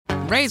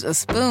raise a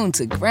spoon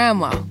to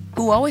Grandma,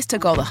 who always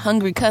took all the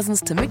hungry cousins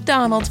to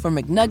McDonald's for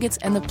McNuggets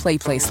and the Play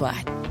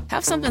Slide.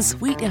 Have something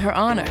sweet in her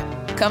honor.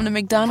 Come to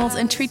McDonald's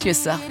and treat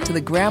yourself to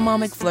the Grandma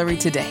McFlurry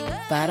today.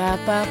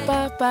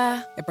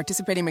 Ba-da-ba-ba-ba. At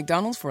participating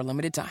McDonald's for a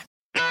limited time.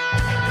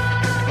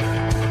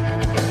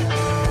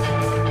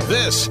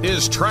 This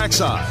is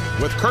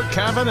Trackside with Kurt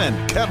Cavan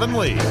and Kevin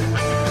Lee. Here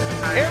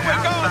we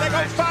go. They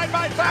go side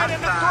by side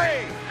into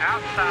three.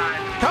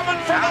 Outside.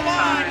 Coming for the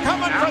line.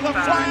 Coming for the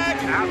flag.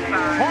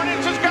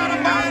 Hornets has got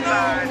him by a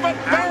nose, but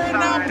Barron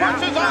now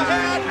pushes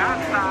ahead.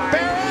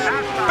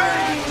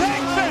 Barron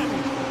takes it.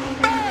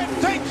 Barron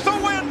takes the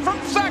win from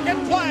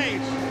second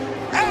place.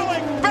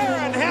 Alec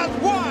Barron has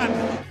won.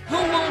 Who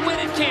will win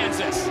in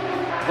Kansas?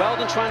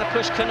 Weldon trying to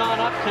push Kanaan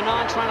up.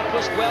 Kanaan trying to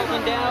push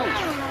Weldon down.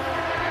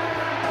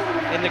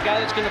 And the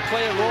guy that's going to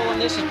play a role in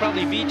this is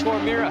probably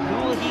Vitor Mira.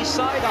 Who will he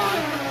side on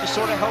to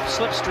sort of help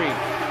slipstream?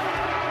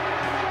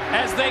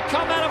 As they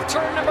come out of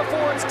turn number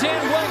 4, it's Dan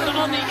Weldon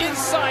on the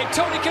inside.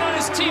 Tony Kanaan,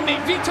 his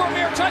teammate. Vitor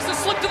Mira tries to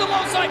slip to the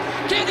low side.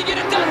 Can he get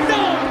it done?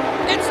 No!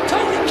 It's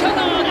Tony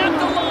Kanaan at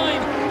the line.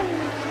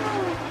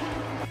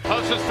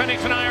 Closest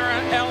finish in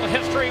IRL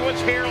history was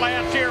here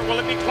last year.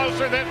 Will it be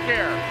closer this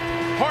year?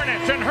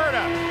 Hornets and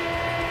Herta.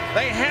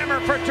 They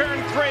hammer for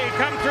turn 3.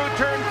 Come through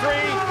turn 3.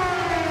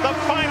 The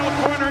final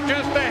corner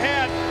just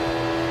ahead.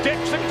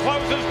 Dixon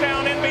closes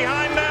down in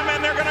behind them,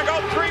 and they're going to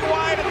go 3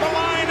 wide at the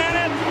line, and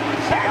it's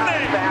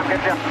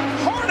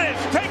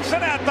Hornets takes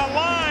it at the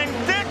line.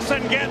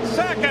 Dixon gets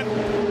second,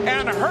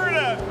 and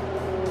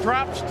Herta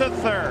drops to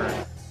third.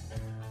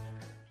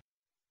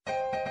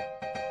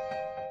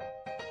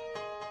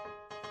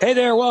 Hey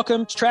there,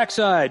 welcome to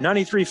Trackside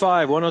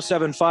 93.5,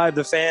 107.5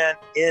 The Fan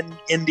in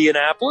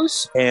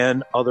Indianapolis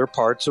and other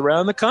parts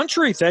around the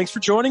country. Thanks for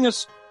joining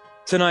us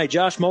tonight.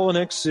 Josh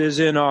Molinix is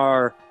in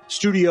our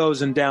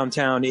studios in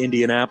downtown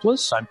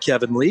Indianapolis. I'm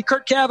Kevin Lee.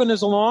 Kurt Cavan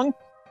is along.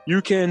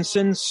 You can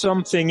send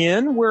something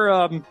in. We're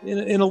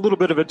in a little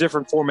bit of a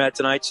different format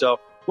tonight, so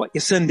what you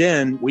send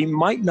in, we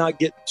might not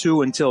get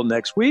to until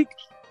next week,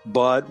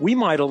 but we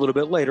might a little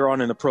bit later on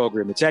in the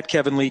program. It's at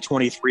Kevin Lee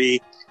 23,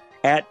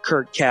 at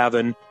Kurt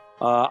Cavan.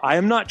 I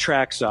am not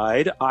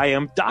trackside. I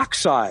am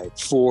dockside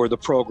for the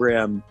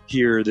program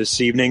here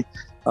this evening.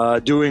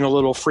 Doing a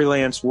little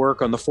freelance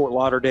work on the Fort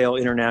Lauderdale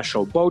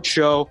International Boat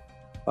Show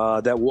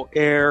that will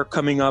air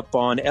coming up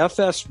on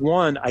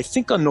FS1, I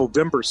think on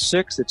November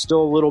 6th. It's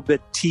still a little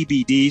bit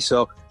TBD,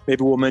 so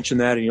maybe we'll mention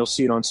that and you'll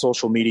see it on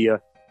social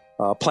media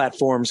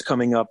platforms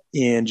coming up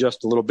in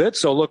just a little bit.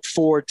 So look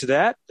forward to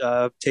that,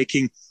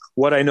 taking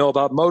what I know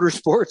about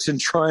motorsports and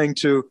trying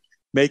to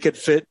make it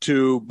fit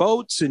to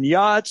boats and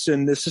yachts.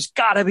 And this has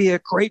got to be a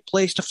great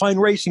place to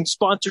find racing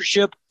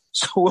sponsorship.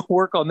 So we'll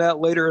work on that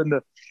later in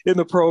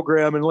the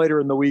program and later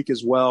in the week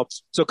as well.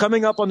 So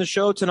coming up on the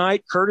show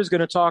tonight, Kurt is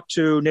going to talk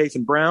to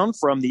Nathan Brown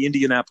from the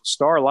Indianapolis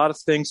Star. A lot of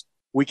things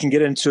we can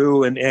get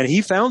into, and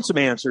he found some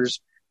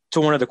answers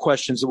to one of the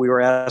questions that we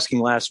were asking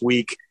last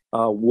week.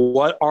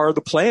 What are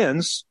the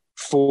plans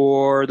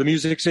for the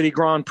Music City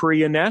Grand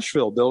Prix in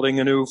Nashville,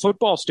 building a new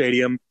football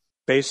stadium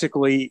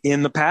basically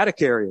in the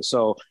paddock area?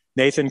 So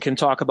Nathan can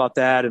talk about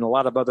that and a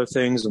lot of other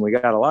things, and we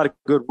got a lot of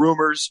good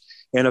rumors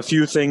and a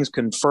few things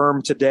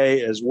confirmed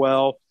today as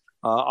well.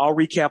 I'll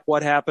recap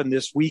what happened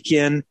this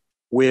weekend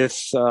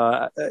with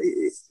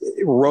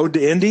Road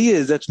to Indy.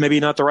 That's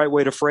maybe not the right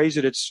way to phrase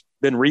it. It's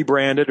been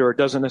rebranded, or it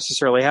doesn't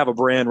necessarily have a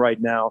brand right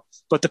now.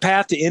 But the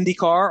path to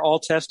IndyCar,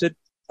 all tested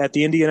at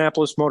the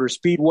Indianapolis Motor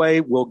Speedway.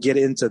 We'll get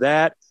into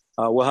that.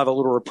 We'll have a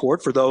little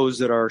report for those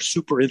that are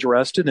super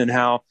interested in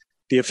how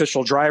the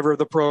official driver of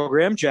the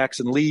program,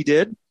 Jackson Lee,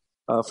 did.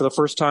 For the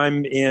first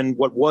time in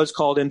what was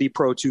called Indy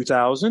Pro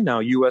 2000, now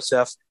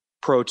USF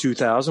Pro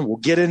 2000. We'll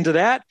get into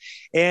that.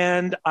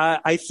 And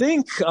I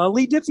think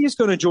Lee Diffie is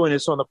going to join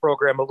us on the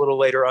program a little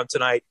later on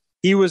tonight.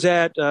 He was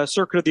at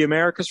Circuit of the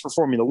Americas for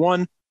Formula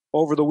One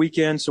over the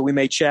weekend, so we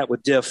may chat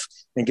with Diff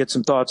and get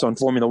some thoughts on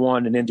Formula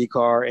One and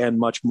IndyCar and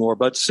much more.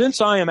 But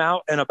since I am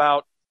out and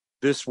about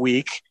this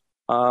week,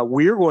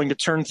 we're going to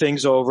turn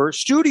things over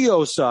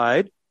studio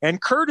side,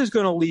 and Kurt is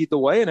going to lead the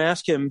way and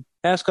ask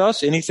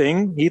us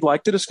anything he'd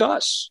like to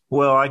discuss.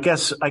 Well, I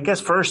guess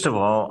first of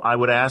all, I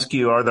would ask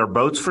you, are there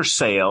boats for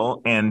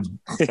sale? And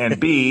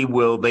B,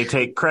 will they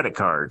take credit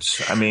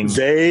cards? I mean,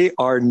 they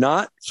are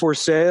not for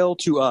sale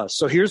to us.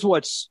 So here's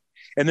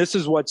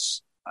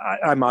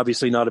I'm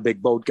obviously not a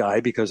big boat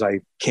guy because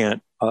I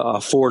can't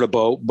afford a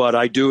boat, but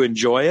I do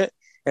enjoy it.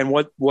 And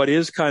what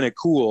is kind of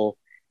cool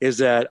is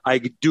that I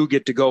do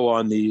get to go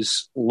on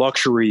these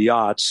luxury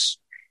yachts.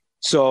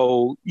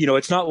 So,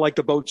 it's not like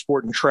the Boat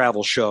Sport and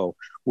Travel show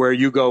where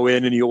you go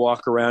in and you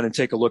walk around and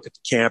take a look at the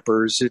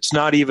campers. It's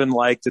not even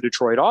like the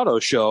Detroit Auto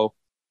Show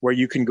where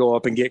you can go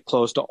up and get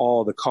close to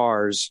all the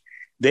cars.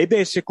 They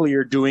basically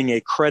are doing a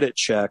credit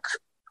check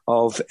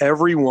of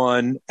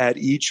everyone at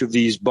each of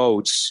these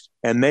boats,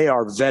 and they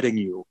are vetting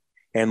you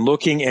and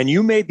looking, and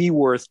you may be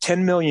worth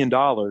 $10 million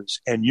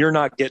and you're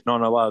not getting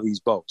on a lot of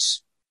these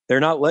boats. They're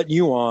not letting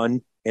you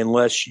on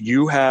unless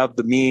you have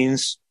the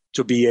means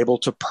to be able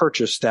to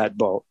purchase that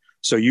boat.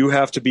 So you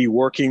have to be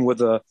working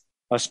with a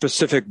a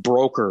specific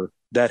broker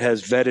that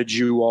has vetted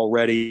you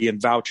already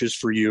and vouches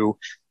for you.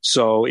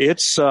 So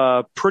it's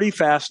pretty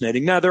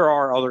fascinating. Now, there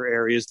are other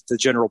areas that the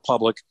general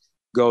public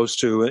goes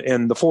to,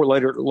 and the Fort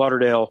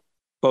Lauderdale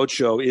Boat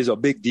Show is a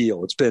big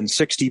deal. It's been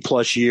 60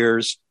 plus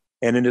years,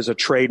 and it is a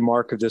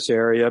trademark of this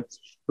area.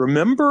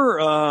 Remember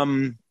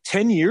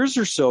 10 years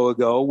or so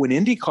ago when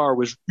IndyCar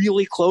was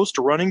really close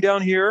to running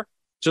down here,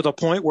 to the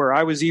point where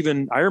I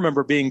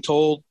remember being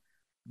told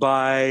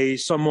by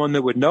someone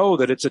that would know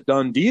that it's a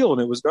done deal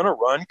and it was going to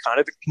run kind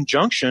of in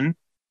conjunction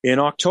in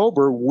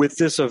October with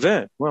this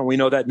event. Well, we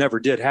know that never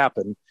did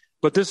happen,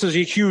 but this is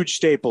a huge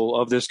staple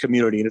of this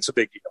community, and it's a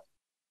big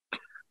deal.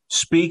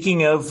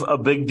 Speaking of a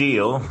big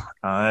deal,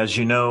 as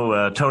you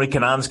know, Tony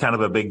Kanaan's kind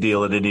of a big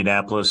deal at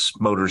Indianapolis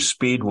Motor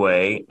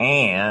Speedway.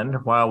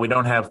 And while we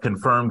don't have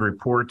confirmed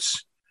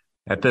reports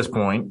at this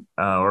point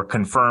or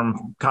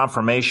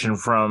confirmation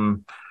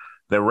from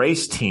the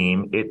race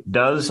team, it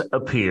does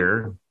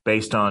appear,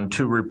 based on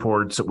two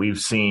reports that we've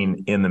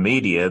seen in the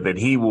media, that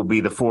he will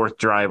be the fourth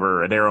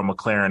driver at Arrow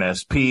McLaren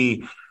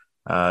SP,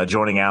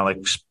 joining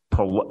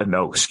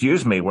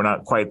we're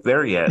not quite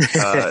there yet.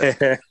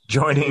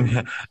 Joining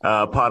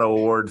Pato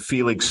O'Ward,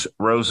 Felix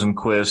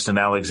Rosenqvist, and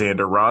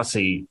Alexander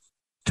Rossi.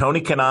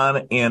 Tony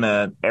Kanaan in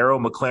an Arrow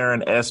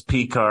McLaren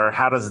SP car,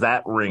 how does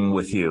that ring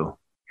with you?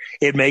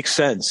 It makes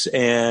sense,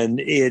 and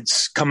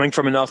it's coming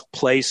from enough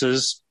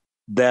places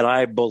that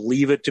I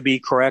believe it to be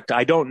correct.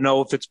 I don't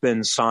know if it's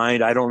been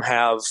signed. I don't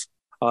have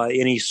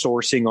any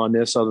sourcing on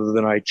this other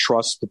than I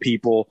trust the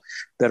people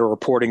that are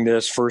reporting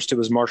this. First, it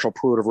was Marshall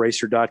Pruitt of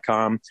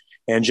Racer.com,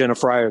 and Jenna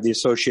Fryer of the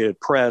Associated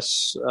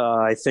Press,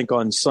 I think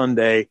on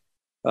Sunday,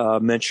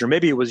 mentioned, or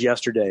maybe it was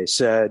yesterday,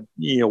 said,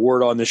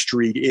 word on the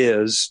street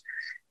is,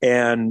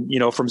 and,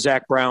 from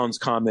Zach Brown's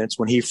comments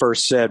when he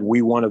first said,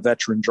 we want a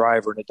veteran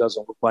driver and it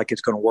doesn't look like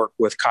it's going to work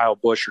with Kyle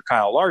Busch or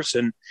Kyle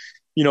Larson,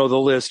 the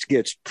list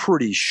gets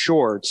pretty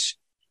short.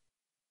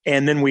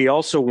 And then we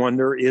also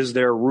wonder, is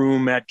there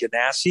room at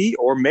Ganassi,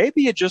 or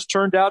maybe it just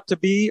turned out to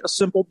be a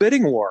simple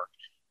bidding war?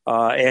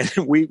 And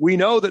we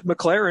know that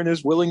McLaren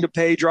is willing to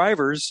pay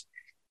drivers,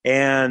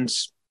 and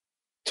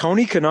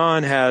Tony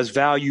Kanaan has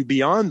value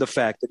beyond the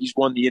fact that he's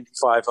won the Indy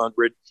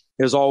 500,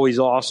 is always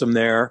awesome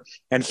there,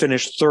 and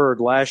finished third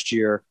last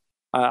year.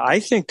 I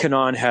think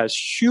Kanaan has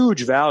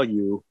huge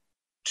value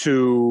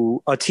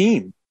to a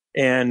team.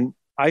 And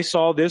I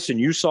saw this, and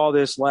you saw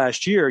this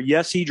last year.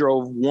 Yes, he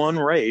drove one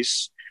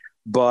race,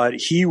 but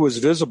he was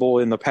visible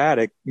in the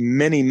paddock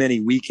many, many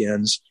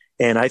weekends.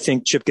 And I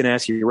think Chip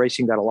Ganassi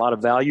Racing got a lot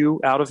of value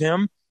out of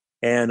him.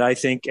 And I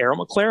think Arrow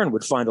McLaren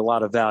would find a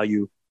lot of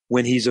value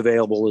when he's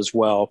available as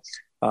well.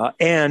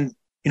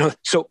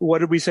 So what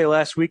did we say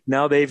last week?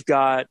 Now they've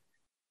got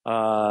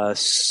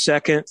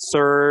second,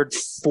 third,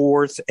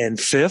 fourth, and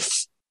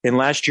fifth in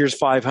last year's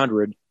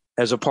 500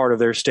 as a part of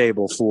their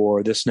stable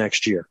for this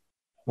next year.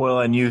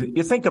 Well, and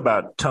you think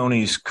about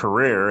Tony's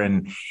career,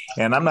 and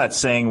I'm not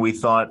saying we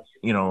thought,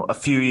 a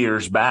few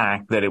years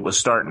back that it was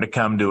starting to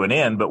come to an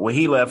end, but when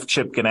he left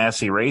Chip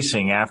Ganassi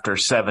Racing after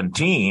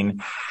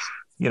 17,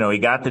 he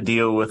got the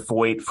deal with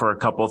Voigt for a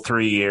couple,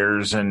 3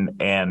 years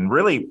and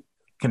really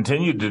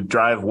continued to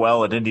drive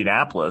well at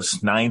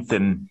Indianapolis, ninth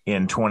in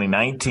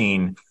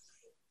 2019.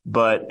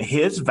 But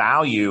his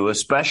value,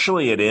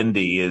 especially at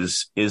Indy,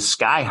 is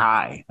sky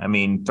high. I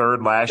mean,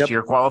 third last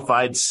year,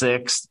 qualified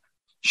sixth.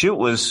 Shoot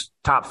was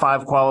top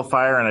 5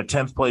 qualifier and a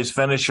 10th place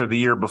finisher the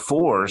year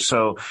before.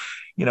 So,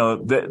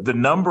 the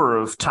number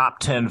of top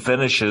 10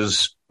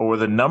 finishes, or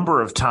the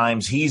number of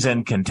times he's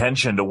in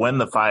contention to win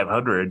the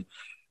 500,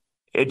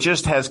 it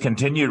just has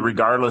continued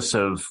regardless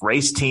of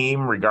race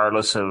team,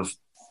 regardless of,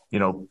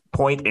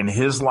 point in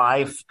his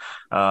life,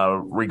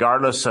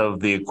 regardless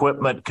of the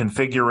equipment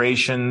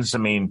configurations. I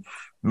mean,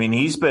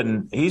 he's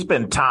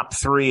been top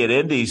 3 at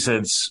Indy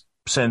since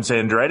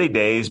Andretti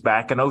days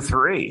back in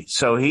 2003.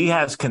 So he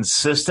has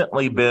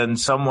consistently been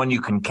someone you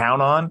can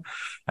count on.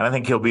 And I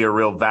think he'll be a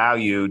real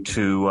value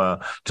to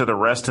the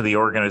rest of the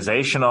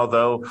organization.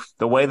 Although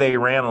the way they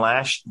ran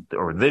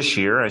this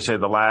year, I say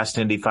the last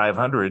Indy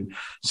 500,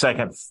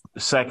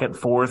 second,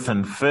 fourth,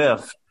 and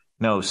fifth,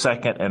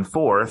 second and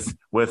fourth,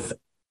 with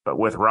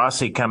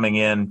Rossi coming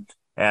in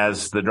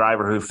as the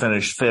driver who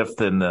finished fifth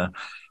in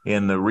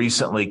the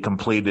recently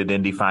completed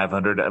Indy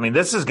 500. I mean,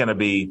 this is going to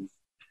be,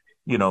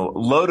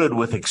 loaded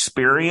with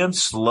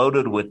experience,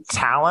 loaded with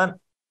talent.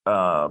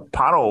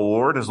 Pato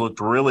O'Ward has looked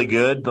really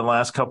good the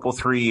last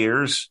 3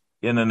 years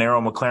in an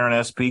Arrow McLaren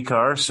SP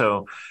car.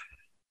 So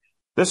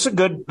this is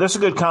a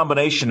good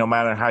combination, no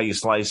matter how you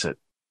slice it.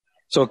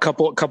 So a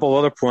couple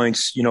other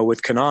points,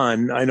 with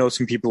Kanaan, I know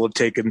some people have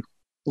taken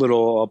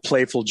little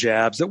playful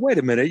jabs that, wait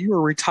a minute, you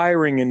were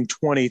retiring in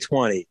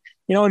 2020.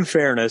 In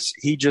fairness,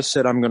 he just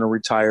said, I'm going to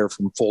retire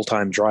from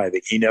full-time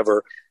driving. He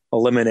never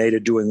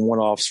eliminated doing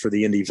one-offs for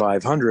the Indy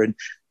 500.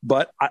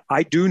 But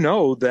I do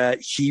know that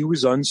he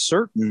was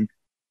uncertain,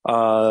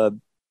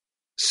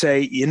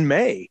 say in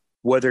May,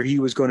 whether he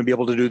was going to be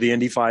able to do the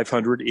Indy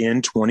 500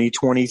 in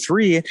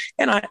 2023.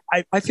 And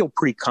I feel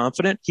pretty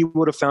confident he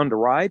would have found a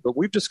ride. But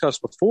we've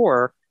discussed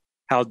before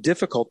how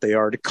difficult they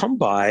are to come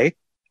by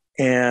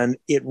And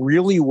it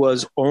really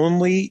was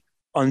only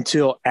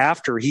until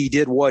after he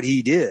did what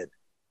he did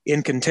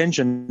in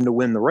contention to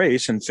win the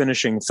race and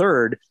finishing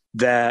third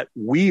that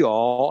we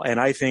all, and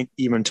I think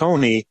even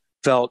Tony,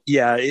 felt,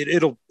 yeah,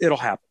 it'll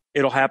happen.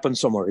 It'll happen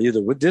somewhere,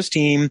 either with this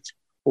team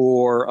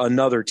or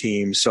another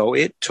team. So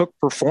it took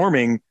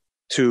performing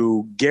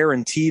to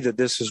guarantee that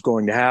this is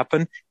going to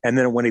happen. And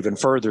then it went even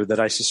further, that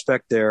I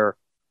suspect there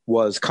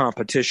was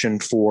competition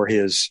for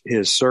his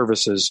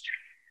services.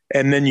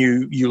 And then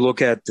you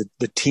look at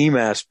the team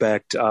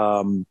aspect,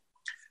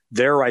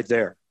 they're right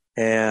there.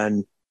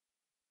 And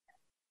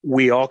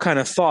we all kind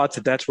of thought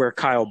that that's where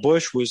Kyle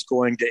Busch was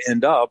going to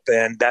end up.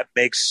 And that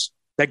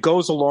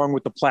goes along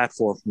with the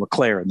platform from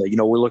McLaren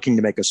that, we're looking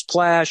to make a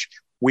splash.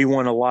 We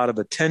want a lot of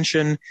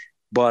attention,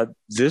 but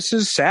this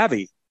is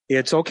savvy.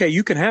 It's okay.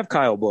 You can have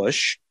Kyle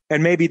Busch,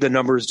 and maybe the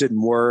numbers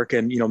didn't work.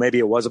 And, maybe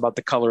it was about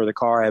the color of the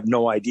car. I have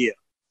no idea.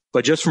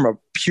 But just from a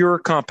pure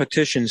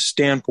competition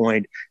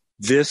standpoint,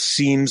 this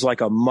seems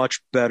like a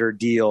much better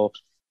deal.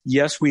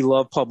 Yes, we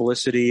love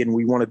publicity and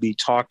we want to be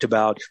talked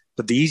about,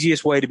 but the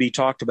easiest way to be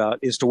talked about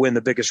is to win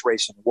the biggest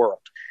race in the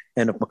world.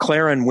 And if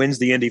McLaren wins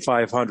the Indy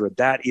 500,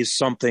 that is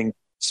something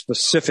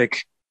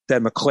specific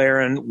that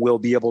McLaren will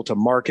be able to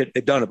market.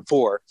 They've done it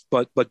before,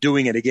 but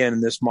doing it again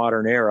in this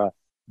modern era,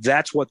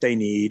 that's what they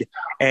need.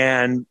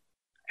 And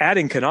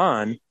adding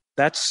Kanaan,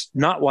 that's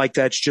not like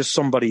that's just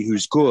somebody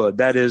who's good.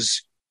 That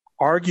is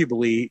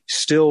arguably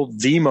still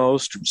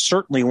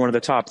certainly one of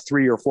the top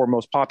 3 or 4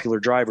 most popular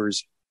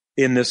drivers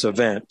in this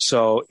event.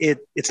 So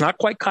it's not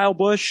quite Kyle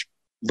Busch,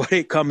 but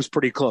it comes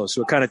pretty close.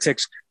 So it kind of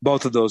ticks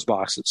both of those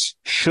boxes.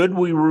 Should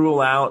we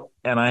rule out,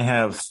 and I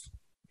have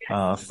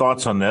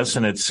thoughts on this,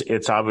 and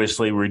it's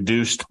obviously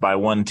reduced by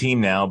one team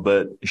now,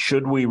 but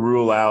should we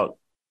rule out,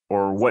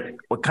 or what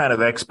kind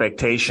of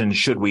expectations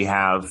should we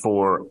have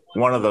for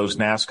one of those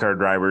NASCAR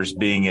drivers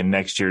being in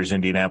next year's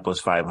Indianapolis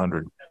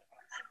 500?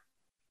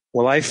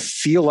 Well, I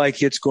feel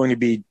like it's going to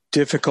be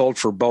difficult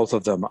for both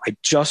of them. I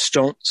just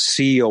don't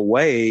see a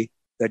way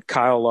that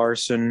Kyle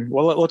Larson,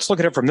 well, let's look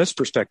at it from this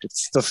perspective.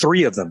 The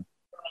 3 of them.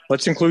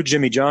 Let's include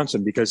Jimmy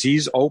Johnson because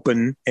he's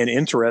open and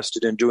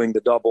interested in doing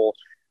the double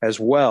as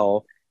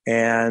well.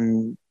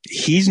 And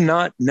he's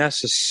not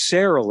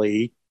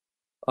necessarily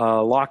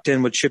locked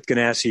in with Chip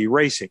Ganassi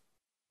Racing.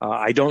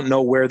 I don't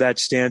know where that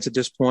stands at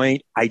this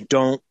point. I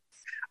don't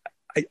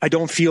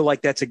feel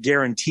like that's a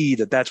guarantee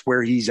that that's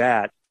where he's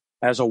at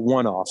as a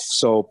one-off.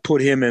 So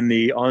put him in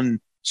the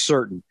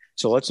uncertain.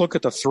 So let's look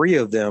at the 3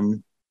 of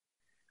them.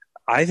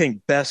 I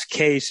think best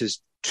case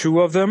is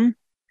 2 of them,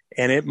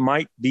 and it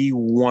might be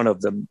 1 of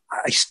them.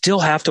 I still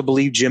have to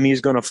believe Jimmy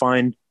is going to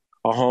find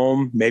a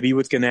home, maybe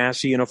with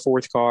Ganassi in a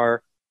 4th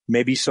car,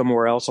 maybe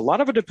somewhere else. A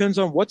lot of it depends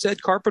on what's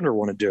Ed Carpenter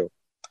want to do.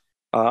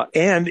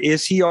 And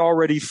is he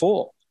already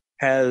full?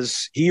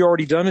 Has he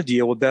already done a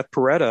deal with Beth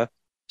Paretta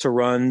to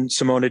run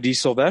Simona Di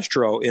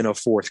Silvestro in a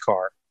 4th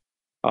car?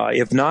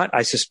 If not,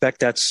 I suspect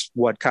that's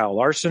what Kyle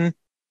Larson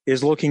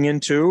is looking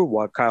into,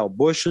 what Kyle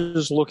Busch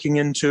is looking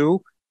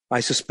into. I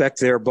suspect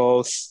they're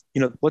both,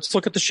 let's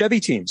look at the Chevy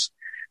teams.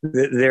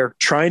 They're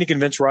trying to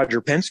convince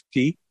Roger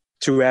Penske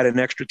to add an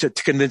extra, to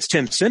convince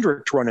Tim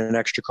Cindric to run an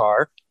extra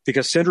car,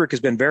 because Cindric has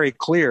been very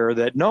clear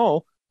that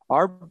no,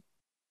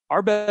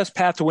 our best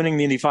path to winning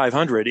the Indy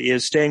 500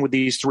 is staying with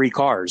these 3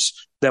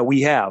 cars that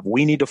we have.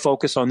 We need to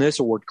focus on this.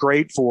 It worked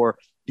great for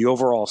the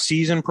overall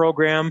season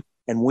program,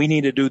 and we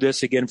need to do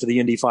this again for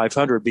the Indy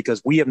 500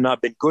 because we have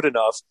not been good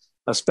enough,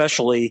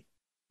 especially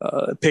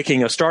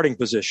picking a starting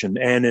position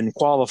and in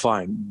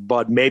qualifying.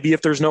 But maybe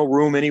if there's no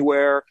room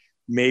anywhere,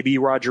 maybe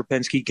Roger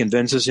Penske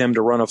convinces him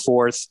to run a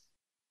 4th.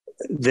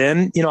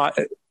 Then,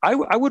 I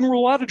wouldn't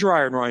rule out a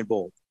Dreyer and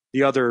Reinbold,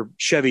 the other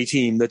Chevy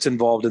team that's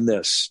involved in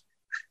this.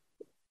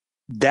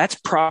 That's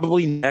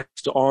probably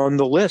next on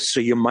the list.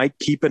 So you might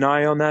keep an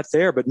eye on that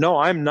there. But no,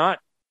 I'm not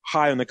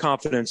high on the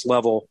confidence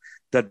level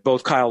that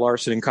both Kyle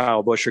Larson and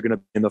Kyle Busch are going to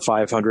be in the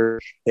 500.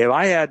 If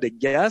I had to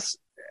guess,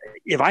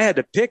 if I had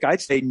to pick,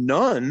 I'd say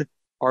none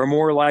are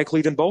more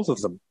likely than both of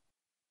them.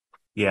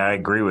 Yeah, I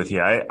agree with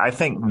you. I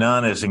think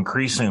none is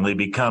increasingly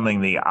becoming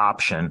the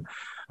option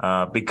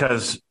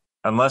because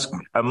unless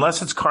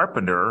it's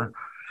Carpenter,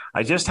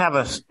 I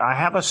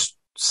have a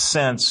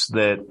sense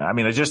that,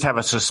 I just have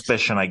a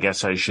suspicion, I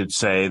guess I should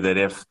say, that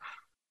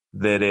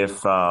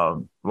if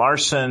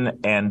Larson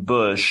and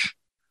Busch,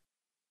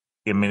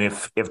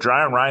 if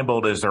Dreyer and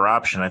Reinbold is their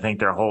option, I think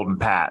they're holding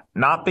pat,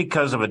 not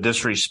because of a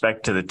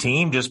disrespect to the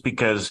team, just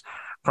because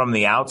from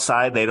the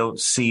outside, they don't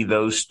see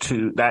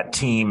that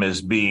team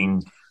as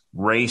being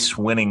race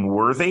winning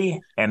worthy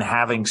and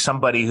having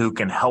somebody who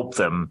can help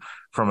them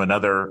from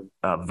another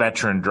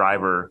veteran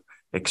driver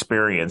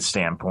experience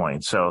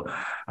standpoint. So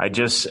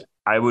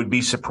I would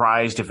be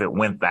surprised if it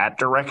went that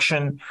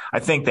direction. I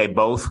think they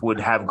both would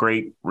have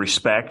great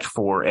respect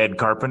for Ed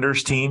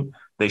Carpenter's team.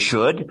 They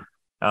should.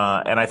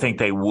 And I think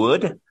they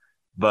would.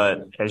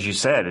 But as you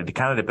said, it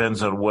kind of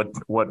depends on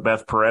what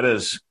Beth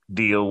Paretta's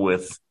deal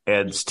with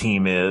Ed's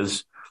team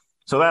is.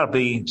 So that'll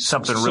be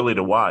something really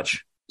to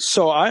watch.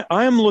 So I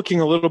am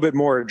looking a little bit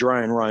more at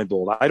Brian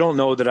Reinbold. I don't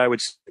know that I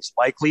would say it's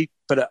likely,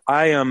 but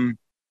I'm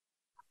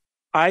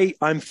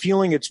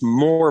feeling it's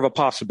more of a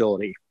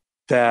possibility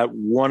that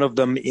one of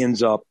them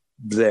ends up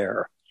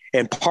there.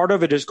 And part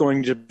of it is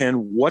going to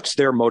depend what's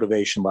their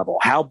motivation level.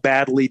 How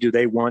badly do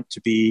they want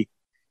to be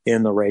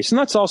in the race? And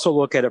let's also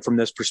look at it from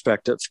this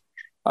perspective.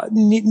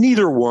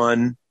 Neither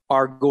one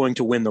are going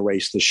to win the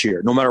race this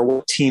year, no matter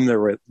what team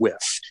they're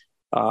with.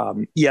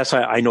 Yes,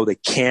 I know they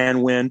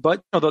can win,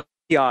 but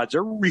the odds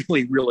are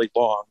really, really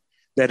long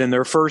that in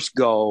their first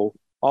go,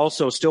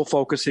 also still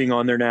focusing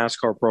on their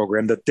NASCAR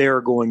program, that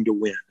they're going to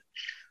win.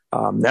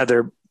 Now,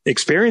 their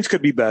experience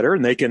could be better,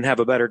 and they can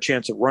have a better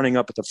chance of running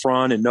up at the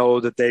front and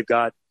know that they've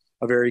got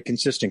a very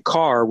consistent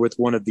car with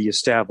one of the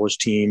established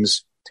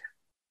teams.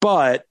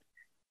 But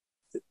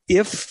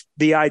if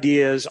the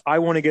idea is I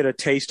want to get a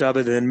taste of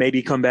it and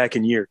maybe come back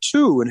in year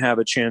 2 and have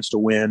a chance to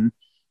win,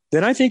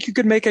 then I think you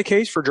could make a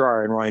case for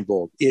Brian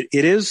Reinbold. It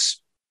is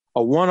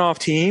a one-off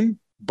team,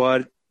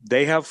 but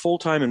they have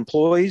full-time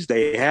employees.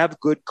 They have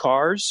good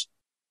cars.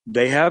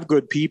 They have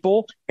good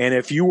people. And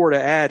if you were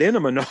to add in a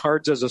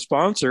Menards as a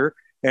sponsor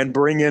and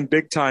bring in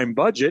big-time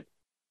budget,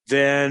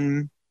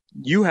 then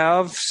you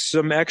have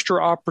some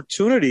extra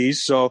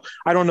opportunities. So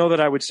I don't know that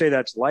I would say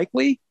that's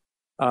likely,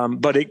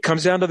 but it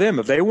comes down to them.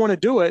 If they want to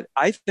do it,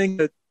 I think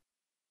that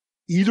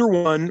either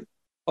one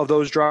of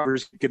those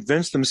drivers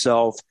convince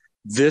themselves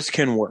this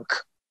can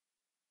work.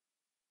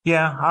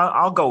 Yeah,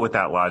 I'll go with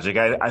that logic.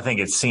 I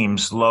think it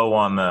seems low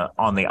on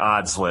the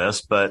odds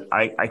list, but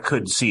I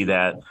could see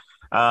that.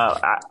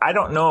 I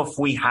don't know if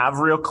we have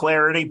real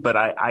clarity, but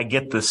I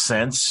get the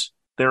sense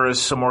there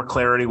is some more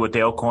clarity with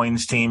Dale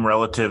Coyne's team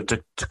relative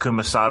to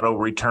Takuma Sato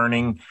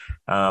returning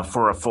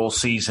for a full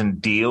season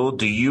deal.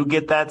 Do you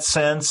get that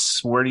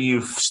sense? Where do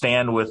you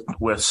stand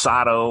with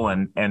Sato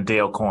and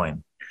Dale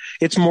Coyne?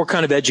 It's more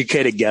kind of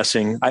educated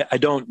guessing. I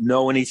don't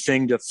know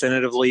anything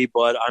definitively,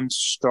 but I'm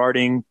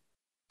starting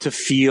to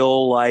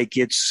feel like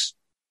it's,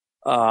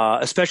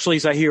 especially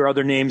as I hear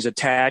other names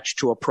attached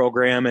to a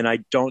program, and I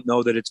don't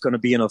know that it's going to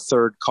be in a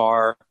third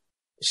car.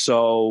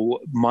 So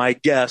my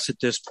guess at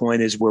this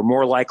point is we're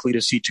more likely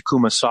to see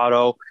Takuma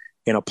Sato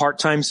in a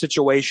part-time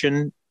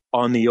situation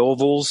on the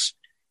ovals,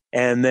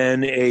 and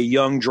then a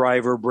young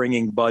driver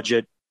bringing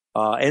budget.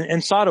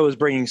 And Sato is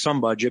bringing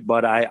some budget,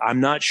 but I'm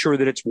not sure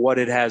that it's what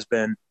it has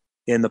been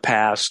in the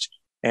past.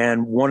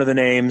 And one of the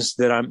names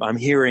that I'm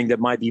hearing that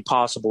might be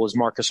possible is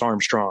Marcus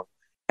Armstrong.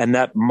 And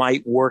that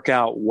might work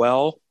out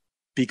well,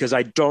 because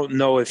I don't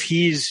know if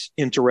he's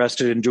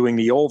interested in doing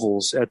the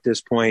ovals at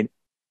this point,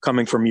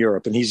 coming from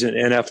Europe. And he's an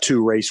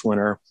F2 race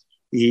winner.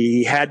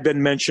 He had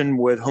been mentioned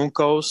with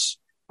Juncos.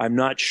 I'm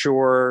not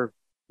sure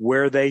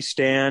where they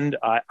stand.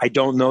 I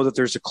don't know that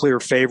there's a clear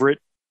favorite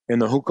in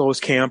the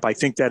Juncos camp. I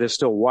think that is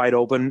still wide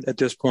open at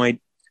this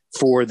point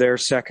for their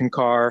second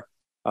car.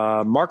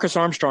 Marcus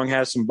Armstrong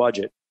has some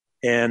budget,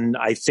 and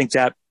I think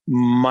that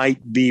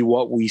might be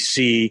what we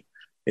see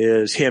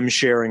is him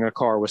sharing a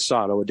car with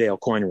Sato, a Dale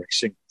Coyne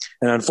Racing.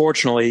 And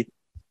unfortunately,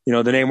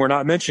 the name we're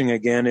not mentioning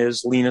again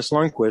is Linus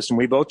Lundqvist. And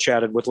we both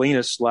chatted with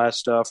Linus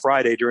last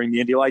Friday during the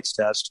Indy Lights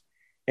test,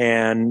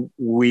 and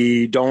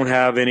we don't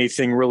have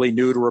anything really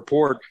new to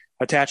report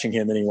attaching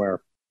him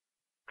anywhere.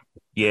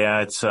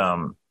 Yeah,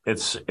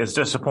 it's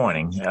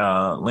disappointing.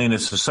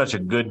 Linus is such a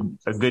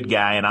good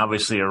guy, and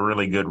obviously a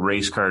really good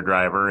race car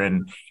driver.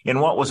 And in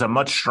what was a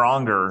much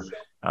stronger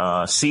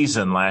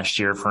season last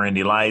year for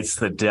Indy Lights,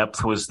 the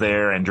depth was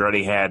there.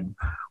 Andretti had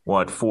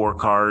 4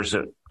 cars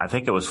I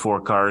think it was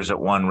 4 cars at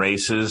 1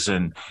 races,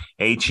 and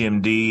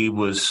HMD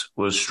was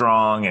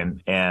strong,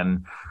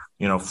 and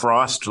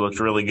Frost looked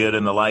really good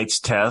in the Lights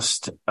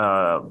test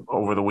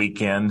over the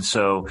weekend.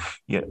 So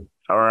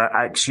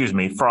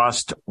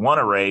Frost won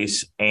a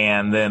race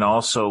and then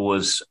also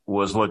was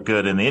looked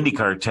good in the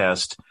IndyCar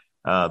test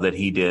that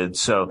he did.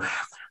 So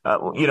I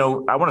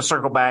want to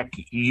circle back.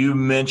 You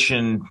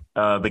mentioned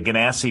the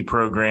Ganassi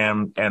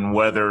program and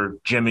whether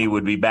Jimmy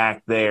would be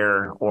back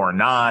there or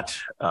not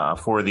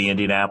for the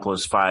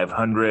Indianapolis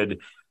 500.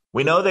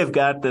 We know they've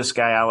got this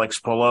guy, Alex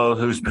Palou,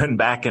 who's been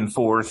back and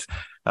forth.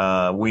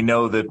 We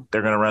know that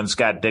they're going to run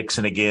Scott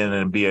Dixon again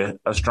and be a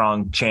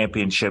strong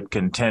championship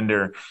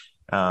contender.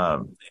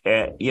 And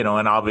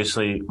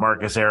obviously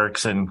Marcus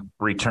Ericsson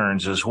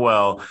returns as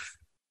well.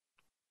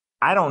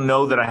 I don't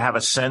know that I have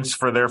a sense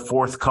for their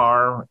 4th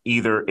car,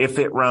 either if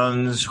it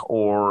runs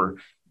or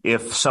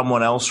if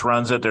someone else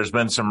runs it. There's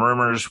been some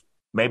rumors.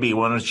 Maybe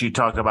why don't you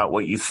talk about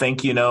what you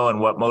think and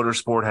what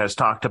Motorsport has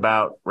talked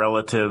about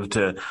relative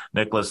to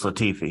Nicholas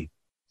Latifi?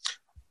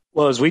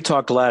 Well, as we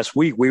talked last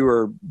week, we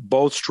were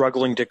both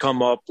struggling to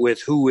come up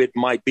with who it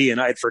might be,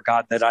 and I had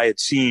forgotten that I had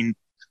seen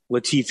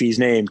Latifi's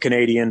name,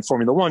 Canadian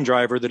Formula One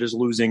driver that is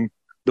losing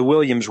the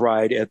Williams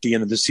ride at the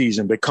end of the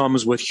season, but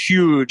comes with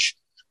huge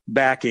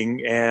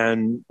backing,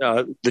 and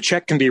the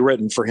check can be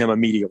written for him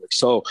immediately.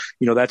 So,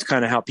 that's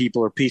kind of how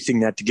people are piecing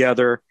that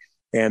together.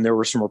 And there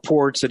were some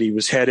reports that he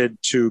was headed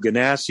to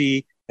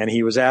Ganassi, and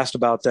he was asked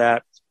about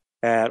that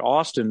at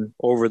Austin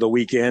over the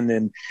weekend.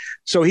 And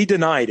so he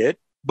denied it.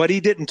 but he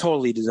didn't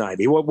totally deny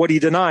it. What he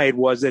denied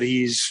was that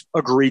he's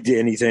agreed to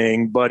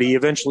anything, but he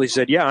eventually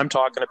said, yeah, I'm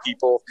talking to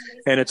people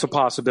and it's a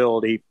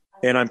possibility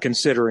and I'm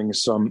considering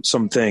some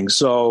things.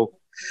 So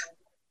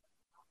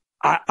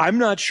I'm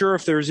not sure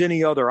if there's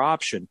any other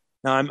option.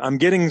 Now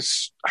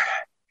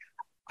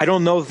I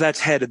don't know if that's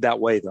headed that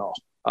way though.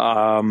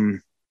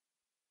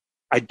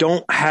 I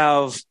don't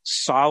have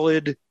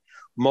solid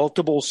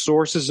multiple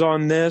sources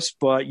on this,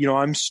 but,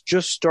 I'm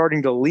just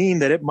starting to lean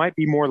that it might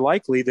be more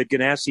likely that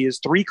Ganassi has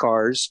 3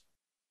 cars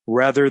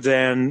rather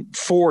than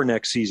 4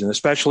 next season,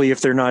 especially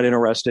if they're not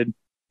interested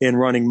in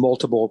running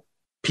multiple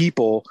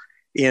people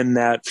in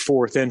that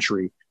 4th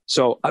entry.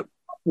 So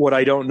what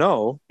I don't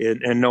know,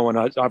 and no one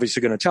is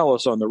obviously going to tell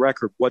us on the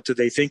record, what do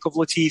they think of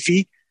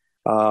Latifi?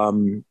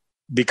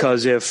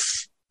 Because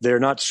if they're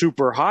not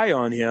super high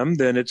on him,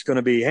 then it's going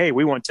to be, hey,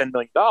 we want $10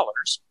 million.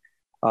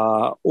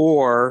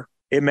 Or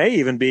it may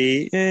even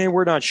be,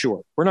 we're not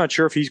sure. We're not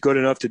sure if he's good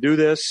enough to do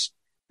this,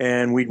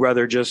 and we'd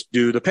rather just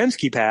do the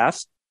Penske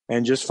path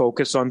and just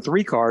focus on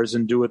 3 cars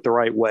and do it the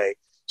right way.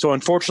 So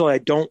unfortunately, I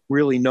don't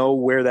really know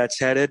where that's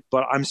headed,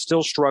 but I'm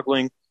still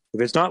struggling.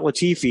 If it's not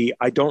Latifi,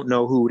 I don't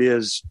know who it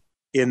is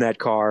in that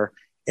car.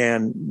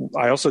 And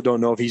I also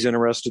don't know if he's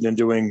interested in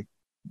doing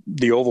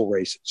the oval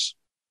races.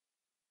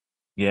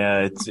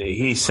 Yeah,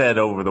 he said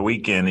over the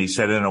weekend, he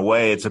said in a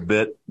way it's a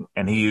bit,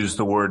 and he used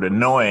the word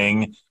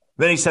annoying.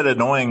 Then he said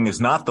annoying is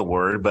not the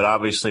word, but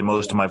obviously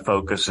most of my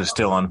focus is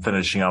still on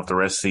finishing off the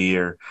rest of the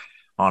year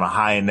on a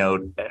high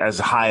note, as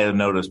high a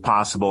note as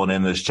possible, and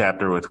in this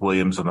chapter with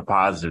Williams on the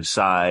positive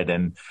side.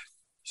 And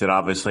he said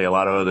obviously a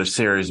lot of other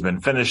series have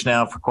been finished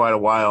now for quite a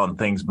while, and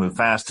things move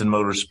fast in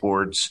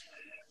motorsports.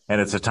 And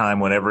it's a time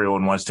when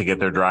everyone wants to get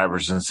their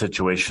drivers and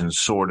situations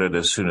sorted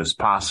as soon as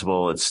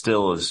possible. It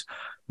still has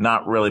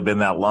not really been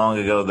that long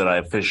ago that I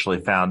officially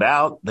found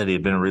out that he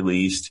had been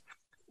released.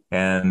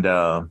 And,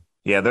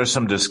 yeah, there's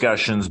some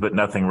discussions, but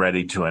nothing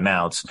ready to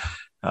announce.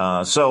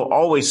 So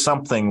always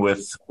something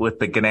with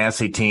the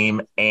Ganassi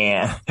team.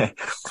 And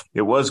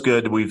it was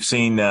good. We've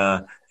seen,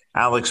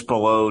 Alex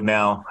Palou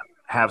now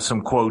have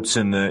some quotes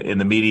in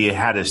the media,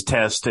 had his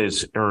test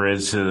his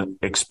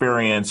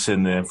experience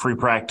in the free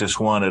practice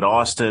 1 at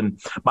Austin.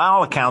 By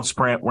all accounts,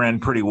 ran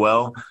pretty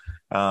well.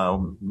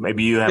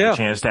 Maybe you have a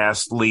chance to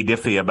ask Lee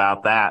Diffie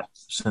about that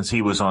since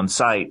he was on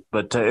site,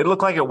 but it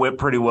looked like it went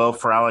pretty well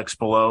for Alex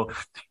Palou.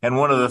 And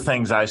one of the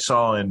things I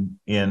saw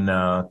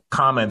in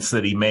comments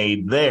that he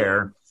made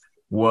there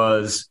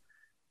was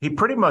he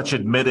pretty much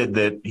admitted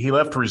that he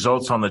left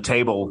results on the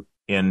table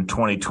in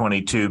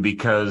 2022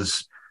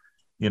 because,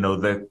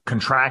 the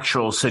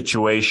contractual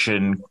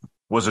situation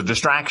was a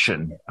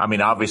distraction. I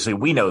mean, obviously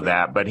we know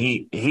that, but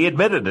he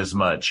admitted as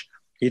much.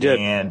 He did.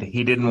 And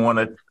he didn't want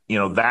to,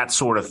 that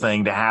sort of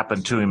thing to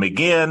happen to him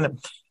again.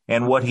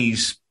 And what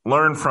he's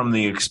learned from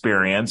the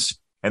experience,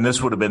 and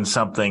this would have been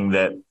something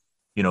that,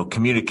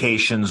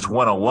 communications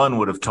 101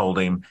 would have told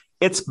him,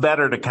 it's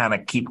better to kind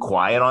of keep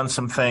quiet on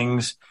some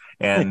things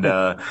and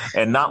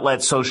not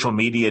let social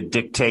media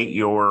dictate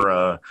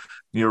your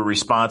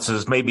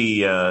responses. Maybe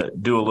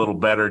do a little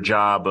better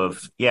job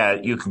of,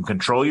 you can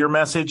control your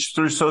message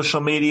through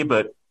social media,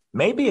 but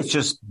maybe it's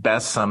just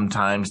best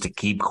sometimes to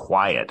keep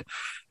quiet.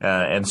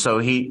 And so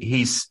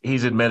he's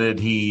admitted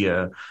he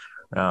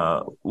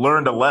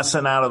learned a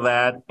lesson out of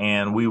that,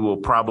 and we will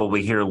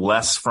probably hear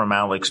less from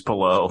Alex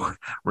Palou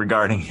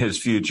regarding his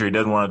future. He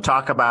doesn't want to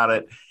talk about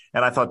it,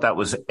 and I thought that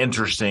was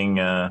interesting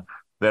that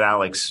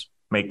Alex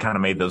made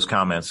those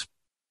comments.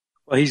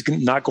 Well, he's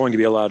not going to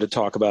be allowed to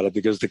talk about it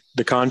because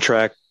the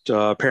contract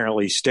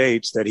apparently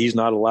states that he's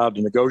not allowed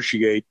to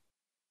negotiate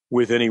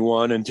with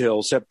anyone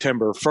until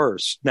September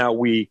 1st. Now,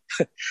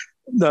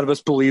 none of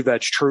us believe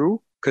that's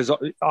true because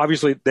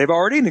obviously they've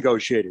already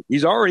negotiated.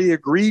 He's already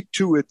agreed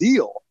to a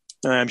deal.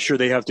 And I'm sure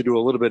they have to do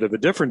a little bit of a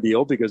different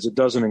deal because it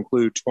doesn't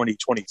include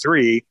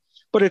 2023,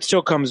 but it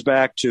still comes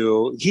back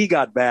to he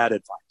got bad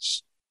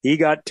advice. He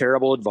got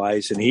terrible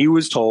advice, and he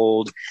was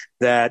told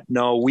that,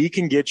 no, we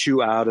can get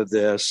you out of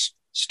this.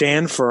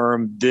 Stand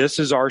firm. This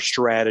is our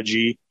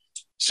strategy.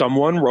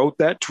 Someone wrote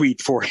that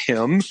tweet for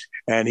him,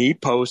 and he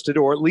posted,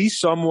 or at least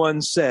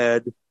someone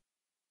said,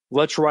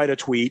 let's write a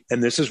tweet,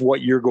 and this is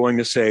what you're going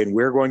to say, and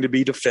we're going to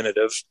be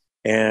definitive,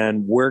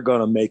 and we're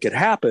going to make it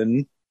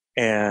happen.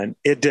 And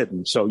it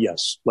didn't. So,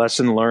 yes,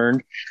 lesson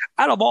learned.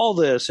 Out of all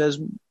this,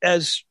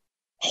 as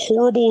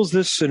horrible as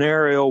this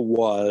scenario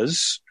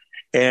was,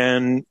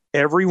 and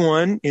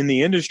everyone in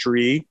the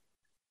industry,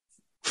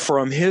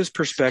 from his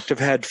perspective,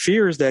 had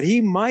fears that he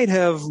might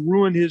have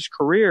ruined his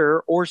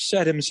career or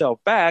set himself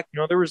back.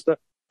 There was the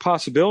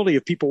possibility,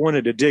 if people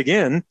wanted to dig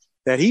in,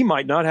 that he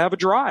might not have a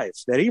drive,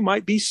 that he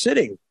might be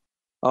sitting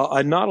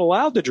and not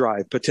allowed to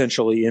drive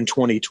potentially in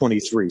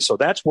 2023. So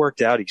that's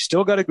worked out. He's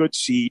still got a good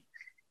seat.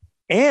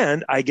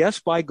 And I guess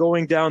by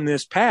going down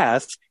this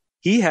path,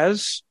 he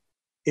has,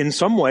 in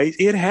some ways,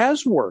 it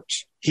has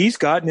worked. He's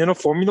gotten in a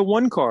Formula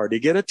One car to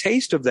get a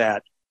taste of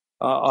that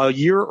a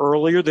year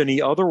earlier than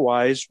he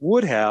otherwise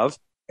would have,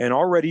 and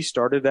already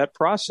started that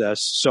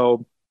process.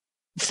 So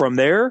from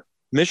there,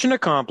 mission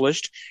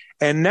accomplished.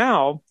 And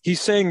now he's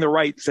saying the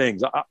right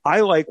things. I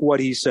like what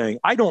he's saying.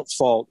 I don't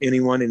fault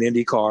anyone in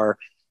IndyCar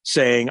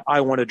saying,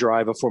 I want to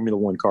drive a Formula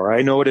One car.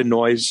 I know it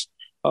annoys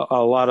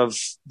a lot of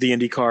the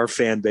IndyCar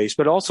fan base,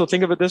 but also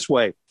think of it this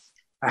way.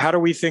 How do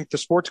we think the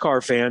sports car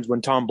fans,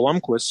 when Tom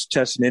Blomqvist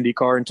tests an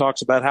IndyCar and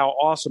talks about how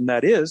awesome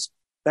that is,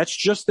 that's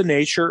just the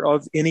nature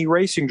of any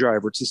racing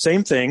driver. It's the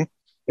same thing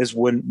as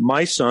when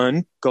my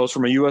son goes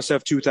from a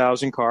USF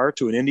 2000 car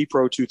to an Indy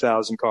Pro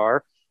 2000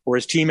 car, or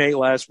his teammate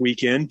last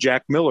weekend,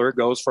 Jack Miller,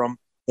 goes from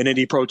an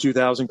Indy Pro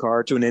 2000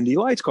 car to an Indy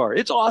Lights car.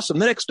 It's awesome.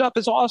 The next up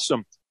is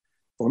awesome.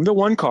 Formula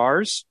One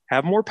cars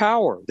have more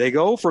power. They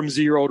go from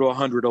 0 to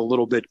 100 a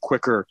little bit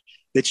quicker.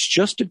 It's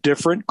just a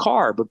different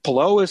car. But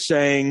Palou is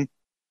saying,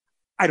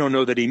 I don't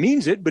know that he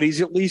means it, but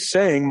he's at least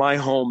saying my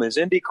home is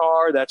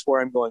IndyCar. That's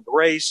where I'm going to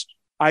race.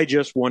 I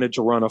just wanted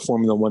to run a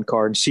Formula One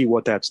car and see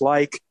what that's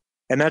like.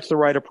 And that's the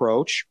right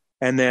approach.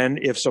 And then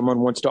if someone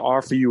wants to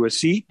offer you a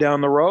seat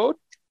down the road,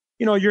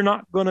 you're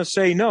not going to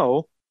say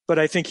no, but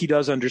I think he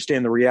does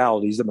understand the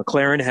realities that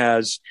McLaren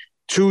has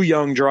 2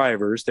 young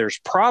drivers. There's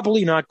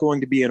probably not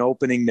going to be an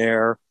opening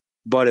there,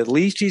 but at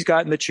least he's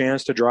gotten the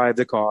chance to drive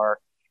the car.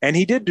 And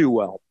he did do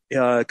well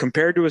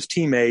compared to his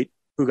teammate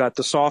who got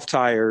the soft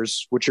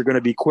tires, which are going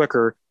to be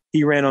quicker.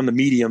 He ran on the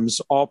mediums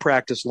all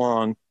practice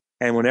long.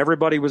 And when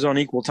everybody was on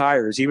equal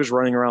tires, he was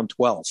running around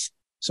 12th.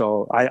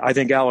 So I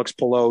think Alex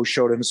Palou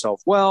showed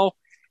himself well.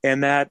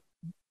 And that,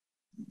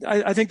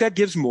 I think that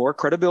gives more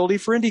credibility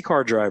for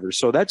IndyCar drivers.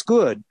 So that's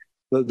good.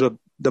 The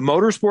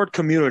motorsport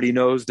community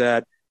knows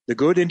that the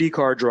good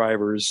IndyCar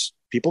drivers,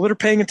 people that are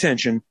paying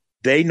attention,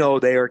 they know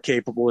they are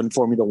capable in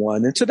Formula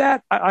One. And to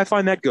that, I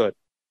find that good.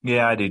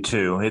 Yeah, I do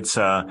too. It's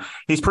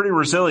he's pretty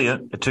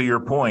resilient, to your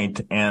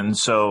point. And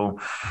so,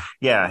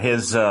 yeah,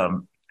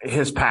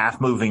 his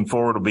path moving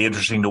forward will be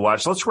interesting to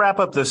watch. Let's wrap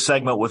up this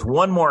segment with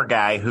one more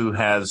guy who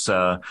has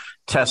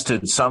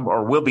tested some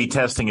or will be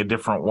testing at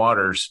different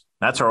waters.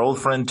 That's our old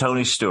friend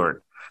Tony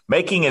Stewart,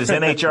 making his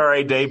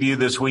NHRA debut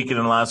this weekend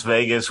in Las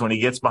Vegas when he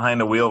gets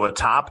behind the wheel of a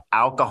top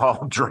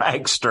alcohol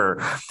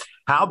dragster.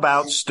 How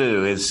about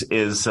Stu?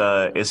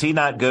 Is he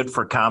not good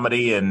for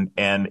comedy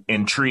and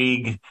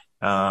intrigue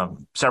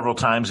several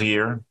times a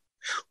year?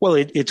 Well,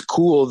 it's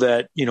cool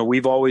that,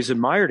 we've always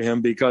admired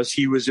him because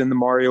he was in the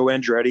Mario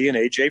Andretti and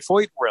AJ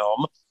Foyt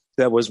realm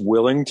that was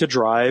willing to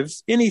drive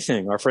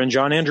anything. Our friend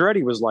John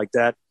Andretti was like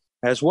that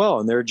as well.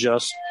 And they're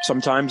just,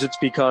 sometimes it's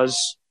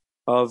because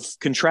of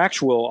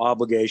contractual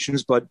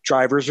obligations, but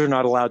drivers are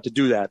not allowed to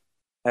do that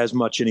as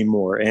much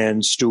anymore.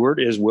 And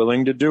Stewart is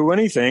willing to do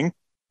anything.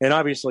 And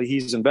obviously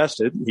he's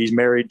invested. He's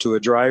married to a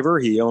driver.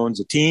 He owns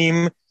a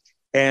team.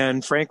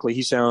 And frankly,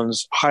 he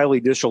sounds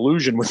highly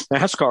disillusioned with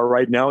NASCAR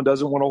right now and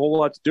doesn't want a whole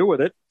lot to do with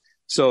it.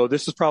 So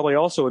this is probably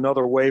also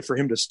another way for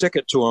him to stick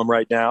it to him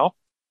right now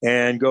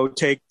and go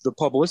take the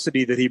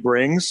publicity that he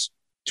brings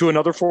to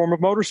another form of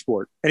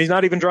motorsport. And he's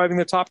not even driving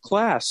the top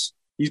class.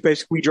 He's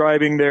basically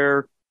driving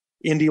their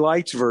Indy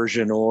Lights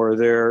version or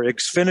their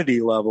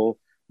Xfinity level,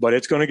 but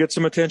it's going to get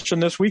some attention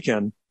this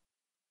weekend.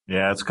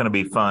 Yeah, it's going to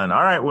be fun.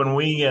 All right, when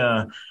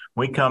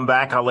we come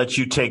back, I'll let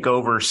you take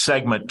over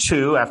segment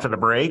 2 after the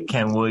break,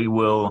 and we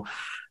will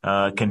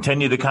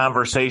continue the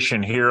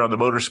conversation here on the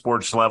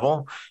motorsports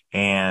level.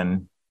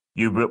 And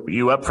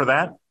you up for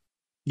that?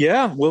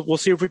 Yeah, we'll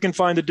see if we can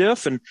find a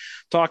diff and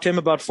talk to him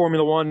about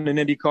Formula One and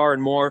IndyCar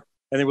and more.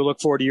 And then we look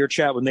forward to your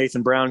chat with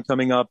Nathan Brown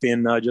coming up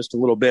in just a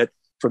little bit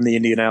from the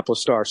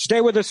Indianapolis Star. Stay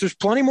with us. There's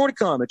plenty more to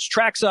come. It's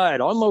Trackside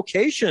on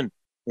location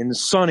in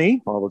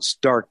sunny, well, it's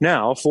dark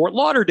now, Fort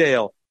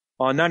Lauderdale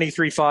on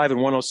 93.5 and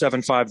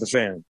 107.5 The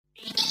Fan.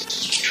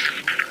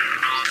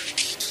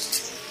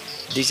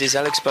 This is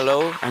Alex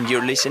Palou, and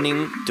you're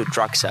listening to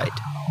Trackside.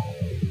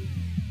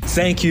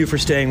 Thank you for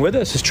staying with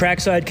us as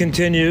Trackside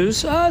continues.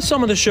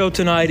 Some of the show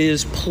tonight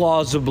is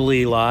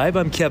plausibly live.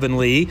 I'm Kevin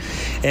Lee,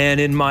 and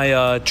in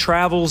my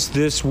travels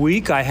this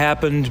week, I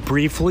happened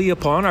briefly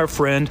upon our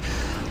friend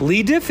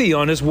Lee Diffie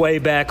on his way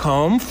back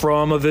home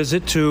from a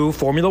visit to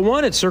Formula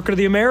One at Circuit of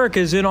the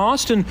Americas in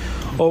Austin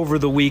over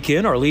the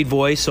weekend. Our lead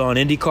voice on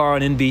IndyCar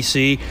on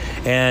NBC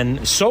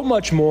and so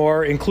much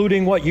more,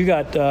 including what you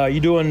got. You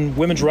doing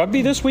women's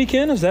rugby this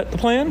weekend? Is that the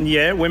plan?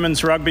 Yeah,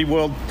 Women's Rugby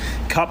World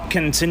Cup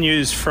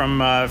continues from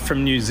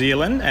New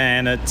Zealand,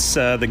 and it's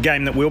the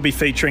game that we'll be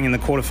featuring in the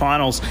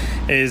quarterfinals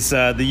is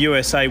the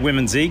USA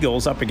Women's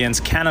Eagles up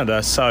against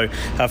Canada. So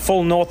a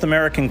full North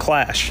American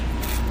clash.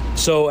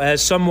 So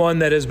as someone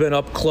that has been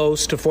up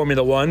close to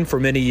Formula One for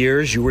many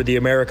years, you were the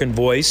American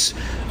voice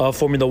of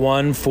Formula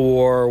One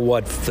for,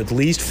 at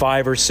least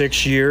 5 or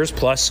 6 years,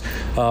 plus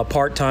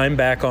part-time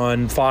back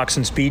on Fox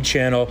and Speed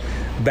Channel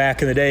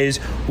back in the days.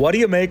 What do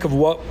you make of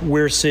what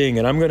we're seeing?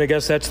 And I'm going to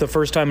guess that's the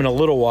first time in a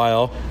little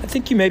while. I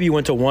think you maybe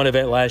went to one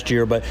event last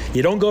year, but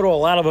you don't go to a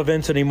lot of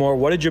events anymore.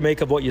 What did you make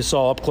of what you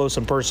saw up close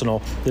and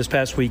personal this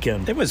past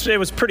weekend? It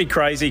was pretty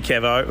crazy,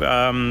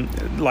 Kevo.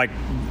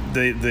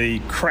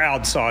 the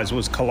crowd size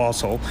was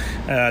colossal.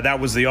 That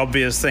was the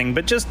obvious thing,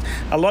 but just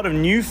a lot of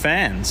new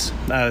fans,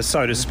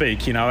 so to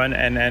speak,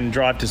 and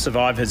Drive to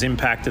Survive has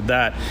impacted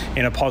that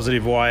in a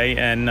positive way.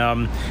 And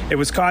it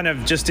was kind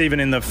of just even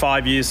in the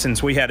 5 years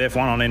since we had F1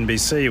 on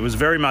NBC, it was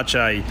very much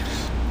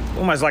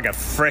almost like a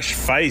fresh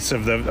face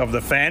of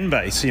the fan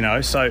base,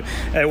 So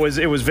it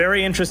was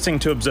very interesting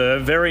to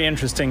observe, very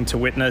interesting to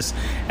witness,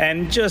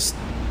 and just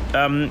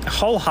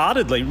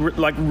wholeheartedly,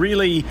 like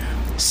really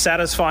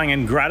satisfying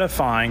and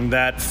gratifying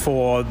that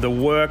for the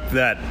work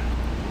that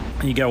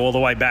you go all the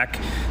way back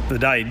the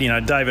day,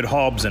 David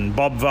Hobbs and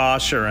Bob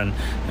Varsha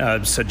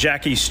and Sir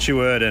Jackie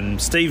Stewart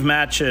and Steve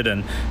Matchett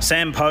and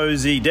Sam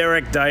Posey,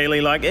 Derek Daly.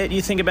 Like,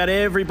 you think about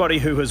everybody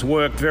who has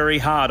worked very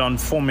hard on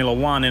Formula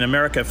One in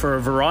America for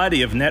a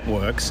variety of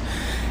networks,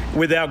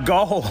 with our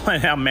goal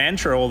and our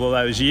mantra all of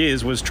those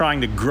years was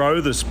trying to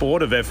grow the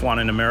sport of F1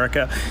 in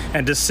America,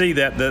 and to see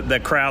that the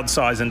crowd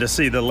size and to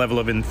see the level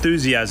of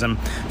enthusiasm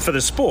for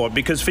the sport.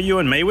 Because for you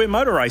and me, we're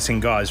motor racing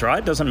guys,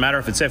 right? Doesn't matter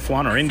if it's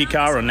F1 or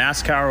IndyCar or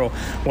NASCAR or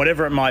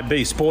whatever it might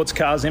be, sports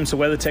cars, IMSA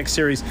WeatherTech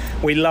Series,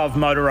 we love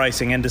motor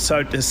racing. And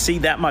to see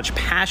that much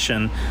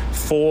passion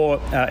for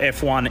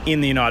F1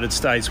 in the United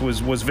States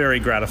was very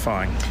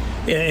gratifying.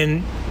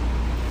 And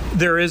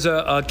there is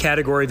a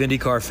category of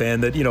IndyCar fan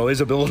that,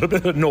 is a little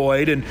bit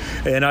annoyed. And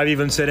I've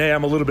even said, hey,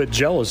 I'm a little bit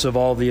jealous of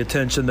all the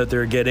attention that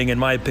they're getting. And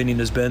my opinion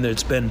has been that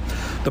it's been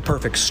the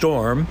perfect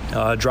storm.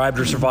 Drive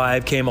to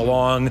Survive came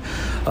along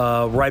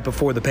right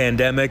before the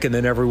pandemic, and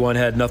then everyone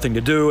had nothing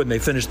to do, and they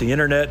finished the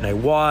internet and they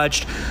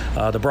watched.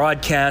 The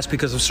broadcast,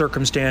 because of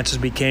circumstances,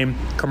 became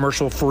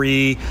commercial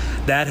free.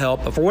 That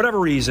helped. But for whatever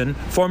reason,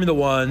 Formula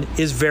One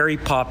is very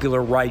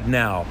popular right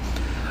now.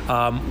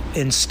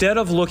 Instead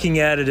of looking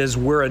at it as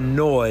we're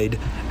annoyed,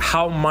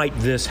 how might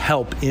this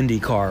help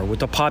IndyCar with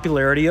the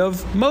popularity of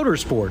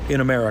motorsport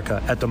in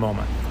America at the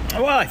moment?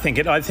 Well, I think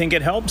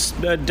it helps,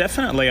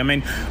 definitely. I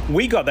mean,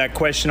 we got that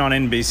question on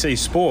NBC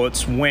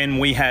Sports when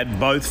we had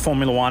both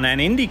Formula One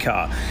and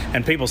IndyCar,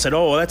 and people said,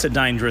 "Oh, well, that's a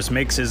dangerous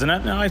mix, isn't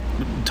it?" And I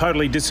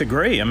totally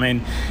disagree. I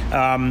mean,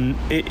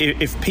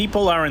 if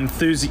people are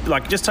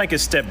just take a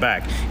step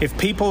back. If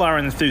people are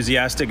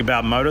enthusiastic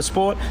about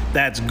motorsport,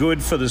 that's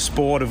good for the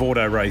sport of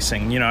auto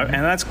racing,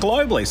 and that's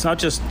globally. It's not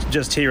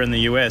just here in the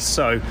US.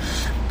 So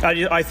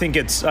I think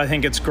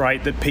it's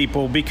great that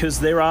people, because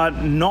there are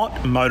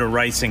not motor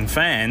racing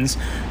fans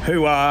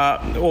who are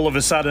all of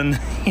a sudden,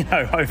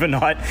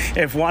 overnight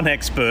F1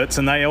 experts,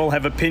 and they all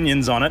have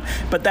opinions on it.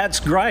 But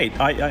that's great.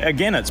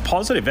 Again, it's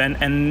positive.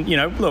 And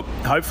look,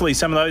 hopefully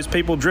some of those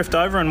people drift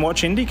over and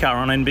watch IndyCar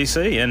on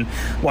NBC and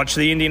watch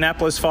the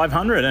Indianapolis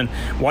 500 and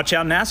watch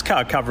our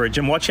NASCAR coverage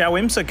and watch our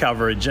IMSA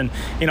coverage. And,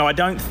 I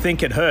don't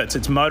think it hurts.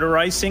 It's motor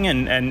racing.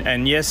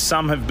 And yes,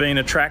 some have been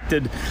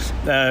attracted,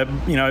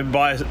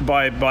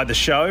 by the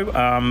show,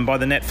 by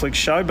the Netflix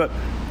show. But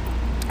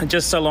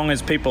just so long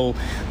as people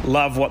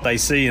love what they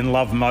see and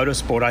love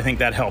motorsport, I think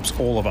that helps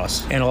all of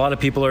us. And a lot of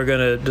people are going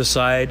to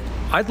decide,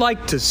 I'd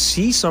like to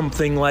see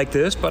something like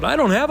this, but I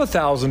don't have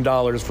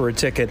 $1,000 for a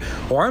ticket.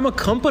 Or I'm a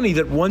company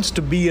that wants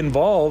to be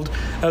involved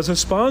as a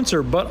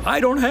sponsor, but I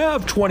don't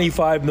have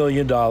 $25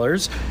 million.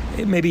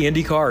 Maybe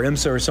IndyCar or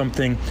IMSA or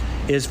something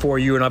is for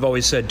you. And I've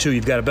always said, too,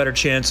 you've got a better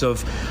chance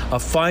of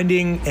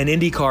finding an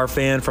IndyCar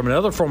fan from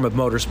another form of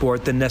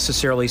motorsport than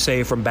necessarily,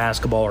 say, from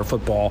basketball or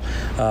football,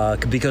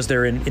 because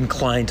they're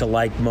inclined to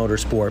like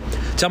motorsport.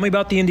 Tell me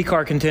about the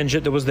IndyCar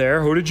contingent that was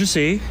there. Who did you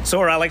see?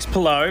 Saw Alex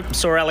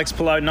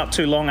Palou not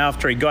too long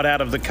after he got out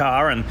of the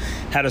car and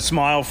had a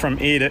smile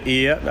from ear to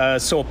ear.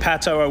 Saw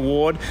Pato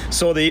O'Ward.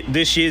 Saw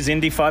this year's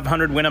Indy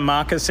 500 winner,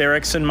 Marcus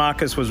Ericsson.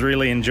 Marcus was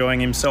really enjoying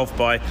himself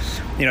by,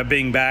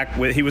 being back.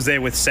 He was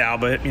there with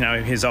Sauber,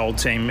 his old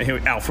team,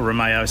 Alfa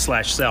Romeo /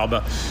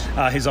 Sauber,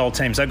 his old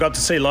team. So I got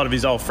to see a lot of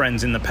his old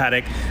friends in the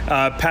paddock.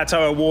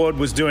 Pato O'Ward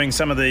was doing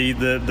some of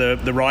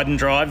the ride and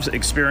drives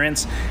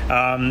experience.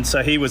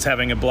 So he was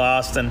having a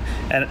blast, and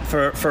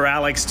for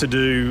Alex to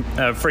do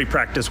free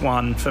practice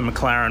 1 for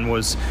McLaren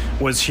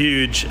was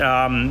huge.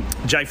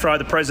 Jay Fry,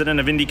 the president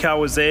of IndyCar,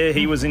 was there.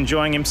 He was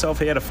enjoying himself.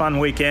 He had a fun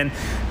weekend,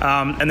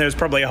 and there was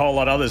probably a whole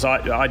lot of others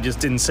I just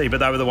didn't see, but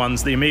they were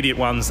the immediate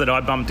ones that I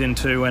bumped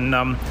into.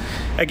 And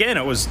again,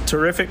 it was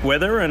terrific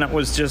weather, and it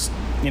was just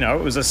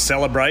it was a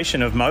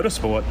celebration of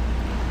motorsport.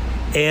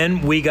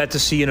 And we got to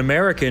see an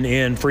American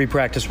in free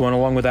practice 1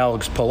 along with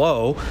Alex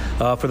Palou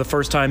for the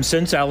first time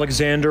since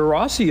Alexander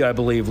Rossi, I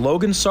believe.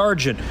 Logan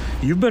Sargent,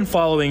 you've been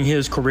following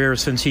his career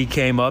since he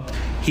came up.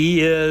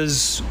 He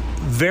is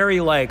very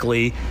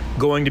likely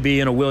going to be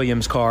in a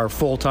Williams car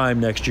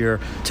full-time next year.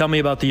 Tell me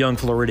about the young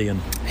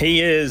Floridian.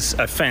 He is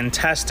a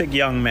fantastic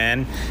young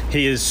man.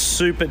 He is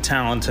super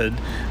talented.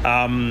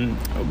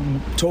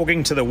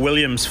 Talking to the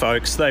Williams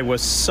folks, they were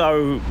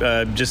so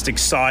just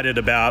excited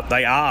about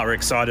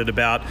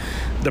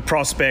the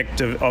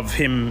prospect of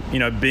him,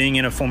 being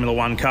in a Formula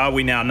One car.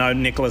 We now know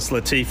Nicholas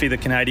Latifi, the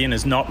Canadian,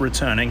 is not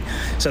returning.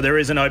 So there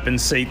is an open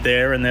seat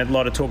there, and there's a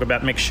lot of talk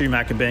about Mick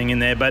Schumacher being in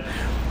there. But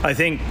I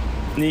think,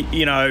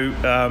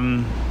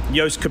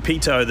 Jost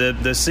Capito, the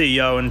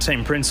CEO and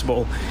team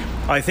principal,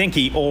 I think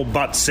he all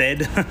but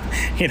said,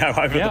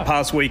 over the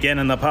past weekend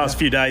and the past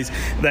few days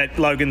that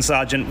Logan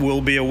Sargent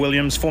will be a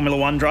Williams Formula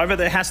One driver.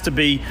 There has to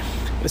be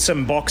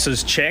some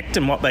boxes checked,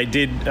 and what they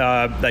did,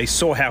 they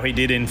saw how he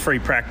did in free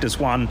practice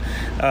one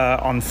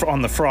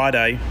on the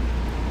Friday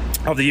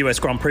of the US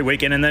Grand Prix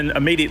weekend, and then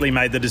immediately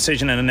made the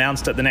decision and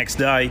announced it the next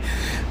day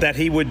that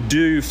he would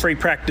do free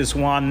practice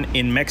one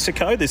in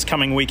Mexico this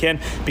coming weekend,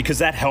 because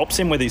that helps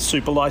him with his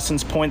super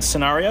license points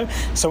scenario.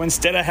 So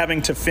instead of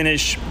having to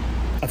finish,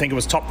 I think it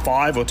was top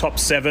 5 or top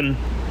 7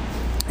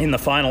 in the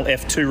final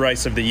F2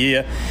 race of the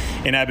year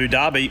in Abu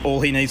Dhabi,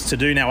 all he needs to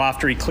do now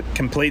after he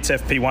completes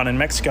FP1 in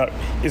Mexico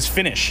is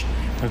finish.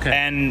 Okay.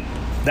 And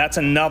that's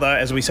another,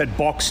 as we said,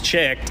 box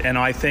checked, and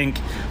I think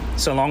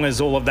so long as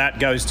all of that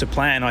goes to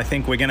plan, I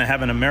think we're going to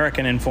have an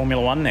American in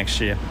Formula One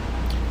next year.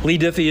 Leigh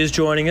Diffey is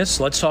joining us.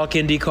 Let's talk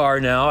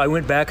IndyCar now. I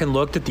went back and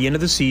looked at the end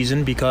of the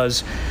season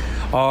because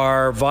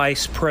our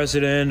vice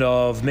president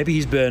of, maybe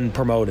he's been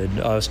promoted,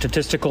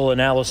 statistical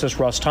analysis,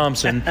 Russ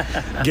Thompson,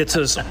 gets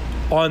us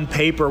on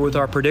paper with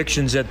our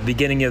predictions at the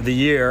beginning of the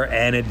year,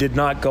 and it did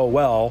not go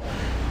well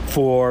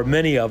for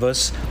many of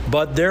us.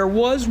 But there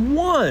was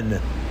one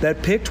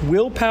that picked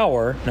Will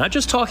Power, not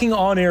just talking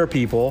on-air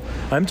people,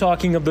 I'm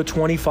talking of the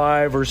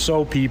 25 or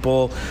so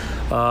people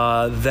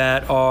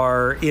that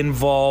are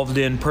involved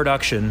in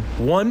production.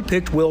 One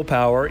picked Will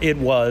Power. It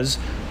was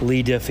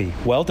Leigh Diffey.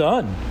 Well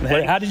done.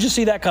 How did you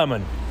see that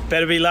coming?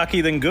 Better be lucky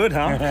than good,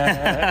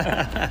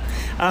 huh?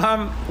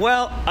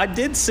 Well, I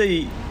did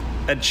see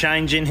a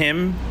change in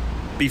him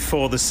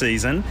before the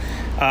season.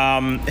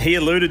 He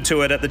alluded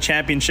to it at the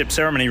championship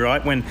ceremony,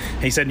 right? When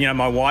he said,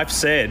 my wife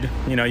said,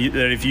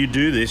 that if you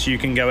do this, you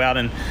can go out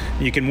and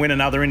you can win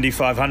another Indy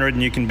 500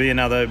 and you can be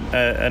another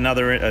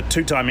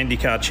two-time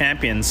IndyCar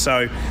champion.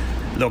 So,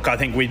 look, I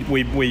think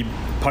we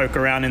poke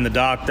around in the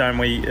dark, don't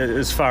we,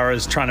 as far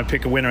as trying to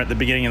pick a winner at the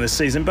beginning of the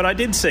season. But I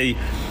did see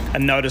a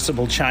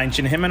noticeable change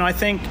in him, and I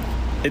think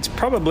it's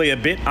probably a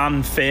bit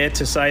unfair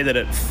to say that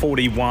at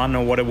 41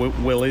 or what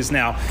Will is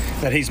now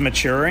that he's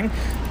maturing,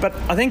 but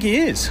I think he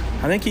is.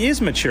 I think he is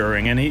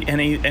maturing, and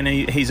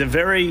he's a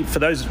very, for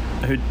those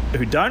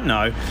who don't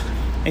know,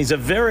 he's a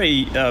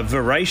very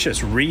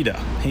voracious reader.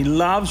 He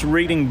loves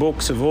reading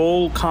books of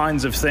all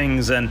kinds of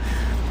things, and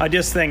I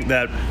just think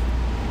that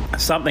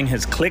something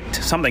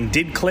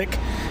did click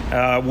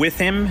with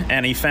him,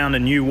 and he found a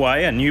new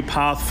way, a new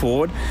path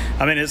forward.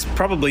 I mean, it's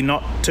probably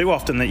not too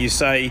often that you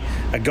say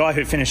a guy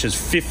who finishes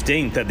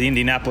 15th at the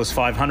Indianapolis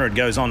 500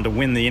 goes on to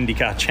win the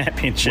IndyCar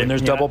Championship. When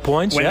there's double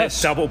points, when there's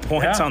double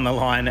points on the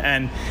line.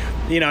 And,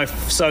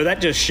 so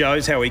that just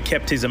shows how he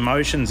kept his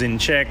emotions in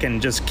check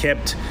and just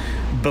kept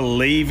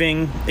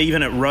believing,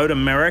 even at Road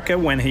America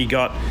when he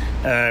got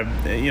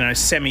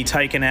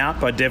semi-taken out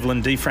by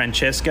Devlin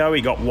DeFrancesco.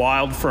 He got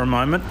wild for a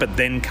moment, but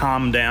then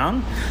calmed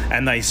down,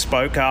 and they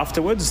spoke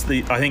afterwards.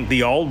 I think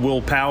the old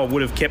Will Power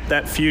would have kept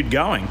that feud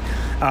going.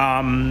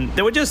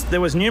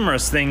 There was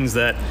numerous things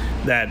that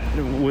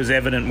was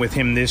evident with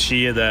him this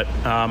year that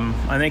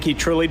I think he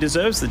truly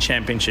deserves the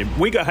championship.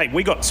 We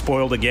got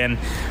spoiled again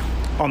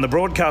on the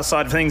broadcast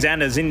side of things,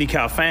 and as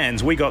IndyCar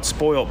fans, we got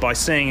spoiled by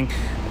seeing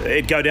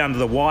it go down to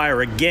the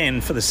wire again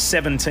for the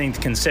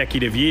 17th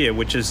consecutive year,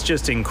 which is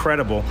just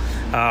incredible.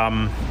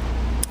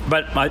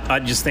 But I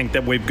just think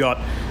that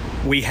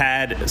we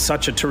had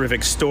such a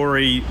terrific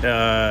stories,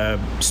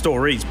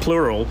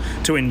 plural,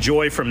 to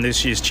enjoy from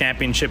this year's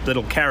championship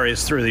that'll carry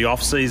us through the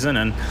off-season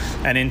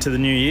and into the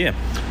new year.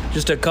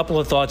 Just a couple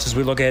of thoughts as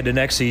we look ahead to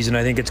next season.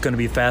 I think it's going to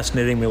be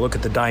fascinating. We look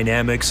at the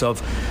dynamics of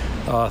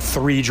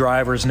 3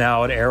 drivers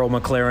now at Arrow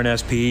McLaren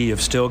SP. You've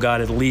still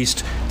got at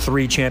least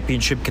 3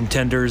 championship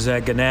contenders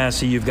at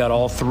Ganassi. You've got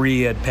all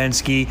 3 at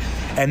Penske.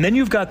 And then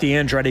you've got the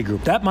Andretti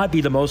group. That might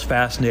be the most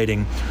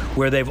fascinating,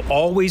 where they've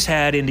always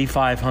had Indy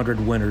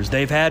 500 winners.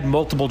 They've had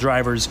multiple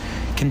drivers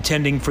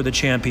contending for the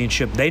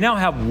championship. They now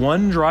have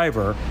one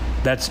driver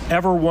that's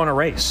ever won a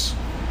race.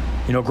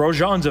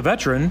 Grosjean's a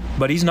veteran,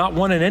 but he's not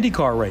won an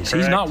IndyCar race.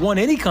 Correct. He's not won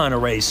any kind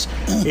of race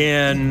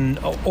in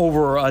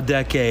over a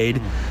decade.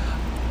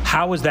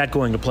 How is that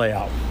going to play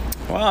out?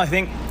 Well, I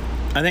think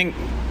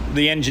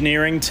the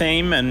engineering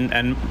team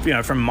and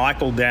from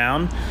Michael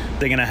down,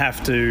 they're going to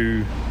have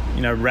to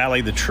rally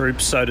the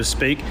troops, so to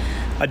speak.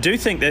 I do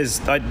think there's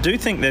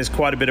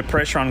quite a bit of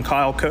pressure on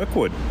Kyle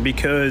Kirkwood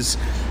because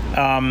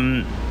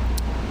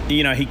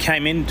he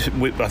came in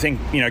with, I think,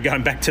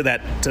 going back to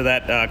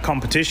that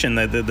competition,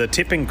 the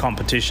tipping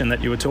competition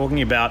that you were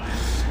talking about,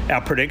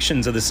 our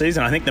predictions of the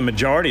season. I think the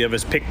majority of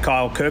us picked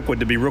Kyle Kirkwood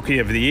to be Rookie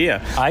of the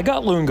Year. I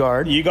got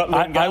Lundgaard. You got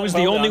Lundgaard. I was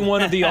the only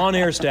one of the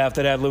on-air staff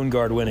that had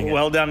Lundgaard winning it.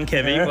 Well done,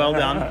 Kevy. Well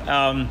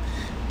done.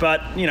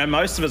 But,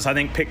 most of us, I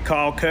think, picked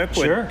Kyle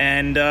Kirkwood. Sure.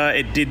 And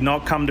it did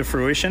not come to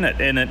fruition.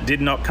 It did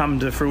not come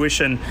to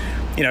fruition,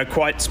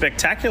 quite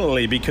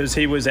spectacularly, because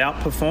he was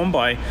outperformed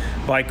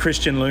by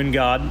Christian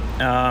Lundgaard.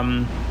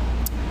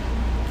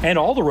 And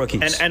all the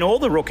rookies. And all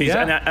the rookies.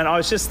 Yeah. And I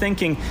was just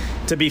thinking,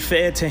 to be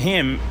fair to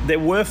him, there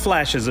were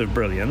flashes of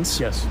brilliance.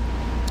 Yes.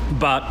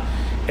 But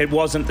it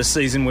wasn't the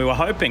season we were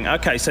hoping.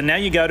 Okay, so now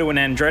you go to an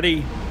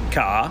Andretti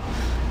car,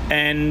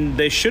 and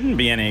there shouldn't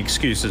be any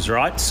excuses,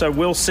 right? So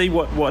we'll see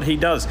what he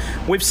does.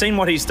 We've seen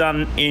what he's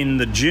done in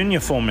the junior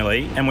Formula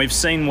E, and we've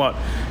seen what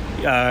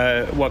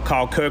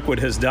Kyle Kirkwood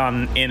has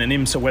done in an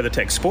IMSA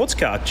WeatherTech Sports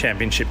Car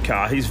Championship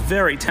car. He's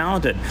very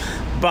talented,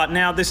 but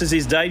now this is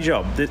his day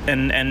job,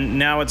 and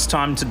now it's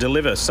time to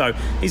deliver. So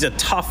he's a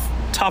tough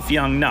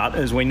young nut,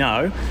 as we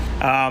know.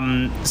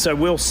 So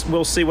we'll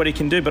see what he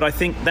can do, but I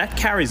think that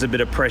carries a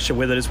bit of pressure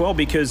with it as well,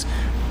 because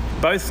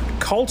both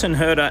Colton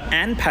Herta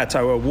and Pato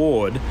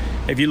O'Ward,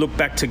 if you look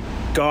back to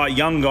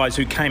young guys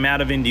who came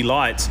out of Indy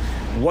Lights,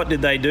 what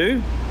did they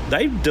do?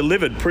 They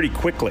delivered pretty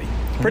quickly,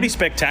 pretty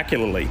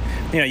spectacularly.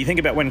 You think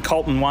about when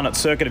Colton won at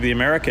Circuit of the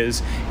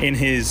Americas in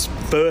his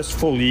first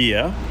full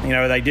year.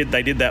 They did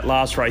that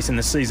last race in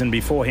the season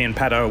before he and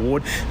Pato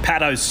O'Ward.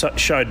 Pato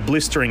showed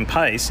blistering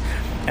pace.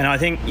 And I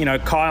think,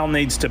 Kyle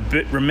needs to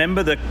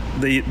remember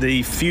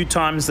the few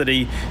times that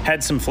he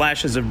had some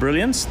flashes of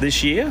brilliance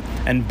this year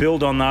and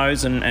build on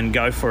those and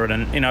go for it.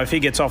 And, if he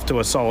gets off to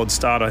a solid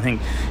start, I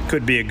think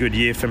could be a good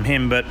year from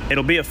him. But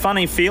it'll be a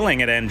funny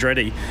feeling at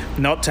Andretti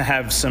not to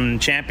have some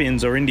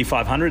champions or Indy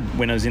 500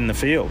 winners in the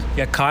field.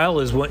 Yeah, Kyle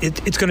is one.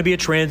 It's going to be a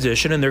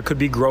transition, and there could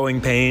be growing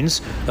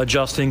pains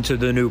adjusting to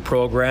the new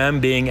program,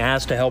 being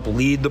asked to help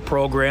lead the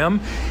program.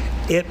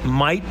 It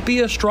might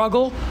be a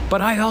struggle,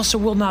 but I also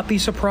will not be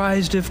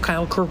surprised if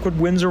Kyle Kirkwood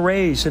wins a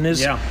race and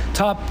is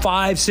top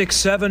 5, 6,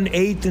 7,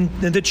 8 in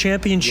the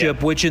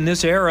championship, which in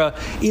this era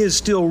is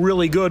still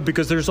really good,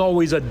 because there's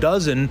always a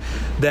dozen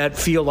that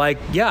feel like,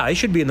 I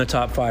should be in the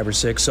top 5 or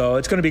 6. So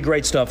it's going to be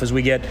great stuff as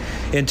we get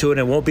into it.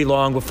 It won't be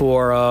long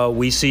before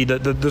we see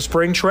the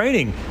spring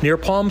training near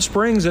Palm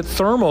Springs at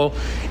Thermal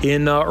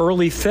in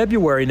early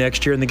February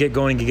next year, and they get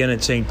going again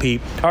at St.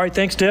 Pete. All right,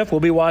 thanks, Tiff. We'll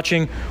be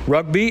watching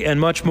rugby and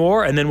much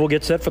more, and then we'll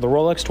get set for the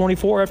Rolex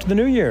 24 after the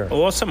new year.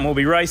 Awesome. We'll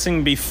be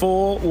racing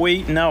before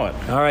we know it.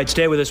 All right,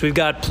 stay with us. We've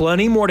got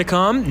plenty more to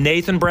come.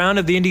 Nathan Brown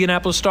of the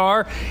Indianapolis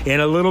Star in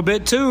a little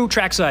bit, too.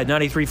 Trackside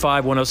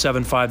 93.5,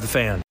 107.5 The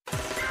Fan.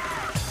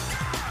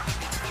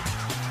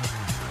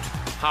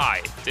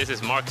 Hi, this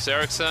is Marcus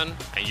Ericsson,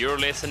 and you're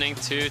listening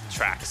to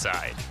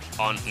Trackside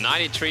on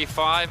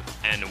 93.5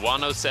 and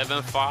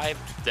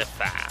 107.5 The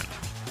Fan.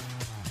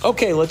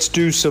 Okay, let's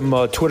do some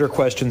Twitter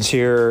questions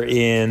here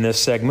in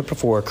this segment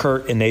before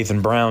Kurt and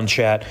Nathan Brown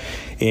chat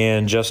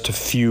in just a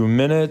few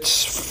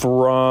minutes.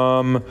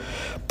 From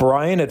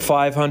Brian at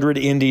 500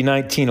 Indy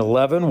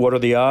 1911, what are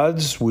the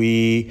odds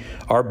we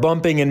are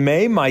bumping in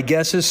May? My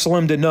guess is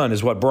slim to none,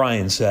 is what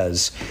Brian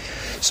says.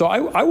 So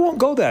I won't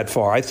go that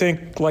far. I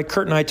think, like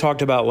Kurt and I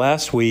talked about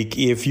last week,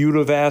 if you'd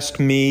have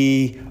asked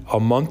me a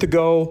month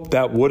ago,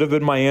 that would have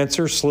been my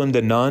answer, slim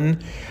to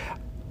none.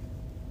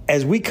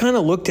 As we kind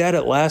of looked at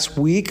it last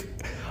week,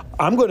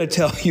 I'm going to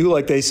tell you,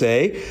 like they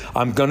say,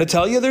 I'm going to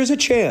tell you there's a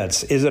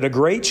chance. Is it a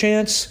great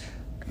chance?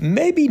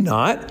 Maybe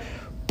not,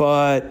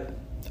 but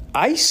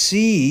I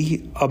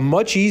see a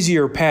much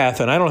easier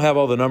path, and I don't have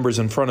all the numbers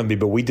in front of me,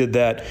 but we did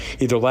that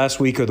either last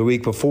week or the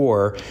week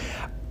before.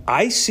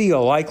 I see a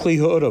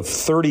likelihood of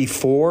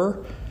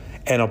 34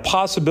 and a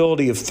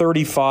possibility of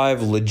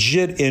 35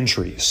 legit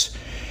entries.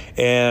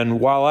 And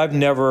while I've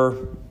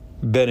never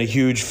been a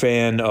huge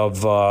fan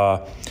of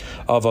a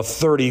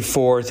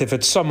 34th, if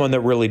it's someone that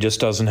really just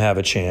doesn't have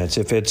a chance,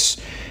 if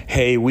it's,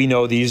 hey, we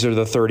know these are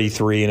the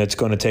 33 and it's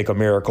going to take a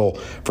miracle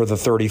for the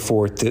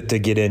 34th to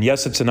get in.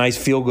 Yes, it's a nice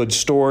feel-good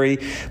story,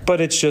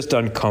 but it's just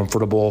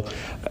uncomfortable.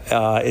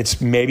 It's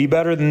maybe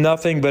better than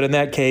nothing, but in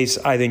that case,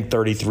 I think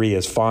 33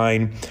 is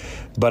fine.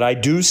 But I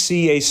do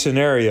see a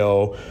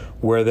scenario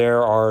where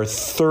there are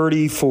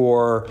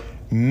 34,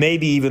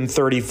 maybe even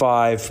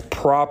 35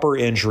 proper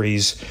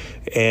entries,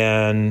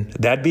 and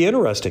that'd be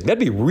interesting. That'd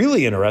be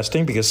really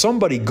interesting, because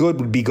somebody good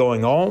would be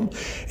going home,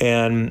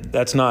 and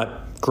that's not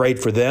great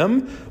for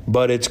them,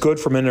 but it's good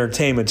from an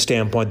entertainment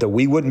standpoint that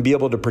we wouldn't be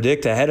able to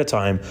predict ahead of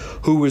time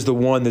who was the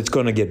one that's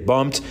going to get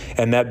bumped,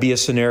 and that'd be a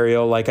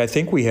scenario like I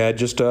think we had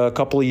just a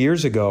couple of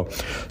years ago.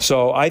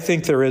 So I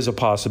think there is a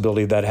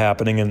possibility of that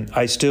happening, and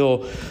I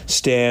still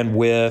stand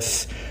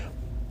with,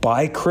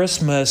 by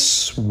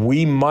Christmas,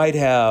 we might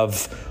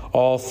have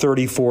all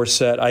 34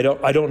 set. I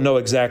don't know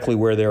exactly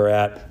where they're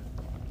at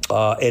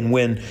and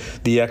when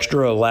the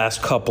extra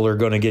last couple are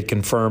going to get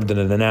confirmed and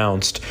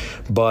announced.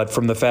 But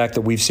from the fact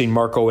that we've seen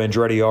Marco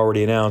Andretti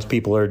already announced,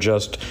 people are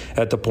just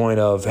at the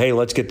point of, hey,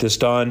 let's get this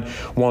done.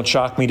 Won't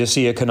shock me to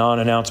see a Kanaan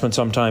announcement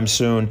sometime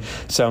soon.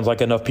 Sounds like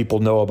enough people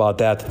know about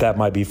that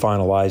might be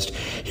finalized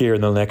here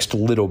in the next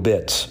little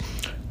bit.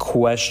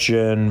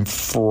 Question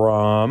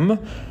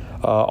from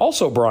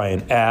also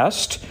Brian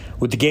asked,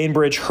 with the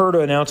Gainbridge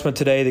Herta announcement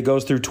today that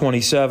goes through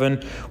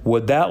 27,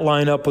 would that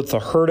line up with the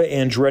Herta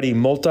Andretti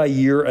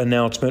multi-year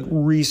announcement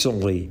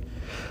recently?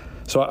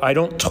 So I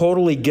don't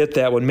totally get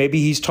that one. Maybe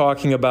he's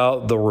talking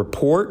about the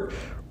report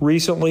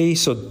recently.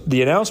 So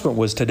the announcement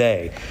was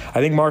today.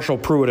 I think Marshall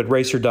Pruitt at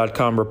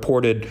Racer.com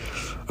reported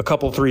a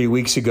couple, 3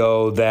 weeks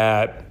ago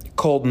that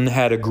Colton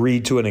had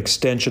agreed to an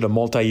extension, a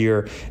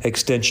multi-year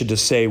extension to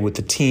stay with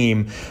the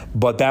team,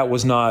 but that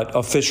was not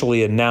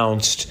officially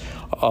announced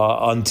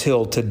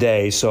until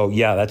today. So,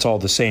 yeah, that's all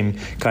the same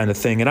kind of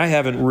thing. And I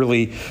haven't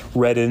really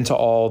read into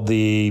all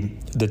the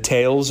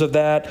details of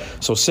that.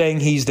 So saying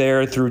he's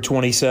there through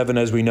 27,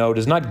 as we know,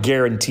 does not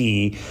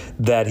guarantee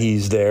that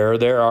he's there.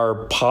 There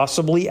are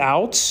possibly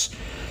outs.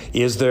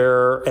 Is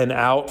there an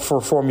out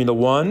for Formula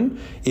One?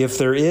 If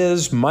there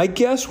is, my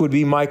guess would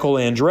be Michael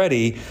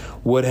Andretti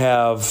would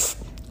have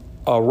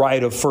a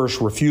right of first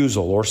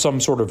refusal or some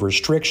sort of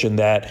restriction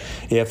that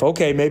if,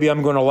 okay, maybe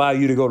I'm going to allow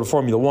you to go to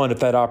Formula One if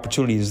that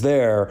opportunity is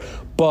there,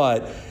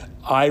 but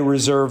I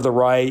reserve the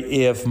right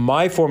if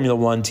my Formula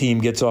One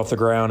team gets off the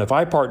ground, if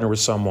I partner with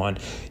someone,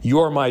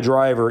 you're my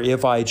driver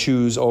if I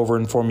choose over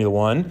in Formula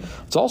One.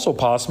 It's also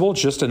possible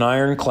it's just an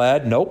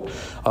ironclad, nope,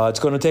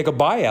 it's going to take a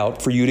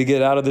buyout for you to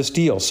get out of this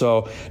deal.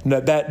 So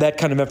that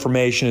kind of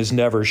information is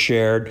never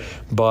shared,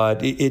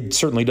 but it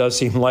certainly does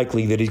seem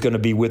likely that he's going to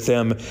be with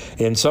them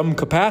in some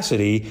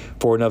capacity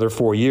for another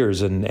 4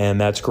 years,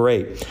 and that's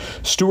great.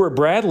 Stuart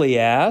Bradley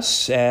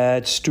asks,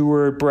 at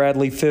Stuart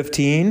Bradley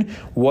 15,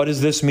 what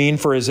does this mean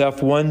for his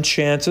F1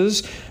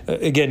 chances?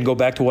 Again, go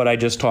back to what I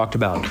just talked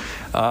about.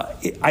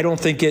 I don't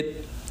think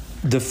it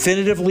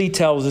definitively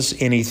tells us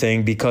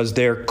anything because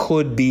there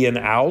could be an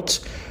out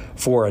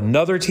for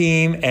another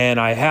team, and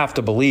I have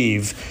to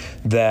believe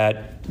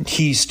that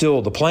he's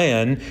still the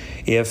plan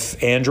if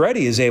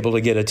Andretti is able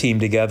to get a team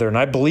together. And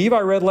I believe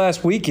I read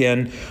last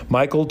weekend,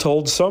 Michael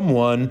told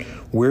someone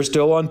we're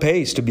still on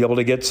pace to be able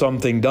to get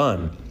something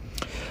done.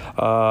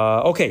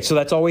 Okay, so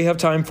that's all we have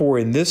time for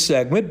in this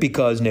segment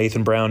because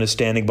Nathan Brown is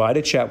standing by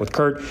to chat with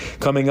Kurt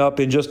coming up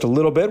in just a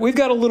little bit. We've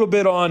got a little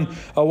bit on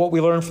what we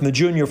learned from the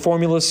Junior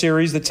Formula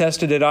Series that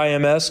tested at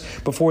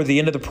IMS before the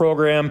end of the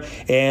program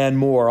and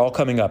more, all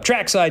coming up.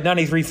 Trackside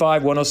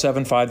 93.5,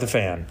 107.5 The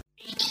Fan.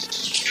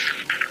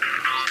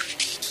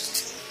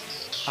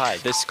 Hi,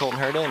 this is Colton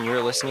Herta, and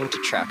you're listening to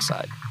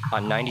Trackside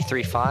on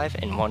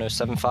 93.5 and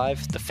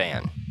 107.5 The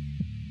Fan.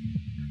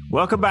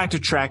 Welcome back to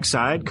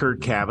Trackside.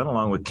 Kurt Cavan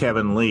along with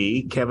Kevin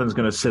Lee. Kevin's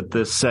going to sit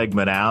this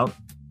segment out,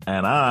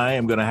 and I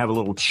am going to have a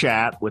little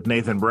chat with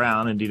Nathan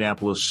Brown,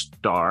 Indianapolis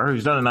Star,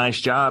 who's done a nice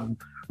job.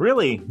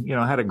 Really,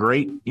 had a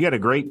great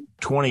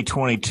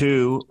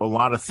 2022. A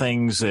lot of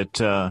things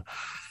that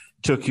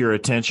took your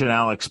attention,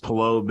 Alex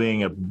Palou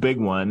being a big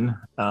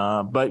one.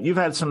 But you've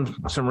had some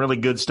really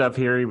good stuff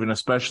here, even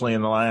especially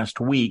in the last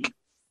week.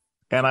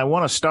 And I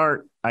want to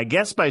start, I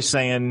guess, by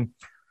saying,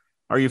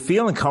 are you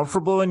feeling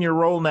comfortable in your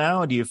role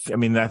now?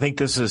 I think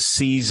this is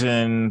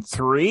season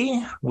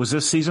 3. Was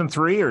this season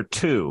 3 or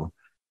 2?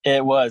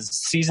 It was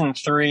season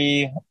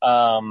 3,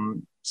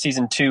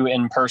 season 2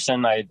 in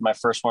person. My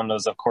first one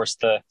was, of course,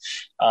 the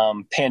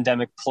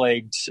pandemic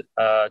plagued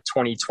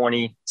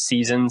 2020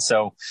 season.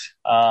 So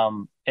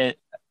it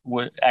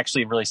would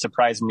actually really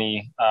surprise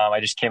me. I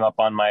just came up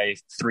on my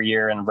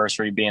 3-year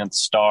anniversary being at the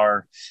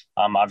Star.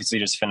 Obviously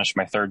just finished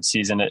my 3rd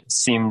season. It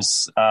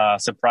seems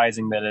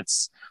surprising that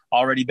it's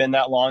already been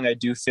that long. I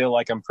do feel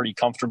like I'm pretty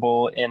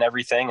comfortable in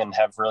everything and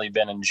have really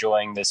been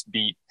enjoying this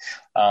beat.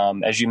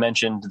 As you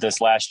mentioned,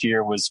 this last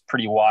year was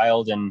pretty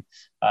wild and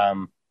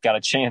got a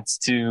chance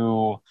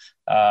to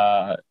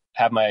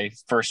have my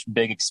first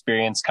big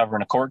experience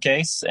covering a court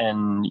case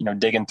and,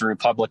 digging through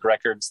public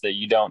records that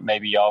you don't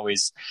maybe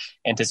always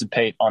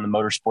anticipate on the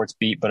motorsports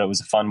beat, but it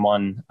was a fun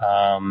one.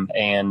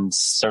 And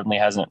certainly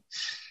hasn't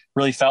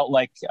really felt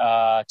like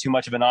too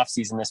much of an off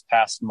season this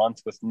past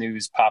month with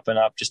news popping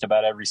up just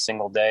about every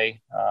single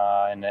day.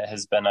 And it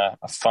has been a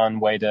fun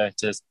way to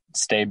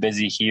stay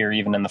busy here,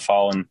 even in the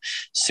fall and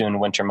soon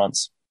winter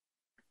months.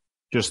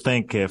 Just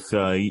think if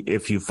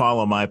you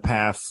follow my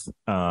path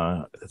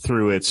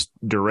through its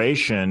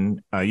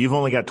duration, you've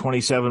only got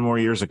 27 more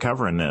years of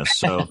covering this.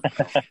 So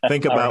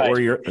think about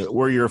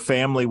where your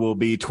family will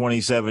be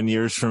 27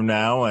 years from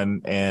now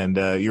and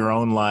your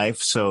own life.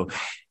 So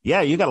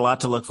yeah, you got a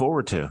lot to look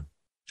forward to.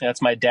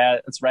 That's my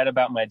dad. It's right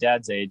about my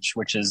dad's age,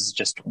 which is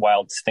just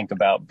wild to think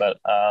about, but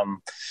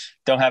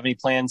don't have any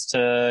plans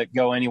to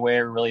go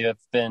anywhere. Really have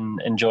been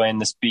enjoying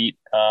this beat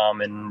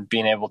and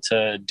being able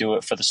to do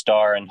it for the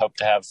Star and hope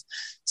to have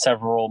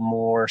several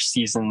more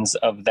seasons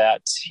of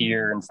that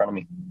here in front of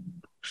me.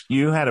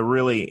 You had a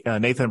really,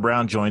 Nathan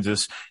Brown joins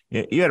us.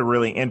 You had a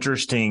really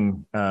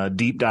interesting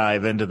deep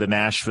dive into the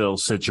Nashville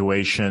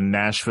situation.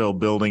 Nashville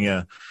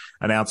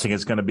announcing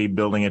it's going to be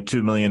building a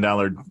 $2 million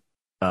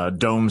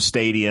dome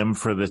stadium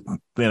for the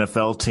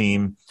NFL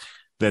team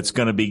that's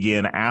going to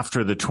begin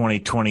after the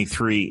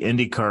 2023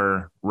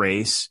 IndyCar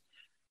race.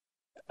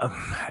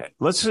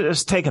 Let's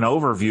just take an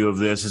overview of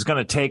this. It's going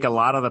to take a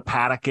lot of the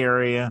paddock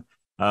area.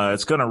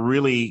 It's going to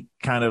really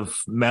kind of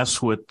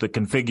mess with the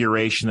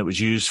configuration that was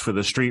used for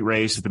the street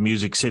race at the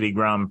Music City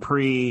Grand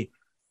Prix.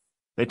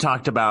 They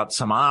talked about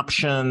some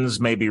options,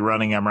 maybe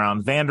running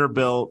around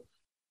Vanderbilt.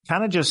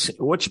 Kind of just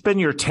what's been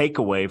your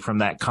takeaway from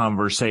that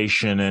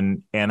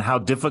conversation and how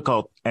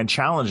difficult and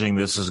challenging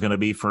this is going to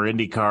be for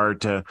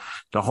IndyCar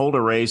to hold a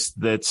race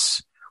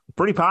that's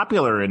pretty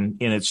popular in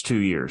its 2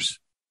 years?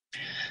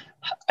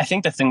 I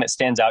think the thing that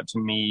stands out to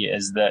me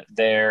is that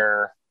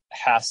there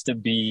has to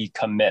be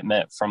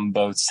commitment from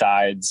both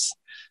sides.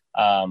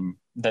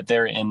 that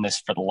they're in this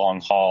for the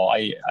long haul.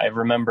 I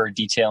remember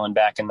detailing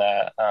back in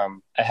the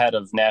ahead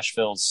of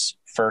Nashville's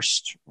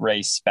first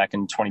race back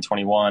in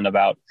 2021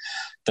 about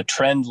the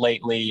trend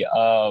lately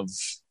of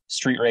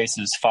street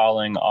races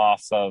falling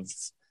off of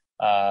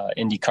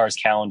IndyCar's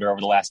calendar over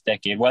the last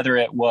decade, whether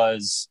it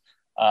was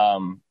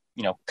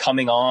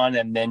coming on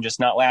and then just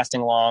not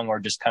lasting long, or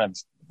just kind of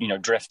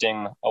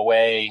drifting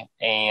away.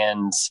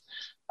 And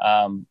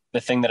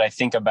the thing that I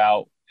think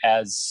about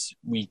as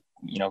we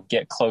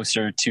get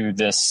closer to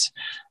this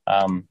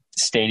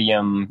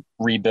stadium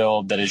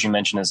rebuild that, as you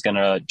mentioned, is going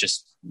to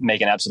just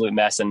make an absolute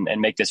mess and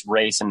make this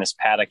race in this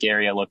paddock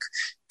area look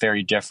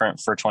very different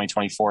for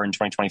 2024 and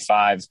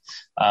 2025.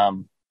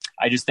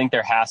 I just think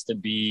there has to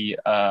be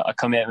a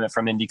commitment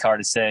from IndyCar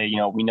to say,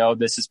 we know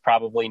this is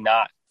probably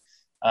not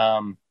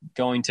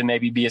going to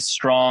maybe be as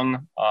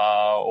strong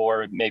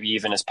or maybe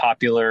even as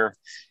popular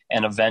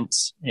an event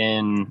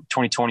in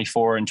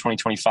 2024 and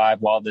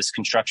 2025 while this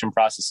construction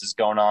process is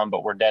going on,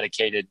 but we're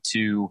dedicated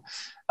to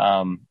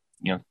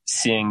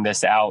seeing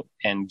this out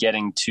and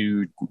getting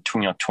to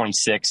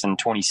 26 and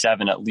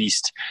 27 at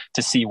least,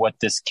 to see what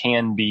this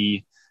can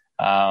be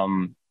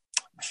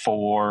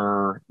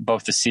for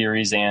both the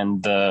series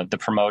and the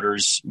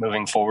promoters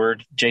moving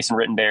forward. Jason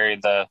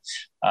Rittenberry, the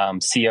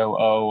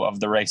COO of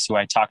the race, who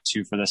I talked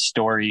to for this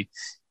story,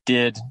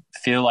 did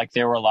feel like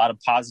there were a lot of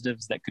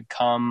positives that could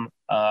come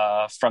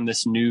from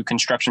this new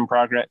construction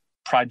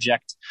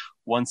project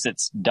once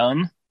it's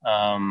done.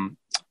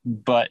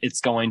 But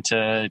it's going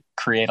to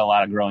create a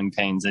lot of growing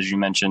pains, as you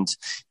mentioned,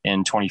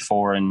 in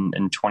 24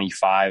 and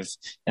 25,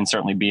 and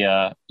certainly be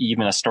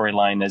even a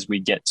storyline as we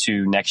get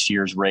to next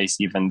year's race,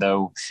 even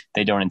though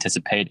they don't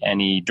anticipate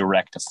any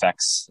direct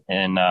effects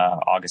in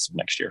August of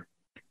next year.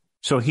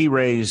 So he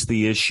raised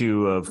the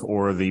issue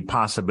or the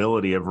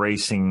possibility of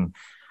racing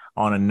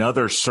on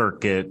another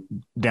circuit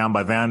down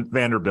by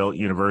Vanderbilt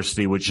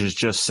University, which is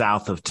just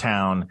south of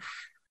town.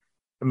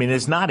 I mean,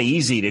 it's not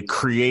easy to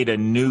create a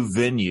new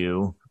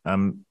venue.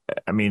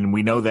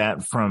 We know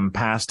that from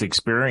past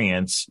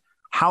experience.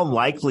 How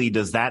likely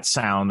does that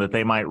sound that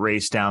they might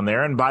race down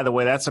there? And by the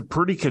way, that's a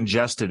pretty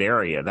congested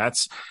area.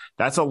 That's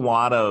a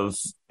lot of,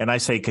 and I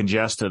say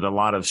congested, a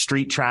lot of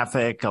street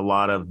traffic, a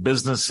lot of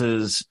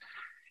businesses.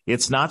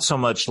 It's not so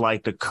much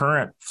like the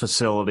current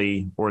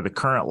facility or the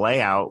current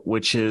layout,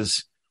 which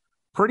is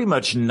pretty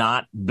much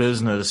not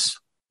business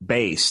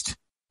based.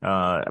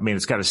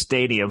 It's got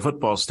a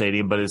football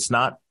stadium, but it's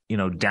not,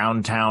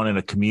 downtown in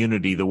a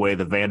community the way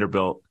the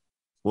Vanderbilt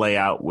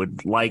layout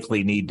would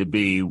likely need to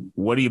be.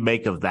 What do you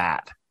make of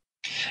that?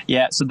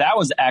 Yeah, so that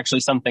was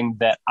actually something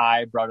that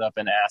I brought up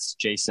and asked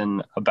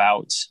Jason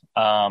about.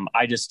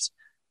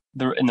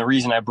 The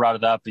reason I brought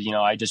it up,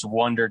 I just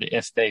wondered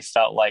if they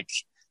felt like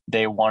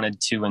they wanted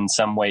to in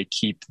some way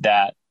keep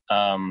that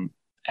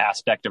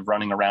aspect of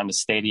running around a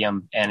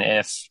stadium, and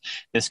if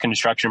this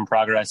construction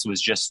project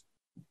was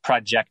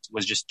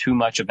just too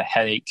much of a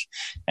headache,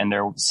 and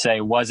there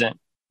wasn't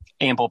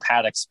ample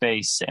paddock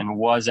space and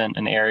wasn't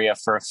an area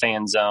for a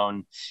fan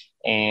zone,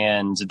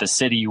 and the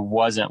city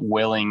wasn't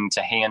willing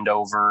to hand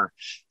over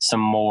some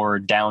more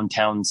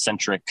downtown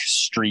centric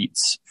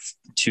streets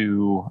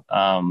to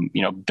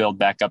build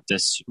back up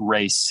this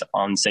race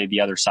on, say,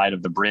 the other side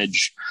of the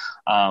bridge.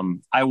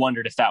 I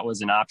wondered if that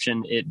was an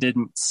option. It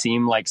didn't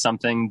seem like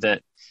something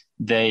that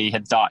they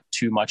had thought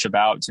too much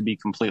about, to be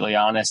completely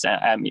honest.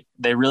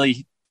 They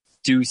really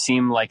do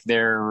seem like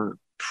they're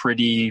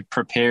pretty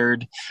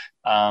prepared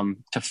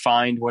to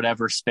find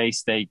whatever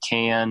space they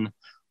can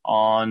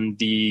on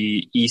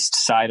the east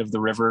side of the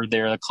river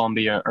there, the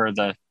Columbia, or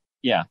the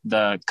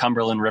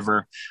Cumberland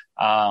River,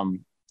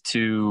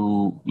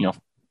 to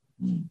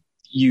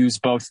use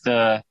both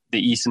the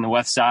east and the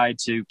west side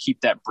to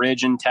keep that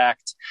bridge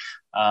intact.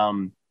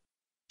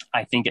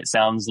 I think it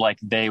sounds like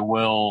they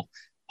will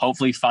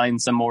hopefully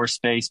find some more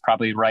space,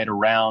 probably right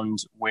around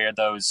where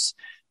those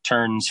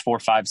turns 4,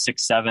 5,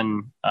 6,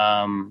 7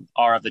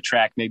 are of the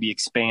track, maybe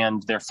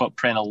expand their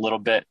footprint a little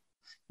bit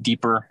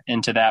deeper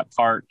into that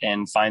part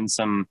and find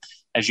some,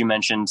 as you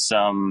mentioned,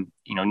 some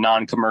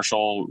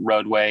non-commercial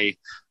roadway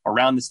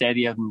around the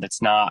stadium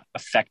that's not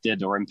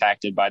affected or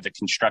impacted by the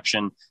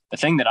construction. The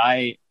thing that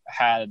I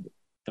had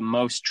the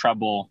most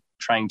trouble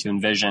trying to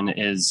envision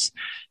is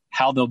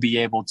how they'll be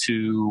able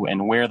to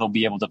and where they'll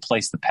be able to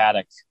place the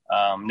paddock,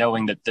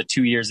 knowing that the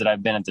 2 years that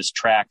I've been at this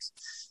track,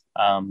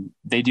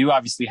 they do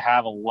obviously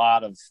have a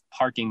lot of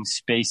parking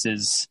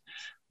spaces,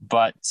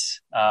 but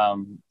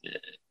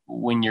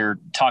when you're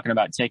talking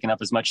about taking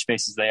up as much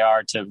space as they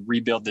are to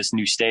rebuild this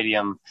new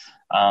stadium,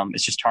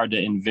 it's just hard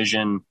to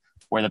envision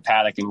where the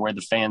paddock and where the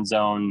fan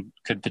zone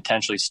could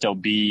potentially still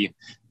be,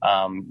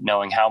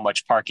 knowing how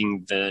much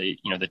parking the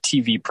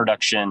TV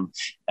production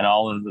and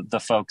all of the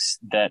folks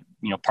that,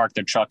 park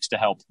their trucks to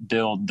help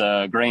build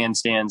the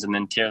grandstands and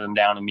then tear them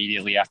down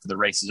immediately after the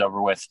race is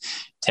over with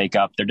take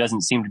up. There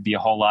doesn't seem to be a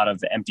whole lot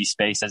of empty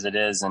space as it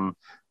is, and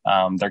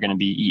they're going to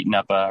be eating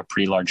up a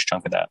pretty large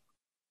chunk of that.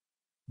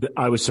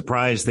 I was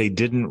surprised they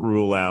didn't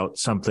rule out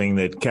something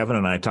that Kevin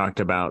and I talked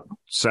about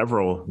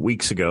several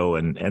weeks ago,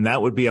 and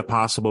that would be a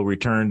possible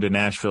return to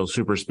Nashville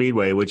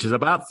Superspeedway, which is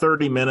about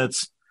 30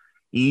 minutes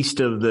east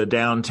of the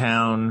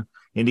downtown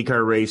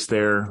IndyCar race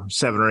there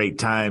 7 or 8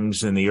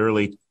 times in the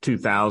early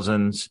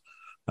 2000s.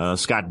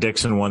 Scott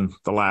Dixon won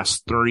the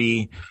last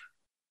 3.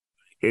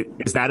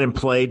 Is that in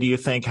play, do you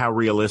think? How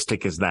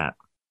realistic is that?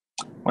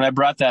 When I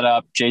brought that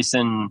up,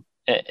 Jason,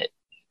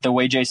 the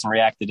way Jason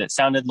reacted, it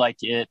sounded like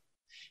it's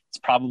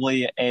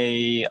probably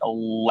a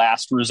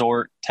last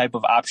resort type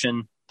of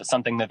option, but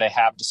something that they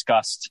have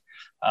discussed.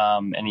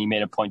 And he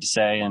made a point to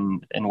say,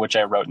 and which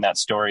I wrote in that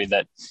story,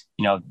 that,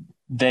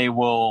 they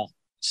will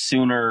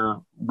sooner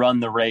run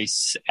the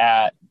race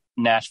at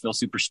Nashville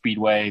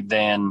Superspeedway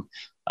than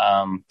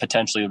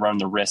potentially run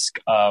the risk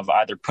of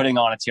either putting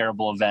on a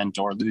terrible event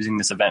or losing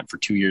this event for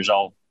 2 years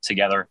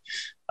altogether.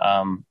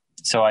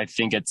 So I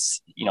think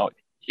it's,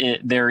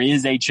 there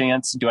is a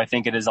chance. Do I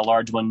think it is a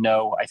large one?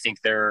 No. I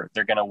think they're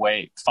going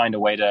to find a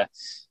way to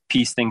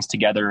piece things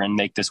together and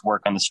make this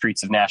work on the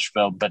streets of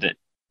Nashville. But it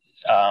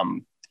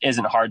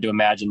isn't hard to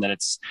imagine that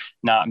it's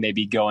not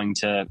maybe going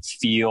to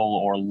feel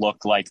or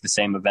look like the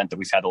same event that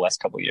we've had the last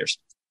couple of years.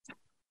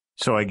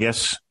 So I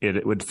guess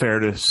it would fair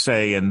to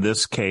say in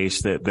this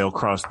case that they'll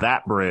cross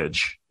that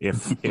bridge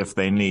if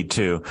they need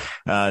to.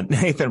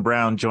 Nathan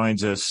Brown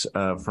joins us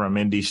from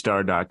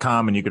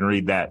IndyStar.com, and you can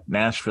read that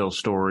Nashville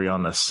story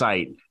on the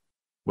site.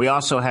 We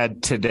also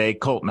had today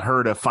Colton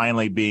Herta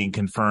finally being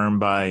confirmed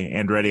by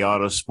Andretti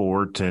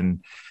Autosport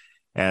and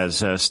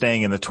as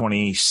staying in the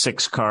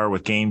 26 car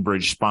with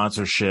Gainbridge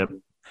sponsorship.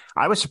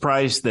 I was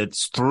surprised that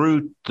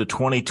through the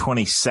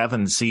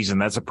 2027 season.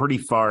 That's a pretty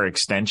far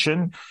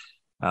extension.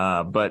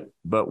 But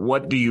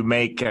what do you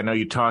make? I know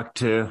you talked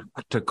to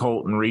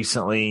Colton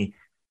recently.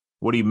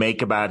 What do you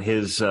make about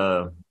his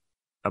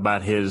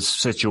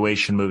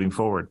situation moving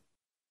forward?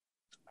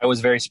 I was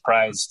very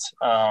surprised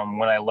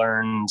when I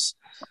learned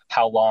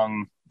how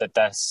long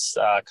this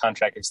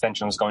contract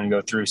extension was going to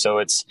go through. So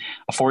it's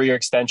a 4-year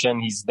extension.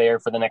 He's there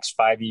for the next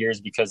 5 years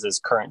because his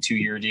current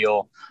 2-year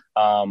deal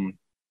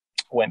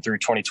went through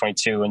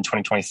 2022 and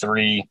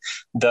 2023.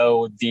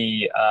 Though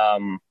the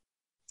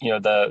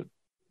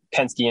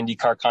Penske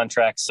IndyCar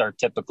contracts are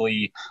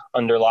typically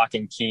under lock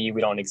and key.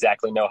 We don't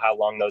exactly know how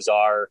long those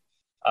are.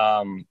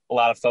 A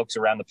lot of folks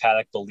around the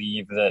paddock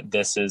believe that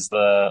this is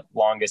the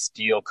longest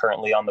deal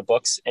currently on the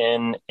books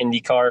in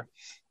IndyCar.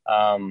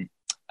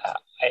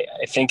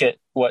 I think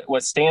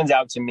what stands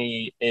out to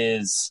me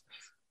is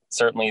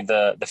certainly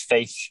the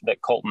faith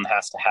that Colton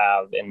has to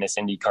have in this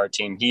IndyCar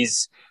team.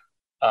 He's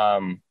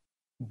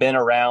been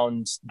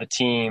around the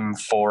team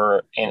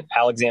for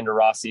Alexander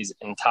Rossi's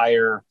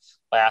entire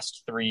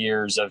last 3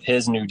 years of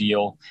his new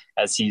deal,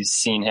 as he's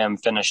seen him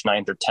finish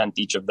 9th or 10th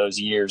each of those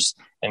years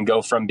and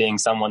go from being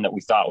someone that we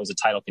thought was a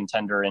title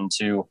contender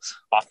into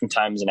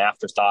oftentimes an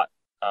afterthought.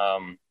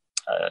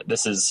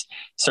 This is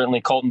certainly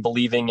Colton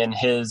believing in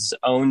his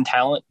own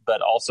talent,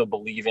 but also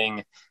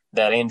believing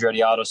that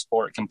Andretti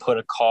Autosport can put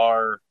a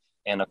car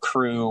and a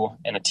crew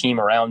and a team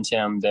around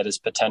him that is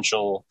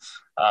potential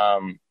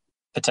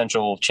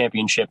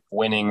championship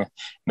winning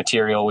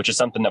material, which is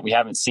something that we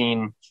haven't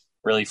seen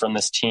really from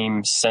this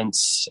team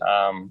since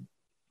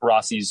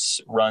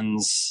Rossi's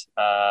runs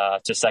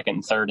to second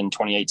and third in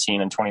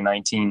 2018 and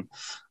 2019.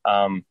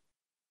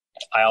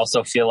 I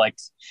also feel like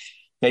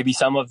maybe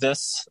some of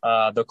this,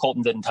 though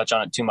Colton didn't touch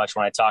on it too much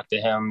when I talked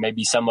to him,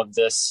 maybe some of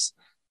this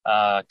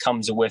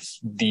comes with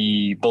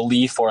the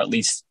belief, or at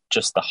least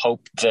just the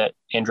hope, that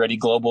Andretti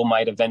Global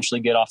might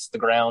eventually get off the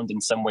ground in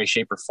some way,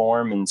 shape, or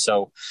form. And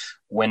so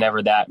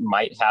whenever that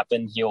might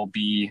happen, he'll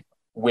be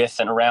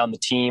with and around the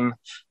team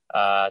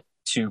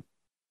to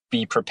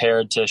be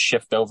prepared to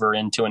shift over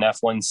into an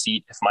F1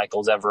 seat if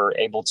Michael's ever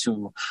able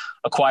to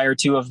acquire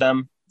 2 of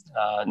them.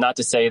 Not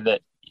to say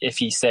that if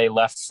he, say,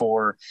 left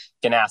for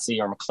Ganassi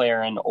or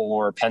McLaren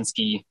or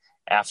Penske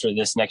after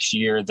this next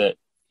year, that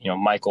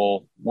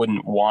Michael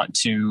wouldn't want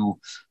to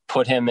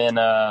put him in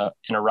a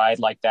ride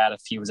like that if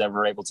he was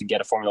ever able to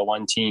get a Formula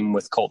One team,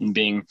 with Colton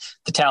being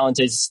the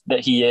talent that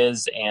he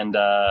is, and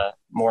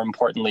more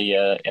importantly,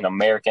 an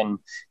American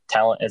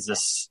talent as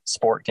this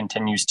sport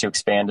continues to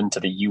expand into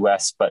the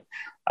U.S. But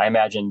I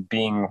imagine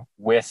being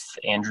with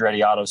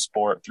Andretti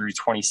Autosport through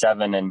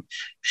 27 and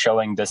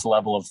showing this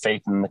level of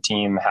faith in the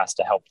team has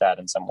to help that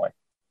in some way.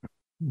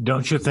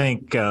 Don't you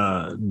think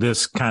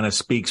this kind of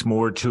speaks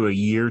more to a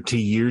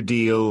year-to-year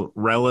deal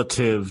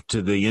relative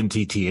to the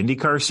NTT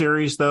IndyCar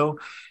series, though?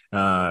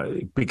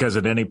 Because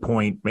at any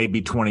point,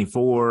 maybe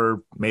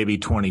 24, maybe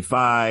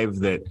 25,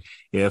 that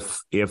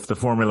if the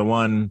Formula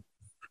One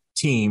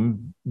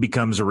team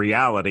becomes a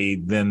reality,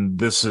 then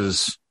this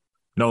is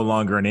no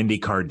longer an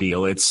IndyCar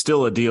deal. It's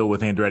still a deal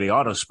with Andretti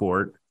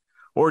Autosport.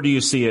 Or do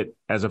you see it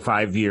as a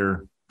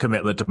 5-year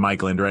commitment to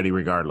Michael Andretti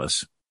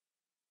regardless?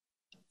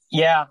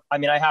 Yeah, I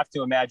mean, I have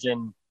to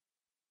imagine,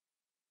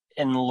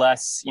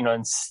 unless an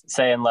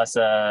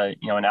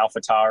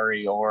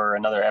AlphaTauri or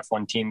another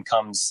F1 team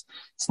comes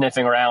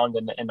sniffing around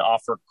and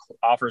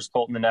offers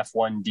Colton an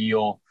F1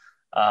 deal,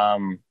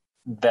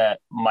 that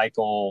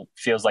Michael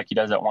feels like he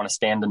doesn't want to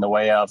stand in the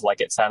way of,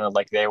 like it sounded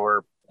like they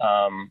were,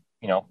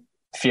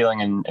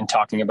 feeling and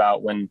talking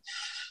about when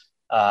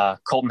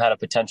Colton had a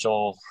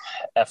potential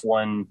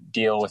F1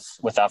 deal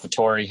with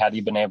AlphaTauri, had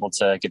he been able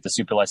to get the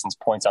super license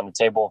points on the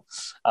table.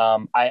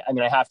 I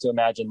have to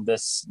imagine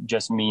this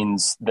just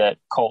means that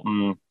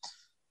Colton,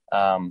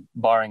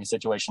 barring a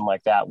situation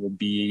like that, will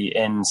be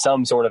in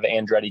some sort of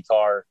Andretti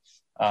car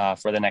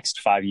for the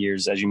next 5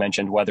 years, as you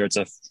mentioned, whether it's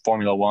a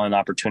Formula One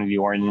opportunity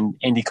or an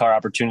IndyCar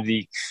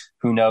opportunity,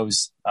 who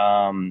knows?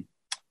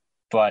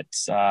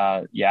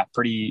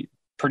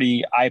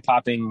 Pretty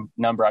eye-popping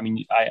number. I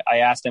mean, I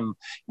asked him,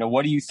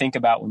 what do you think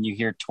about when you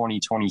hear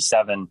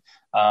 2027?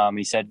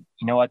 He said,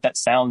 you know what, that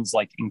sounds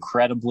like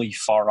incredibly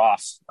far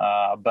off,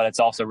 but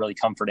it's also really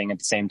comforting at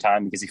the same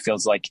time, because he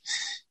feels like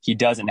he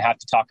doesn't have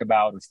to talk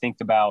about or think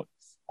about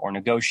or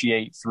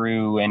negotiate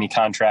through any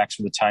contracts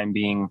for the time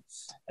being,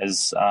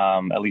 as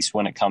at least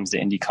when it comes to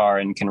IndyCar,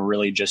 and can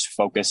really just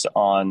focus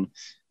on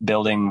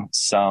building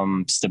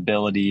some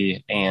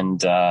stability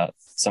and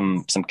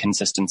some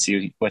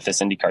consistency with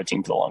this IndyCar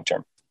team for the long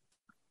term.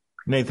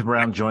 Nathan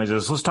Brown joins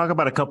us. Let's talk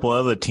about a couple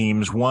other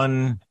teams.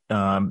 One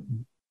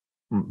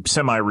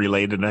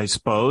semi-related, I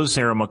suppose,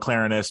 Arrow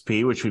McLaren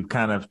SP, which we've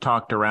kind of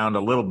talked around a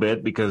little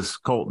bit because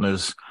Colton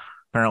is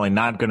apparently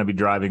not going to be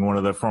driving one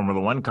of the Formula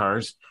One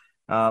cars.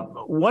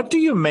 What do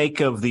you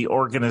make of the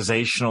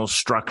organizational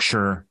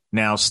structure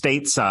now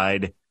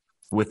stateside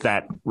with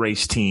that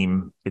race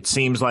team? It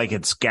seems like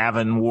it's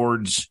Gavin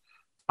Ward's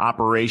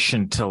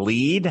operation to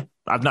lead.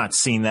 I've not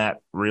seen that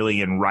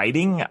really in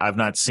writing. I've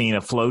not seen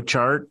a flow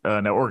chart,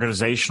 an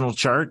organizational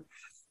chart,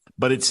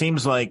 but it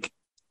seems like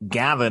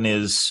Gavin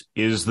is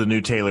the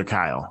new Taylor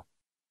Kyle.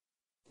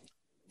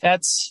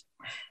 That's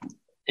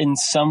in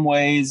some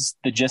ways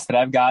the gist that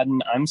I've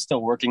gotten. I'm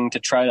still working to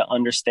try to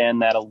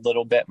understand that a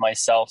little bit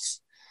myself.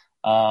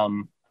 I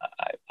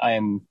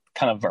am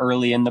kind of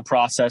early in the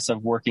process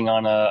of working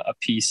on a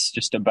piece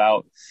just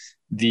about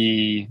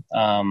the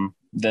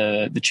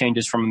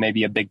changes from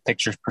maybe a big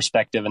picture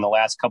perspective in the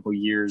last couple of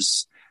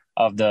years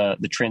of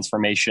the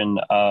transformation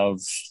of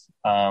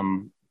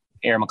Arrow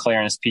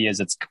McLaren SP as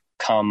it's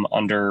come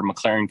under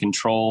McLaren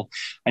control.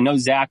 I know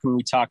Zach, when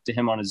we talked to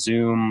him on a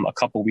Zoom a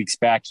couple of weeks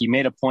back, he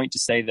made a point to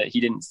say that he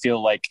didn't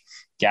feel like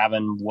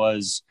Gavin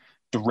was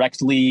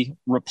directly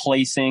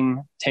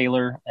replacing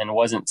Taylor and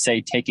wasn't, say,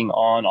 taking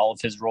on all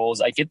of his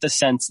roles. I get the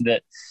sense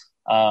that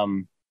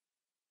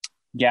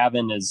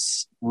Gavin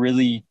is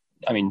really,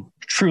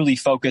 truly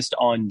focused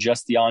on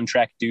just the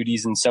on-track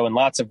duties. And so in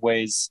lots of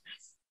ways,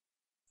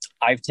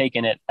 I've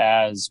taken it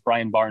as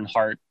Brian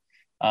Barnhart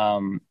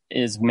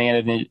is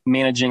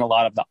managing a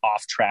lot of the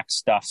off-track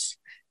stuff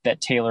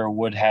that Taylor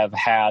would have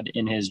had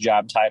in his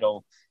job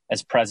title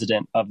as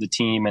president of the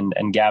team.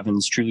 And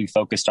Gavin's truly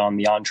focused on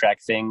the on-track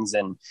things.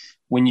 And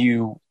when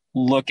you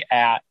look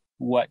at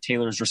what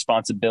Taylor's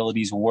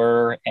responsibilities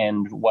were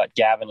and what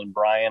Gavin and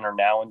Brian are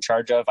now in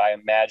charge of, I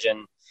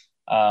imagine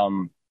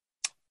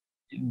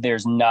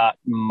there's not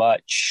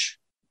much,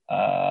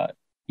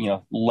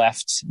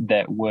 left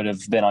that would have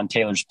been on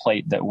Taylor's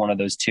plate that one of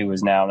those two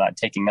is now not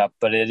taking up.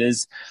 But it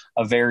is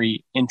a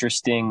very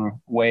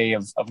interesting way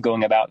of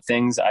going about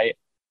things.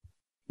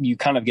 You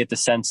kind of get the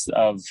sense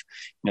of,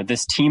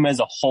 this team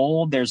as a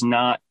whole, there's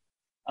not,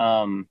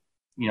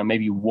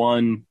 maybe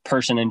one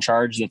person in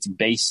charge that's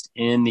based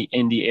in the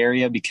Indy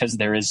area, because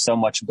there is so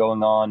much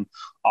going on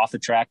off the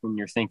track when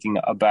you're thinking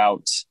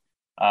about,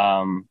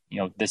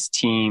 this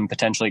team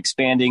potentially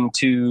expanding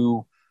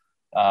to,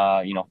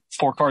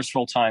 4 cars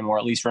full time, or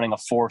at least running a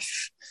fourth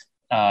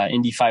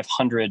Indy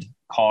 500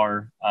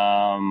 car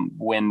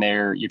when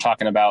you're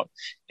talking about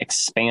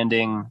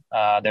expanding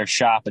their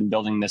shop and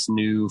building this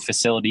new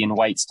facility in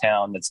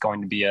Whitestown. That's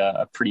going to be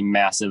a pretty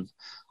massive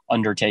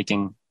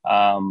undertaking.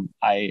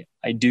 I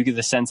do get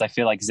the sense, I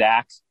feel like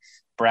Zach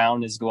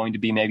Brown is going to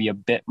be maybe a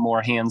bit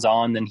more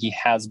hands-on than he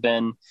has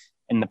been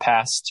in the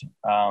past,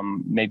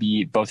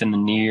 maybe both in the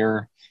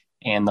near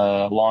and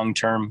the long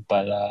term,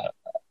 but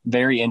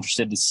very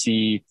interested to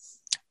see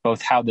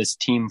both how this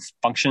team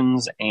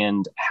functions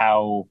and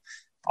how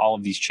all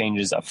of these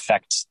changes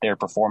affect their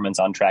performance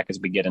on track as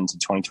we get into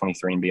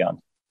 2023 and beyond.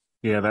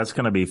 Yeah, that's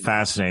going to be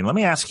fascinating. Let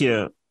me ask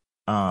you,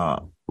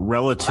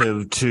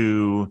 relative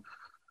to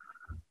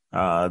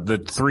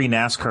the 3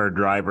 NASCAR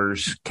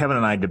drivers, Kevin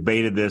and I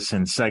debated this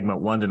in segment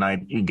 1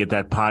 tonight. You can get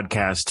that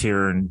podcast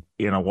here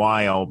in a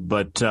while,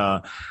 but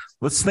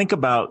let's think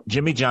about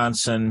Jimmy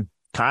Johnson,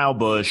 Kyle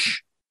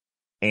Busch,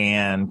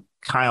 and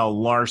Kyle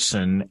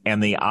Larson,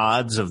 and the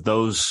odds of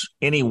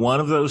any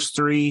one of those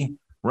 3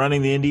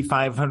 running the Indy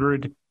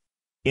 500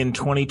 in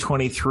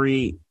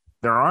 2023.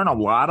 There aren't a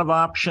lot of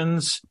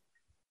options.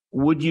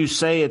 Would you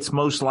say it's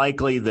most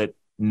likely that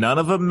none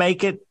of them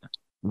make it,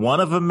 one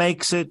of them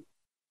makes it,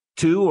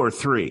 2 or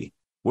 3?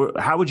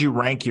 How would you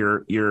rank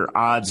your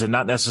odds, and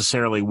not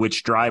necessarily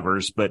which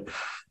drivers, but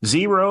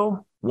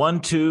 0, 1,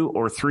 2,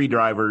 or 3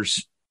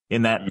 drivers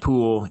in that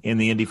pool in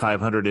the Indy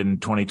 500 in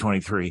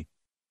 2023?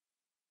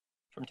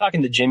 From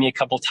talking to Jimmy a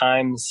couple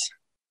times,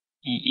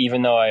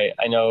 even though I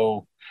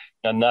know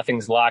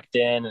nothing's locked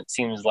in. It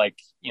seems like,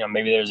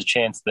 maybe there's a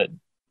chance that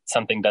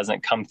something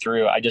doesn't come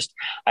through. I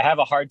have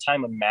a hard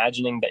time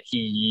imagining that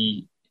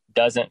he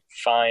doesn't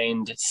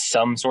find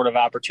some sort of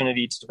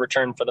opportunity to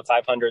return for the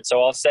 500.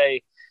 So I'll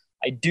say,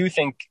 I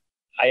think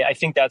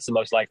that's the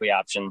most likely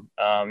option.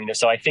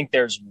 So I think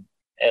there's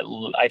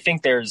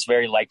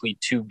very likely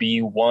to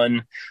be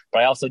one,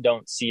 but I also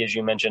don't see, as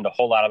you mentioned, a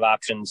whole lot of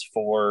options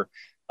for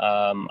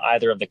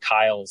either of the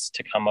Kyles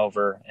to come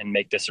over and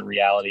make this a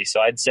reality. So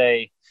I'd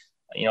say,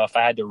 if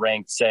I had to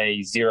rank,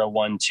 say 0,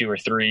 1, 2, or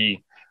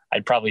 3,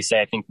 I'd probably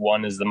say I think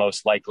 1 is the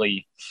most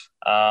likely,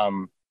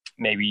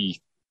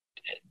 maybe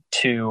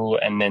 2,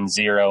 and then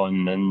 0,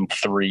 and then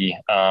 3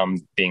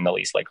 being the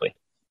least likely.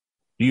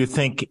 Do you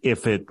think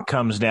if it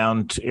comes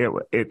down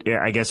to it,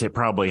 I guess it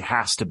probably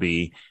has to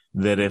be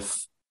that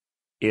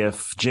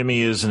if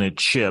Jimmy isn't at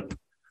Chip,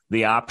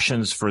 the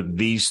options for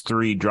these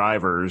 3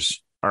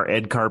 drivers are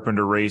Ed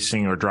Carpenter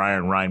Racing or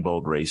Dreyer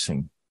Reinbold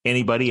Racing.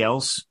 Anybody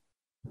else?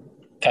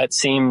 That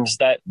seems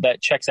that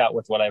checks out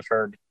with what I've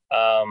heard.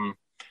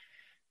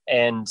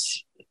 And,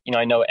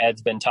 I know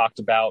Ed's been talked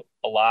about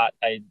a lot.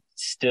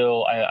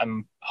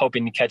 I'm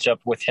hoping to catch up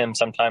with him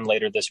sometime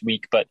later this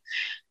week, but,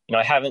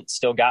 I haven't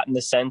still gotten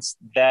the sense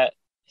that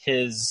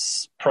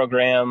his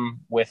program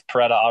with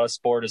Paretta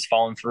Autosport has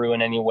fallen through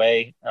in any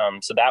way.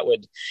 So that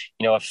would,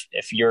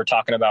 if you're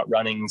talking about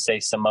running, say,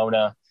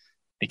 Simona,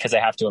 because I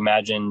have to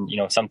imagine,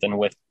 something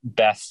with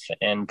Beth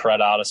and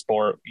Paretta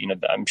Autosport,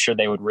 I'm sure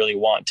they would really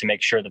want to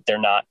make sure that they're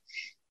not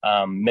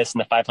missing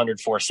the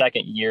 500 for a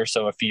second year.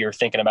 So if you're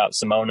thinking about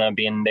Simona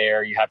being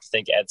there, you have to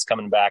think Ed's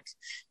coming back.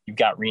 You've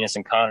got Renus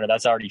and Connor.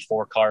 That's already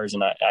 4 cars.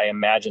 And I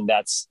imagine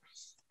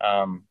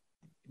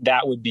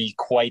that would be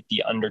quite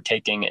the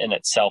undertaking in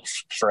itself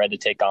for Ed to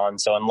take on.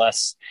 So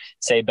unless,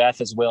 say,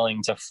 Beth is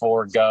willing to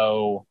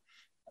forego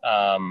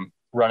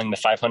running the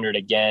 500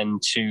 again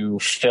to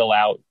fill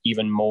out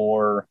even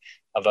more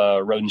of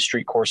a road and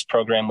street course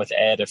program with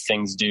Ed, if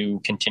things do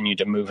continue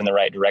to move in the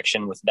right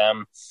direction with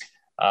them,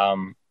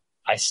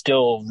 I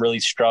still really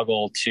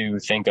struggle to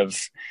think of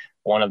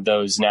one of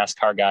those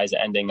NASCAR guys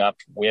ending up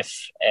with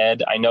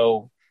Ed. I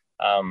know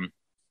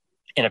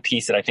in a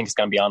piece that I think is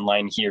going to be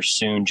online here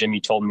soon, Jimmy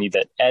told me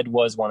that Ed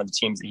was one of the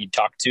teams that he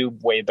talked to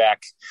way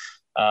back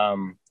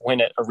when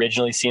it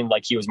originally seemed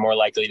like he was more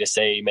likely to,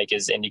 say, make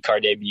his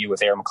IndyCar debut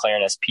with Arrow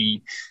McLaren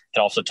SP.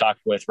 Had also talked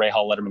with Ray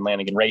Hall, Letterman,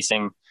 Lanigan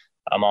Racing,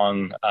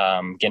 among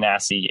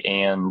Ganassi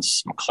and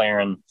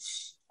McLaren.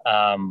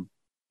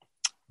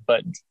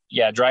 But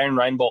yeah, Dreyer and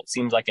Reinbold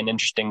seems like an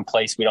interesting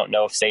place. We don't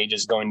know if Sage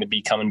is going to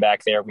be coming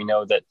back there. We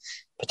know that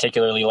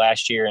particularly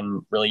last year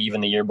and really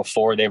even the year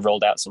before, they've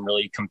rolled out some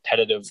really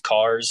competitive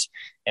cars,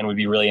 and would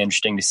be really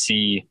interesting to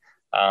see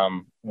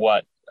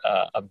what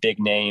a big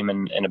name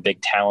and a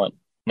big talent,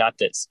 not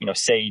that,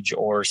 Sage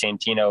or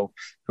Santino,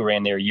 who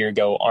ran there a year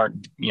ago,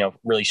 aren't,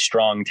 really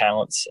strong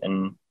talents.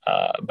 And,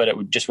 but it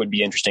would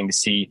be interesting to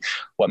see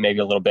what maybe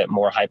a little bit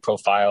more high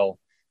profile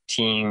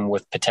team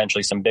with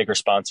potentially some bigger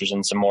sponsors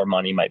and some more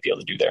money might be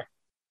able to do there.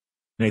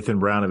 Nathan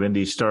Brown of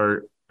Indy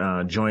Star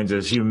joins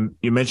us. You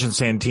mentioned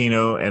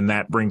Santino, and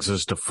that brings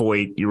us to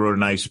Foyt. You wrote a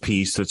nice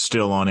piece that's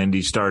still on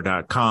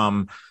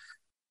IndyStar.com.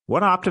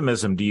 What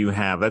optimism do you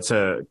have? That's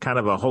a kind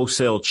of a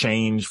wholesale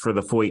change for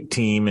the Foyt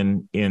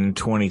team in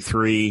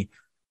 23.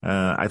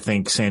 I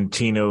think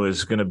Santino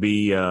is going to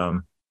be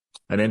an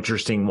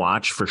interesting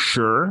watch for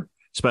sure,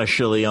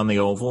 especially on the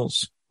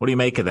ovals. What do you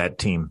make of that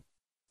team?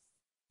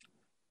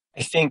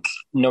 I think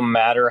no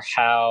matter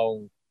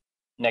how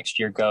next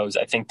year goes,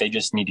 I think they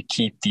just need to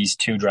keep these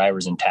 2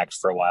 drivers intact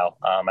for a while.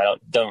 I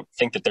don't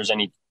think that there's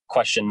any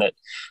question that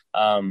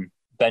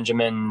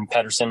Benjamin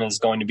Pedersen is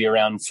going to be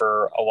around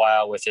for a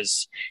while with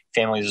his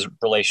family's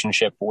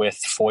relationship with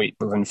Foyt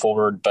moving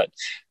forward. But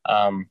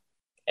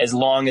as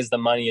long as the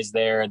money is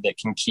there that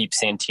can keep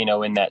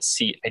Santino in that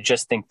seat, I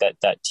just think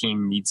that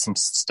team needs some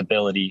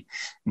stability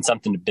and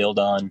something to build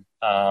on.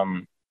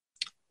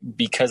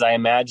 Because I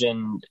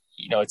imagine,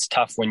 it's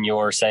tough when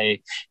you're,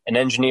 say, an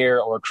engineer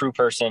or a crew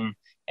person,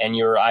 and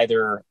you're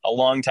either a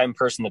longtime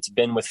person that's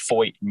been with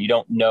Foyt and you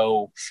don't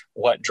know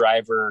what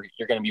driver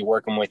you're going to be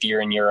working with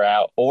year in, year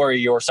out, or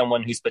you're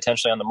someone who's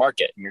potentially on the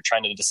market and you're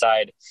trying to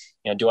decide,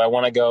 do I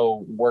want to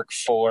go work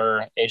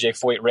for AJ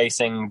Foyt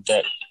Racing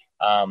that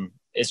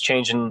is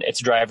changing its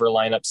driver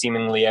lineup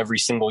seemingly every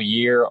single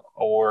year,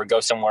 or go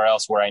somewhere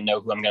else where I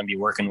know who I'm going to be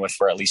working with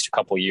for at least a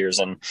couple of years.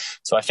 And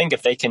so I think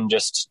if they can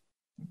just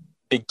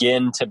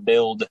begin to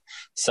build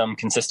some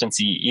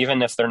consistency,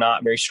 even if they're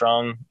not very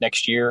strong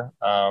next year,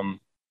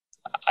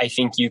 I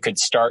think you could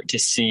start to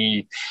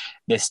see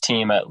this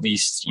team at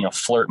least,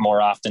 flirt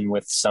more often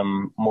with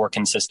some more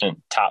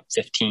consistent top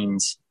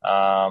 15s,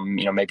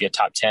 maybe a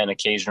top 10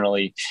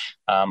 occasionally.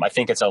 I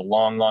think it's a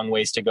long, long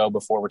ways to go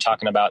before we're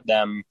talking about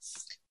them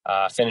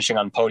finishing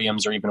on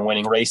podiums or even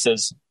winning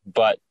races.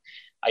 But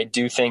I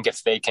do think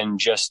if they can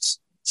just,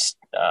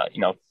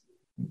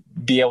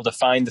 be able to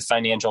find the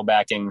financial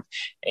backing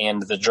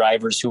and the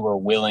drivers who are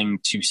willing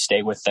to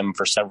stay with them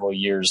for several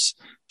years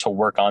to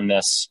work on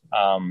this,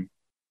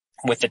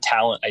 with the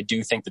talent I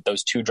do think that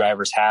those two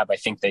drivers have, I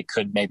think they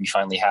could maybe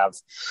finally have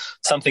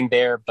something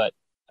there. But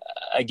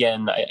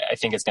again, I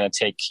think it's going to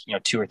take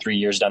 2 or 3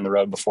 years down the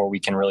road before we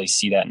can really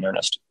see that in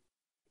earnest.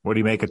 What do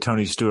you make of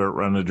Tony Stewart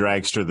running the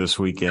dragster this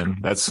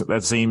weekend?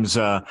 That seems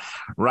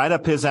right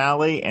up his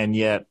alley, and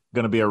yet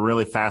going to be a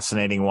really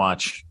fascinating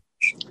watch.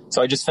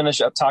 So I just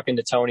finished up talking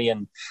to Tony,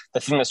 and the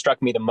thing that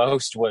struck me the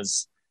most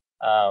was,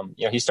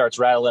 he starts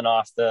rattling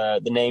off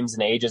the names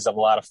and ages of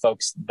a lot of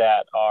folks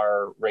that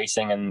are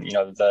racing and,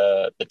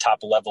 the top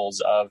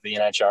levels of the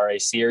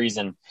NHRA series.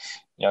 And,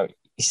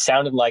 he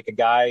sounded like a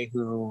guy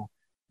who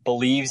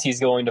believes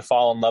he's going to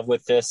fall in love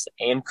with this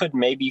and could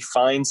maybe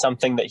find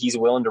something that he's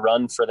willing to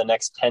run for the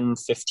next 10,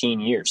 15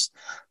 years.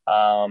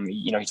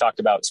 He talked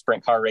about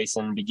sprint car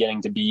racing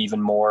beginning to be even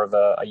more of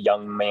a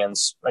young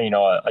man's,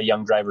 a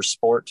young driver's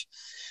sport.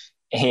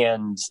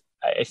 And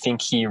I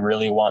think he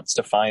really wants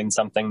to find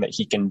something that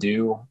he can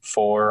do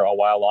for a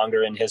while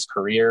longer in his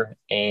career.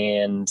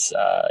 And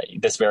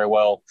this very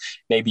well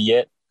may be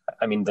it.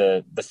 I mean,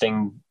 the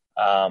thing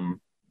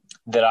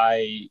that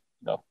I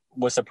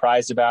was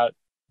surprised about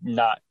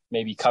not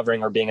maybe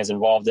covering or being as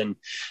involved in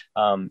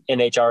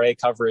NHRA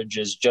coverage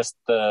is just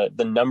the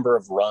number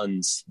of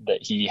runs that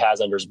he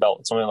has under his belt.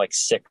 It's only like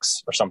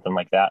 6 or something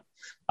like that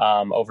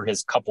over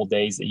his couple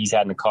days that he's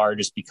had in the car,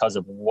 just because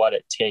of what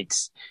it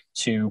takes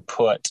to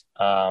put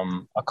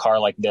a car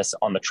like this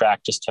on the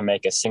track just to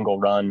make a single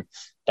run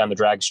down the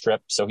drag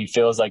strip. So he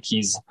feels like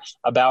he's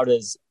about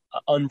as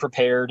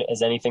unprepared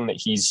as anything that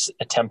he's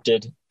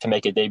attempted to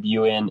make a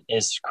debut in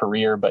his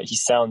career, but he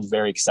sounds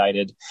very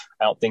excited.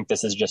 I don't think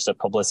this is just a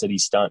publicity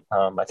stunt.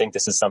 I think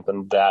this is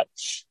something that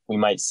we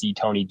might see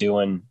Tony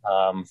doing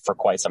for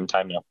quite some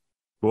time now.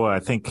 Boy, I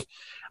think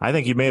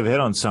you may have hit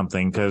on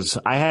something, because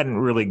I hadn't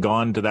really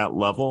gone to that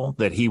level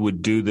that he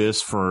would do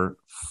this for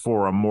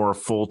a more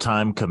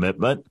full-time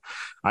commitment.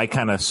 I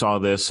kind of saw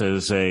this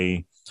as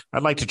I'd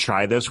like to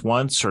try this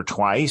once or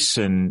twice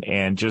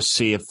and just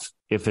see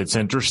if it's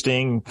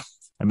interesting.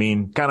 I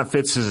mean, kind of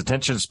fits his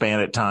attention span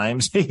at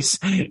times.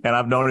 And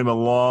I've known him a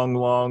long,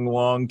 long,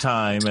 long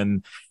time.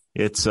 And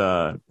he's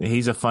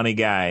a funny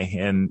guy,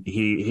 and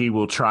he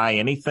will try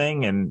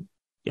anything. And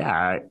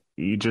yeah,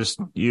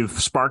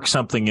 you've sparked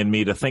something in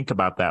me to think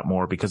about that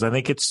more, because I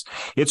think it's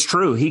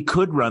true. He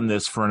could run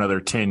this for another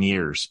 10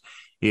 years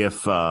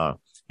if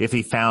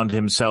he found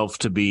himself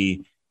to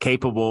be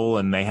capable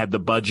and they had the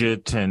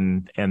budget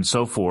and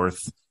so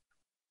forth.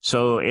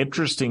 So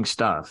interesting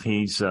stuff.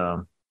 He's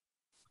an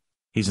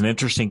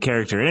interesting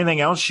character.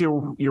 Anything else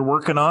you're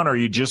working on, or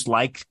you just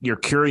like your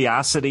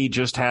curiosity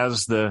just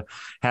has the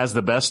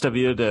best of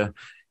you'd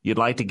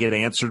like to get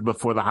answered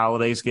before the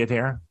holidays get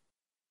here?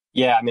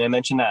 Yeah. I mean, I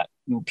mentioned that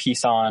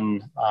piece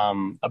on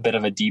a bit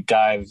of a deep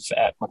dive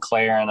at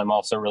McLaren. I'm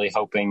also really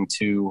hoping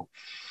to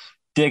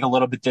dig a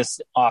little bit this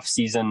off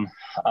season,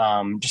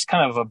 just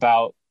kind of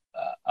about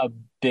a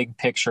big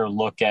picture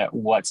look at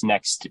what's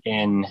next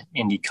in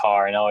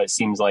IndyCar. I know it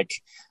seems like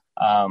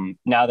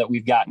now that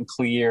we've gotten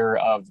clear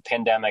of the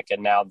pandemic,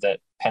 and now that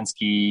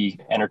Penske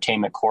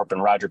Entertainment Corp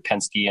and Roger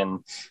Penske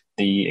and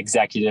the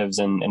executives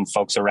and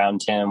folks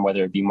around him,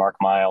 whether it be Mark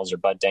Miles or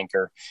Bud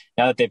Denker,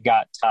 now that they've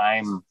got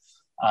time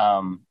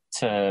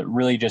to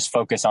really just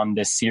focus on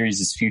this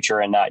series' future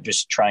and not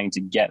just trying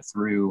to get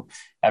through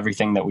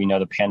everything that we know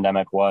the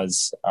pandemic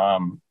was,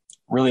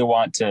 really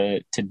want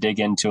to dig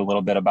into a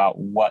little bit about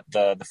what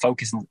the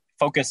focus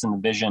and the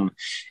vision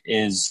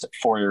is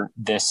for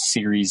this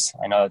series.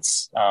 I know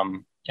it's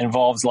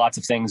involves lots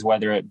of things,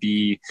 whether it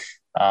be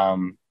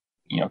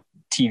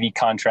TV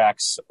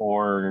contracts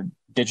or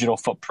digital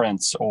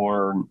footprints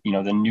or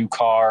the new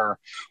car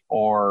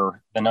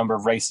or the number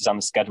of races on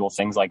the schedule,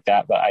 things like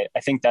that. But I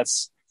think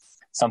that's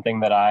something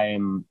that I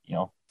am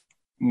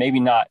maybe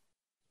not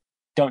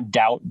don't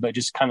doubt, but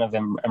just kind of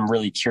am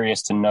really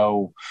curious to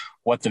know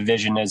what the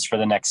vision is for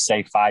the next,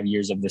 say, 5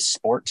 years of this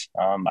sport.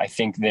 I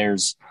think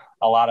there's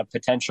a lot of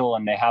potential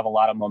and they have a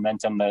lot of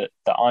momentum. The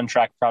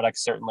on-track product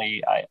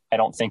certainly I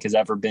don't think has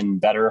ever been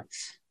better,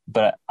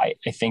 but I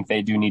think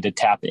they do need to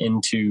tap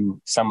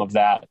into some of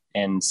that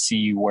and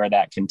see where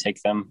that can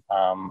take them.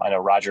 I know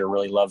Roger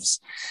really loves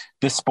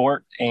this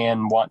sport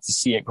and wants to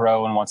see it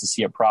grow and wants to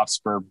see it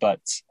prosper,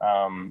 but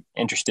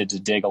interested to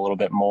dig a little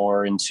bit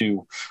more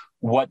into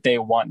what they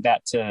want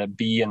that to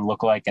be and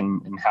look like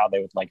and how they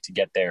would like to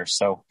get there.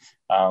 So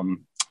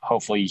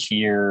hopefully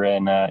here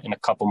in a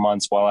couple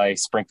months, while I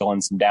sprinkle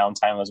in some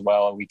downtime as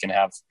well, we can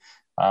have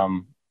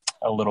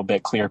a little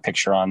bit clearer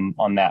picture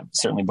on that,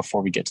 certainly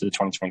before we get to the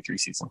 2023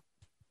 season.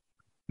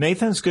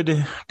 Nathan, it's good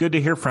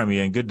to hear from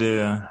you and good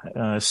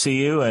to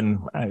see you. And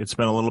it's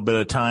been a little bit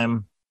of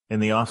time in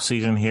the off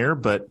season here,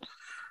 but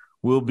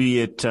we'll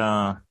be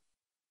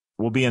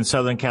in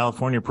Southern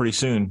California pretty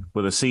soon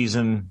with a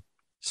season.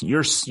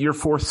 Your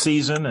fourth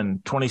season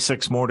and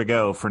 26 more to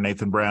go for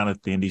Nathan Brown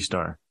at the Indy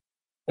Star.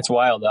 It's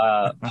wild.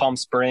 Palm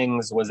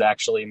Springs was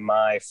actually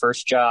my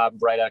first job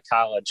right out of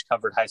college.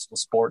 Covered high school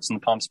sports in the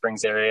Palm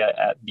Springs area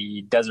at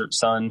the Desert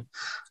Sun.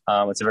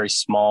 It's a very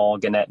small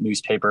Gannett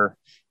newspaper.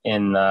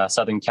 in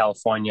Southern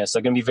California. So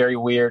going to be very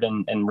weird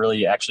and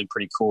really actually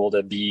pretty cool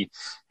to be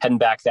heading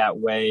back that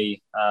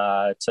way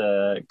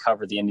to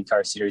cover the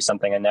IndyCar series,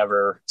 something I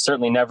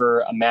certainly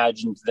never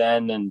imagined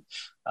then. And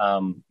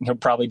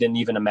probably didn't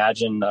even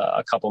imagine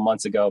a couple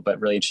months ago, but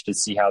really interested to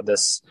see how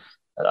this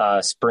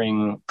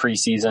spring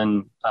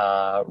preseason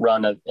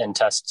run and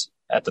test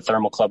at the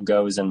Thermal Club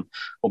goes, and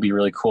will be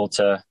really cool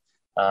to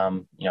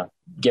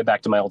get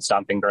back to my old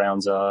stomping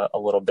grounds a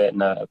little bit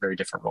in a very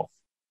different role.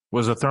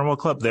 Was the Thermal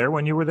Club there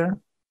when you were there?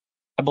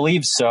 I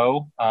believe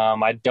so.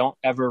 I don't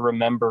ever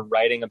remember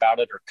writing about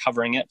it or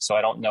covering it, so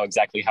I don't know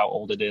exactly how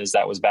old it is.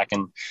 That was back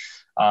in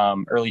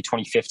early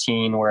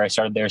 2015 where I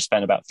started there,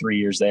 spent about 3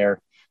 years there.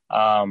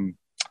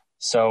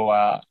 So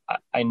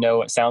I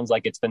know it sounds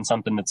like it's been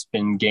something that's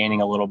been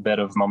gaining a little bit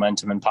of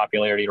momentum and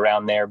popularity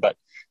around there, but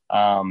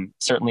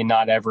certainly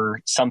not ever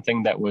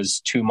something that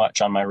was too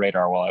much on my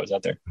radar while I was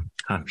out there.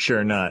 I'm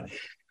sure not.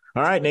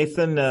 All right,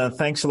 Nathan,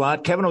 thanks a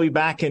lot. Kevin will be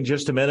back in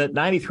just a minute.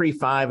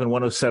 93.5 and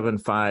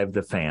 107.5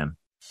 The Fan.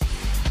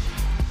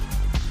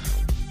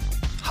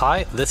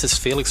 Hi, this is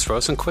Felix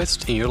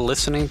Rosenquist, and you're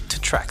listening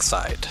to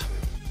Trackside.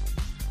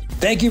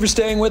 Thank you for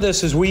staying with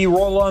us as we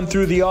roll on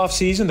through the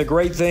offseason. The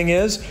great thing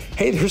is,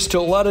 hey, there's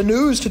still a lot of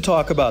news to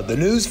talk about. The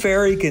news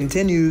fairy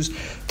continues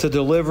to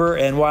deliver,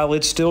 and while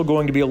it's still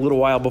going to be a little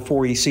while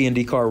before you see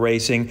IndyCar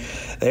racing,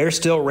 they're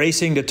still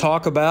racing to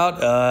talk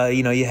about.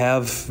 You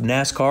have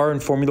NASCAR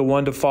and Formula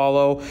One to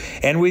follow,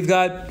 and we've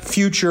got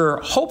future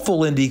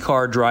hopeful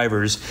IndyCar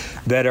drivers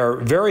that are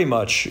very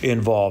much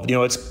involved.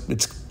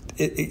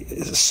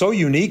 It's so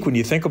unique when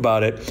you think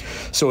about it.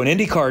 So an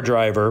IndyCar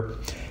driver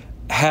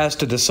has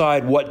to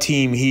decide what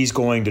team he's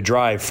going to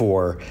drive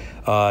for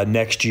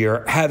next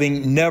year,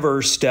 having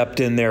never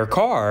stepped in their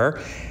car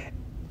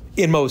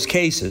in most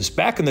cases.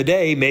 Back in the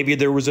day, maybe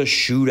there was a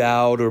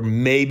shootout or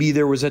maybe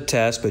there was a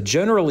test, but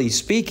generally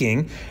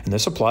speaking, and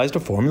this applies to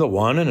Formula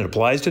One and it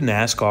applies to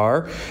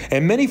NASCAR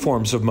and many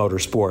forms of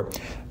motorsport,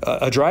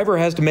 a driver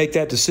has to make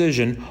that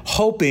decision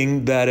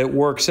hoping that it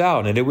works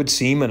out. And it would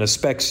seem in a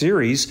spec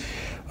series,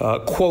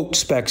 quote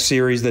spec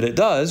series, that it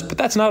does, but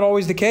that's not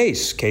always the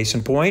case. Case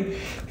in point,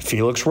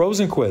 Felix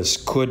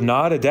Rosenquist could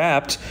not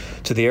adapt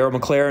to the Arrow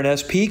McLaren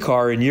SP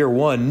car in year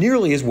one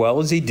nearly as well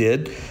as he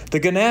did the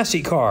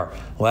Ganassi car.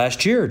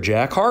 Last year,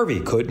 Jack Harvey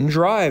couldn't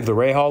drive the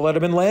Rahal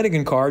Letterman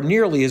Lanigan car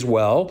nearly as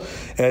well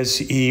as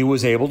he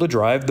was able to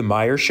drive the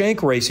Meyer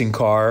Shank racing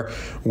car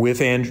with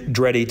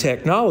Andretti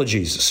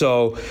Technologies.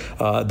 So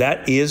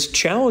that is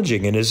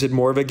challenging, and is it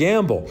more of a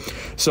gamble?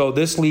 So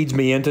this leads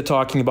me into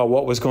talking about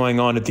what was going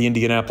on at the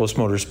Indianapolis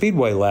Motor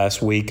Speedway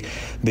last week,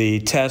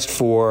 the test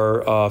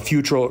for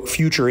future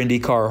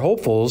IndyCar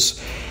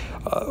hopefuls.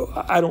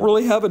 I don't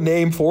really have a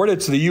name for it.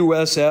 It's the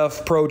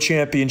USF Pro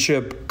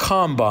Championship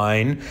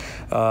Combine,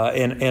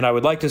 and I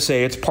would like to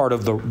say it's part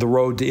of the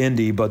Road to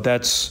Indy, but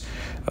that's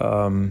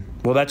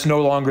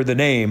no longer the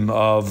name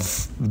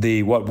of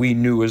what we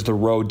knew as the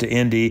Road to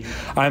Indy.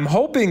 I'm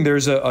hoping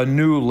there's a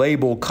new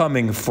label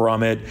coming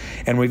from it,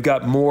 and we've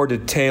got more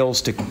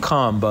details to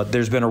come, but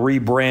there's been a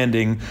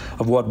rebranding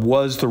of what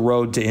was the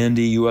Road to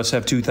Indy.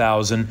 USF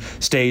 2000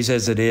 stays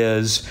as it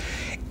is.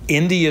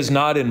 Indy is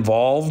not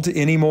involved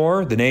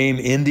anymore, the name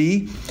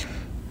Indy,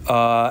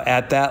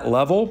 at that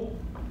level.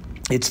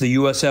 It's the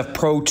USF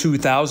Pro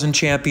 2000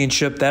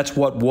 Championship. That's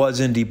what was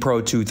Indy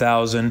Pro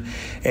 2000.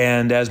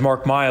 And as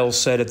Mark Miles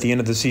said at the end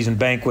of the season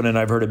banquet, and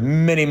I've heard it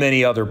many,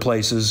 many other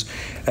places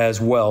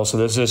as well, so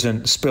this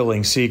isn't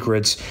spilling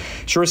secrets,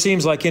 sure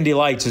seems like Indy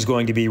Lights is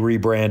going to be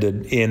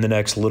rebranded in the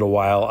next little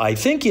while. I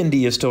think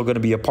Indy is still going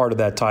to be a part of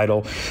that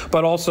title,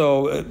 but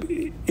also,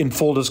 in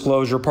full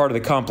disclosure, part of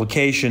the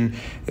complication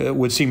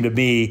would seem to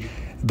be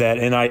that,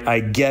 and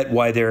I get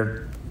why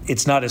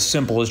it's not as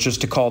simple as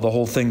just to call the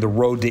whole thing the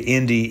Road to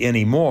Indy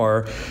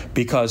anymore,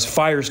 because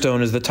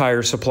Firestone is the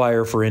tire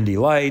supplier for Indy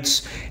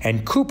Lights,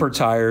 and Cooper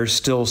Tires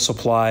still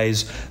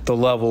supplies the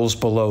levels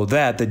below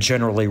that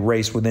generally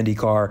race with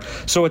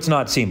IndyCar. So it's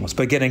not seamless.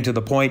 But getting to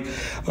the point,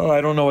 I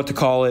don't know what to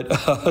call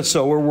it.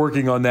 So we're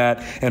working on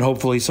that, and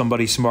hopefully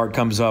somebody smart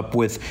comes up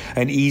with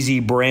an easy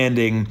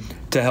branding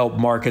to help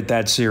market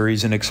that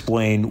series and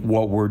explain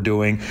what we're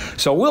doing.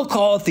 So we'll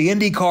call it the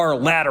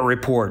IndyCar Ladder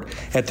Report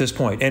at this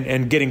point.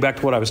 And getting back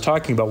to what I was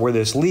talking about, where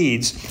this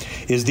leads,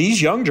 is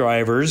these young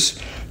drivers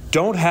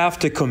don't have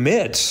to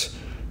commit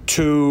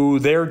to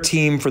their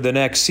team for the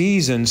next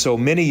season. So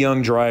many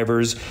young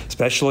drivers,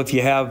 especially if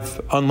you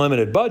have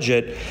unlimited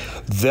budget,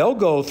 they'll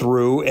go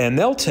through and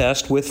they'll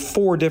test with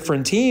 4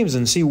 different teams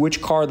and see which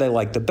car they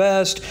like the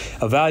best,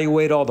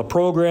 evaluate all the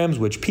programs,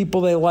 which people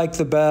they like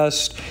the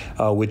best,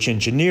 which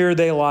engineer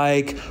they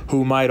like,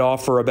 who might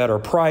offer a better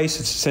price.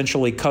 It's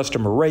essentially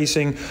customer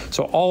racing.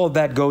 So all of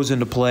that goes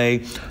into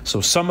play.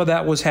 So some of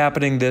that was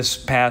happening this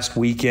past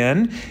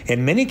weekend.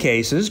 In many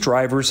cases,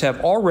 drivers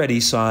have already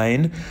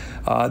signed.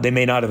 They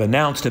may not have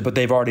announced it, but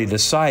they've already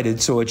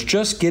decided. So it's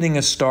just getting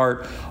a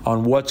start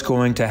on what's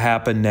going to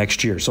happen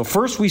next year. So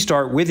first we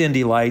start with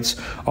Indy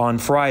Lights on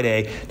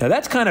Friday. Now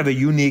that's kind of a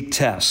unique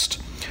test.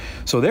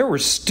 So there were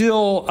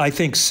still, I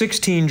think,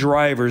 16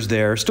 drivers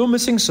there, still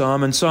missing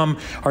some, and some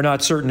are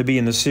not certain to be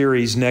in the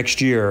series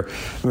next year.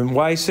 I mean,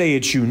 why I say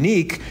it's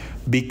unique?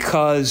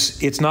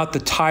 Because it's not the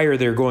tire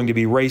they're going to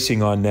be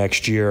racing on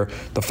next year.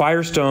 The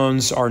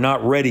Firestones are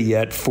not ready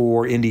yet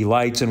for Indy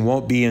Lights and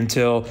won't be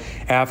until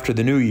after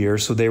the new year.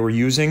 So they were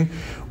using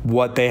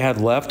what they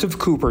had left of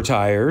Cooper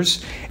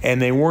tires,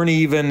 and they weren't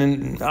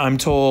even, I'm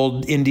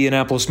told,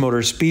 Indianapolis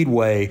Motor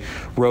Speedway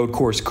road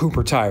course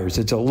Cooper tires.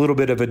 It's a little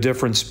bit of a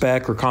different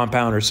spec or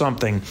compound or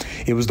something.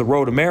 It was the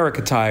Road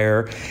America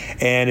tire,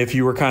 and if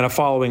you were kind of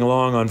following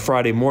along on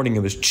Friday morning,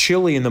 it was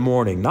chilly in the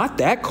morning. Not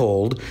that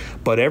cold,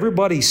 but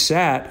everybody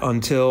sat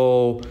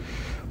until,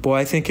 boy,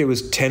 I think it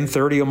was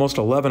 10:30, almost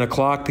 11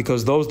 o'clock,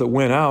 because those that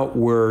went out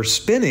were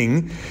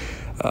spinning.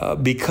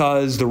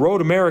 Because the Road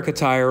America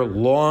tire,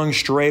 long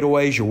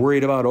straightaways, you're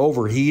worried about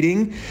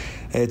overheating.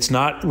 It's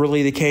not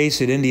really the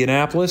case at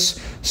Indianapolis.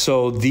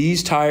 So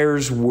these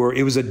tires were,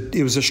 it was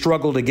a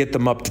struggle to get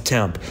them up to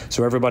temp.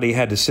 So everybody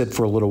had to sit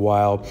for a little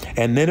while.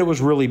 And then it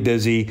was really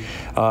busy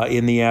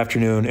in the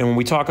afternoon. And when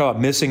we talk about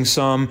missing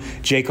some,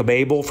 Jacob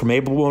Abel from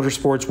Abel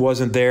Motorsports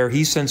wasn't there.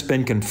 He's since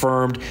been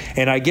confirmed.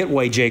 And I get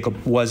why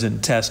Jacob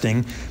wasn't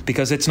testing,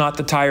 because it's not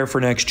the tire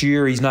for next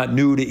year. He's not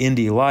new to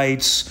Indy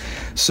Lights.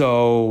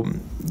 So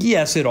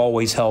yes, it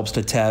always helps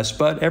to test,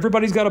 but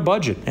everybody's got a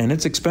budget and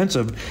it's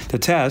expensive to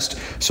test.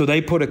 So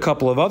they put a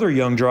couple of other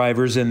young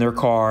drivers in their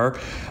car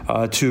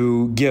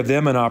to give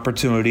them an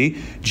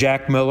opportunity.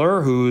 Jack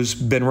Miller, who's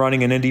been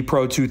running an Indy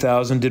Pro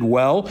 2000, did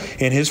well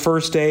in his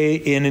first day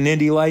in an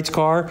Indy Lights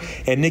car.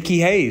 And Nikki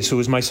Hayes, who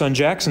was my son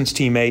Jackson's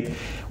teammate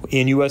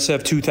in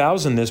USF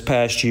 2000 this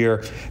past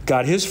year,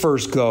 got his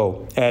first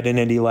go at an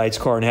Indy Lights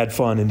car and had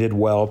fun and did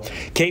well.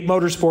 Cape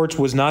Motorsports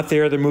was not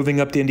there. They're moving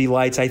up to Indy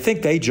Lights. I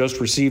think they just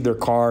received their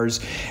cars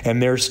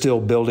and they're still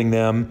building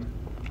them.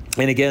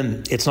 And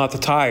again, it's not the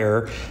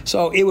tire,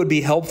 so it would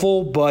be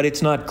helpful, but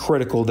it's not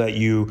critical that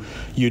you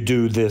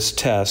do this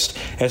test.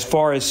 As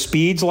far as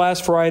speeds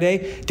last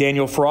Friday,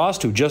 Daniel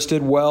Frost, who just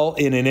did well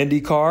in an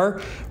Indy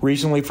car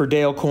recently for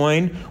Dale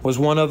Coyne, was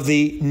one of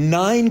the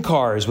 9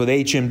 cars with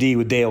HMD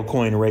with Dale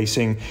Coyne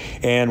Racing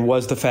and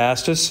was the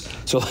fastest.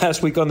 So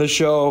last week on the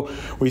show,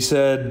 we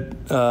said,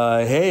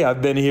 hey,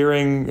 I've been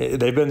hearing,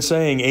 they've been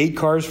saying 8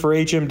 cars for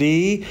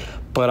HMD,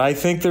 but I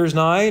think there's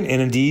 9,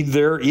 and indeed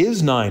there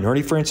is 9.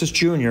 Ernie Francis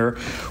Jr.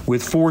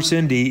 with Force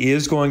Indy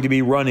is going to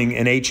be running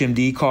an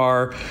HMD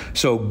car,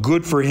 so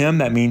good for him.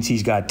 That means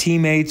he's got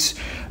teammates.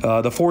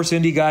 The Force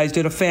Indy guys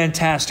did a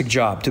fantastic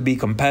job to be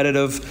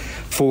competitive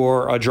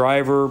for a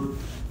driver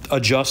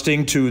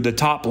adjusting to the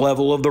top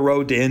level of the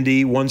road to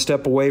Indy, one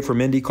step away from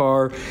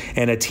IndyCar,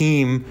 and a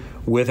team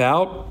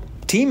without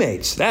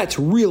teammates. That's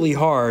really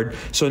hard.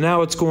 So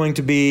now it's going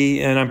to be,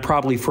 and I'm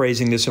probably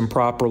phrasing this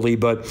improperly,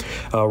 but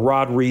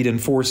Rod Reed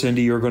and Force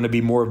Indy are going to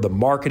be more of the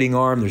marketing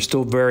arm. They're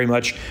still very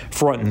much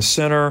front and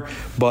center,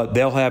 but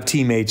they'll have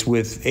teammates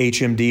with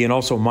HMD. And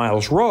also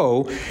Miles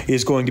Rowe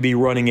is going to be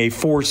running a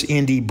Force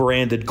Indy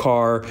branded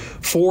car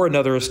for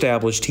another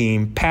established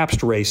team,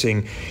 Pabst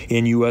Racing,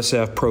 in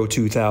USF Pro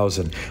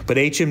 2000. But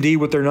HMD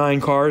with their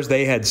 9 cars,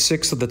 they had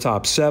 6 of the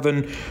top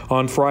 7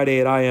 on Friday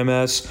at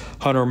IMS.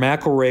 Hunter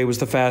McElray was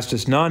the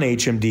fastest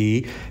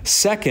non-HMD,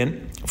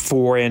 second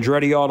for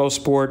Andretti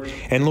Autosport,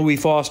 and Louis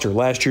Foster,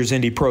 last year's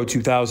Indy Pro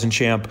 2000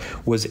 champ,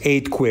 was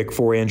 8th quick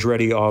for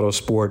Andretti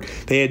Autosport.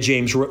 They had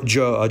James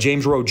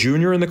Rowe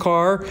Jr. in the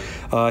car.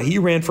 He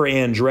ran for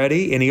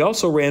Andretti, and he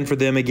also ran for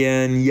them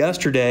again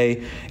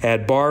yesterday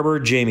at Barber.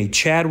 Jamie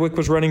Chadwick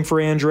was running for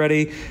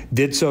Andretti,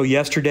 did so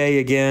yesterday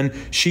again.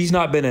 She's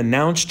not been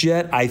announced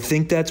yet. I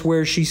think that's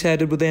where she's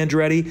headed with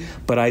Andretti,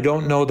 but I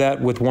don't know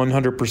that with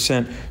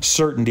 100%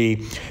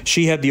 certainty.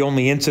 She had the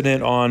only incident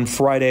on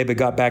Friday, but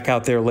got back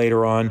out there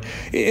later on.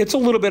 It's a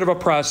little bit of a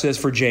process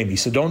for Jamie,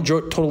 so don't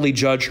totally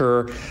judge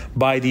her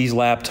by these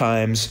lap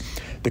times.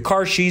 The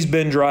car she's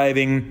been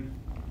driving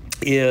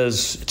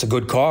it's a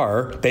good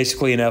car,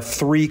 basically an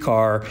F3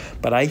 car,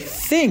 but I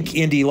think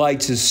Indy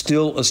Lights is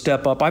still a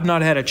step up. I've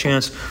not had a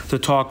chance to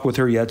talk with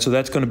her yet, so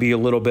that's going to be a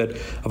little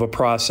bit of a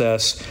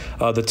process.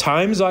 The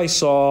times I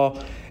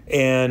saw,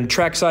 and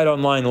Trackside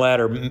Online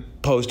Ladder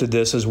posted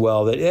this as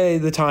well, that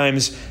the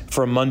times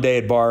from Monday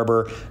at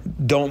Barber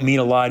don't mean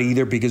a lot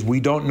either because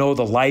we don't know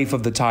the life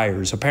of the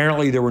tires.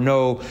 Apparently there were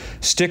no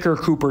sticker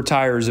Cooper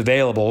tires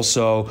available,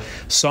 so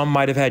some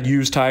might have had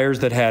used tires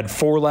that had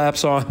 4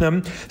 laps on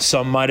them.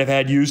 Some might have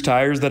had used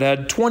tires that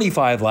had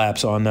 25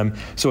 laps on them,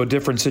 so a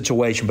different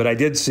situation. But I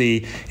did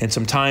see in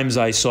some times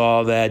I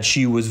saw that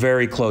she was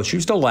very close. She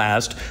was still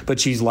last,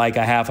 but she's like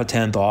a half a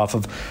tenth off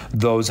of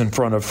those in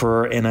front of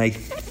her, and I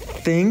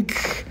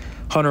think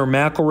Hunter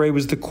McElroy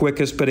was the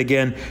quickest, but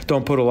again,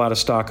 don't put a lot of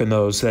stock in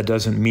those. That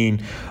doesn't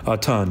mean a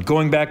ton.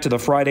 Going back to the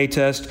Friday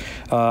test,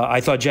 I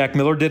thought Jack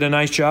Miller did a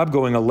nice job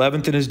going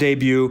 11th in his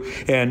debut,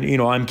 and,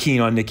 I'm keen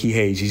on Nicky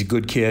Hayes. He's a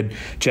good kid.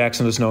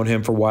 Jackson has known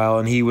him for a while,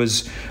 and he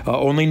was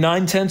only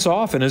 9/10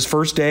 off in his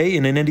first day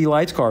in an Indy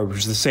Lights car, which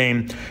is the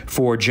same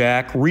for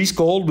Jack. Reese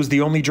Gold was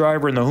the only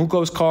driver in the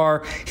Juncos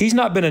car. He's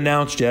not been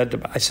announced yet.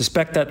 I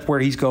suspect that's where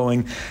he's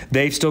going.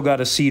 They've still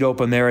got a seat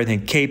open there. I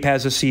think Cape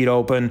has a seat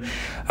open.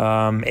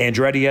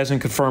 Andretti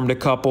hasn't confirmed a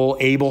couple.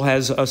 Abel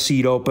has a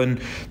seat open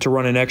to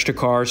run an extra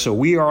car. So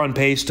we are on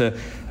pace to,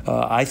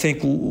 I think,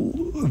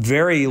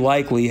 very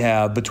likely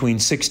have between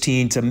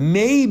 16 to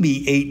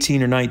maybe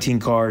 18 or 19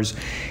 cars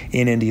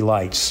in Indy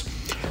Lights.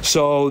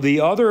 So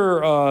the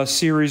other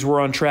series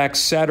were on track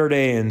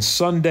Saturday and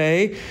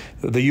Sunday.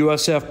 The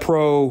USF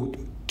Pro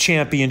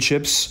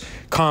Championships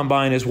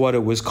Combine is what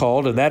it was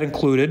called, and that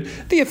included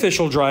the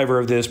official driver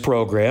of this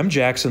program,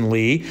 Jackson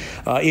Lee,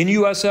 in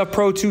USF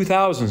Pro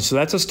 2000. So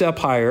that's a step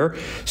higher.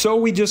 So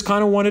we just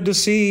kind of wanted to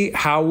see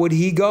how would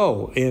he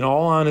go. In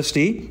all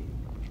honesty,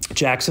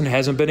 Jackson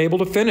hasn't been able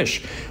to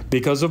finish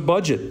because of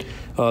budget.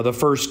 The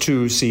first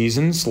two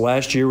seasons.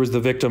 Last year was the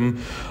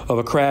victim of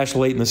a crash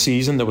late in the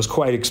season that was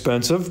quite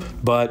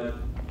expensive, but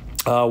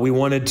we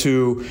wanted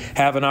to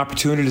have an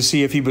opportunity to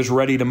see if he was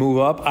ready to move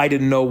up. I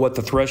didn't know what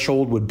the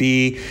threshold would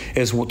be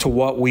as to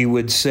what we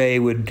would say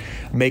would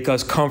make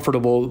us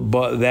comfortable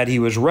but that he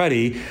was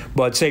ready.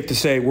 But safe to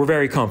say, we're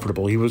very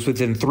comfortable. He was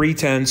within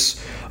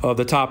 3/10 of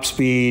the top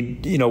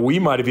speed. We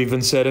might have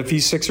even said if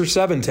he's 6 or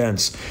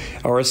 7/10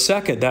 or a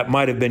second, that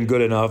might have been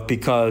good enough,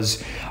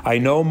 because I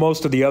know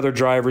most of the other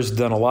drivers have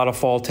done a lot of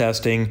fall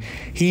testing.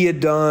 He had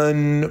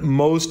done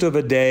most of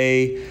a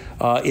day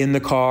in the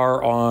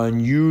car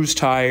on used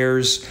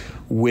tires,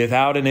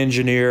 without an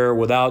engineer,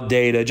 without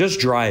data, just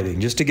driving,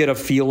 just to get a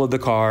feel of the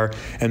car.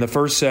 And the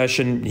first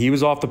session, he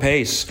was off the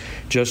pace,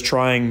 just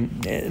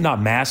trying,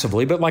 not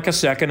massively, but like a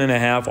second and a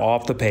half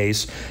off the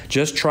pace,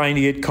 just trying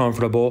to get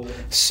comfortable.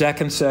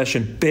 Second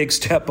session, big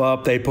step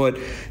up. They put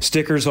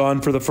stickers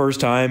on for the first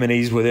time, and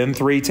he's within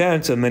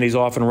 3/10, and then he's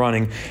off and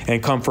running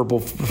and comfortable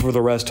for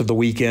the rest of the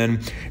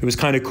weekend. It was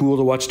kind of cool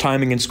to watch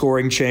timing and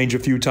scoring change a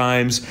few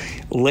times.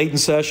 Late in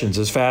sessions,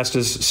 as fast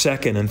as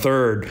second and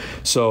third.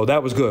 So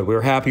that was good. We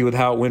were happy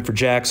with how it went for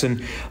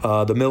Jackson.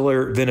 The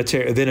Miller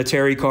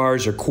Vinatieri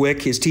cars are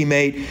quick. His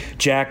teammate,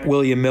 Jack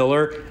William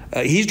Miller,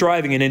 he's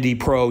driving an Indy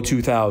Pro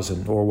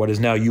 2000, or what is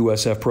now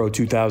USF Pro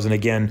 2000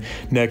 again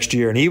next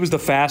year, and he was the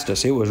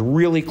fastest. It was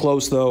really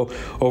close, though,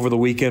 over the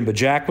weekend, but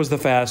Jack was the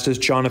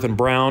fastest. Jonathan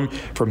Brown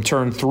from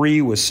Turn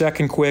 3 was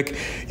second quick.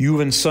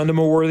 Ewan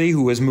Sundamoworthy,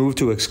 who has moved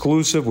to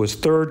exclusive, was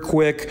third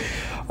quick.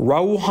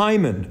 Raul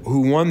Hyman,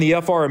 who won the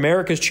FR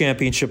Americas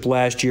Championship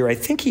last year, I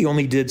think he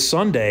only did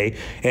Sunday,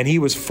 and he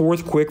was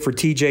fourth quick for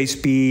TJ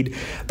Speed.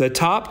 The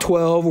top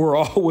 12 were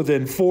all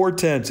within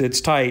 4/10.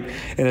 It's tight,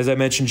 and as I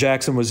mentioned,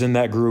 Jackson was in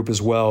that group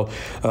as well,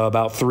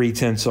 about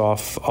 3/10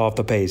 off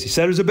the pace. He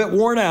said he was a bit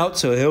worn out,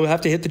 so he'll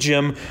have to hit the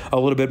gym a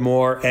little bit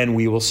more, and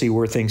we will see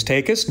where things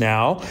take us.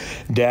 Now,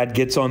 Dad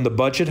gets on the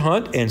budget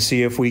hunt and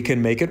see if we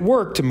can make it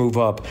work to move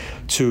up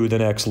to the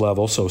next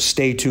level, so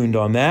stay tuned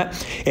on that.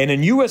 And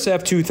in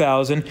USF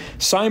 2000,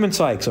 Simon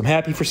Sykes. I'm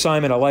happy for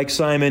Simon. I like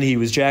Simon. He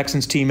was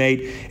Jackson's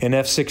teammate in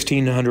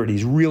F1600.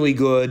 He's really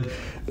good.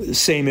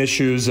 Same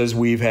issues as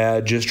we've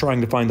had, just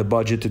trying to find the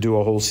budget to do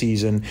a whole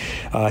season.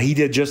 He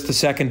did just the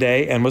second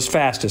day and was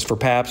fastest for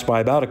Pabst by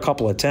about a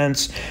couple of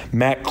tenths.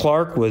 Matt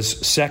Clark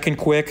was second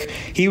quick.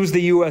 He was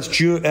the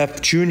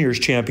USF Juniors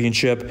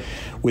Championship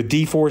with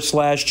D-Force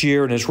last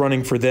year and is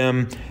running for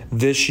them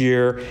this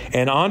year.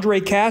 And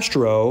Andre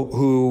Castro,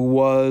 who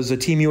was a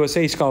Team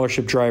USA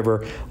scholarship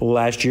driver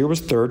last year, was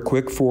third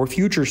quick for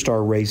Future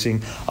Star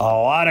Racing. A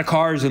lot of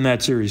cars in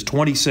that series,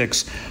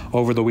 26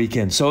 over the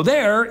weekend. So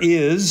there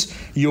is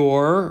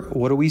your,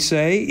 what do we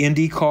say,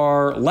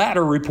 IndyCar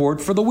ladder report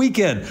for the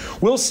weekend.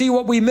 We'll see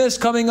what we missed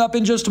coming up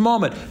in just a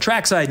moment.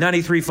 Trackside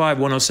 93.5,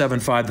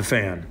 107.5 The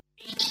Fan.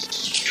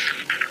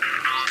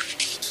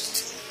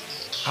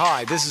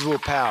 Hi, this is Will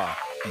Power,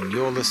 and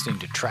you're listening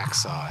to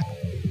Trackside.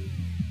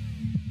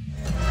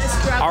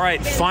 All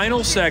right,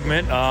 final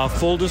segment.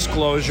 Full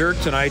disclosure,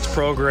 tonight's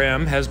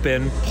program has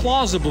been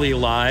plausibly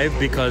live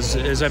because,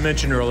 as I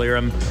mentioned earlier,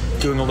 I'm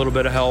doing a little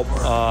bit of help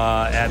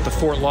at the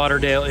Fort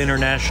Lauderdale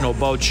International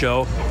Boat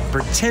Show,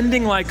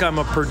 pretending like I'm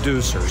a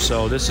producer.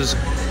 So this is,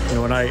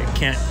 when I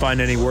can't find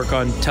any work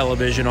on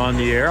television on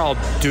the air, I'll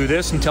do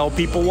this and tell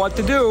people what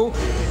to do.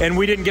 And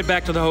we didn't get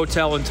back to the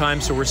hotel in time,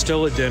 so we're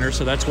still at dinner,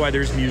 so that's why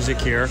there's music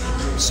here.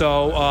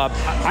 So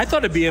I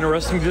thought it'd be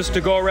interesting just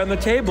to go around the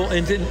table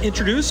and to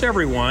introduce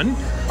everyone,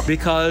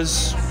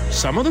 because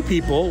some of the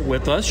people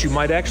with us you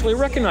might actually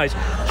recognize.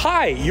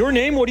 Hi, your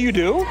name, what do you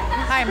do?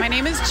 Hi, my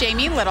name is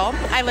Jamie Little.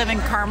 I live in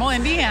Carmel,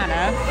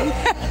 Indiana.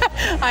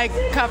 I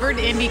covered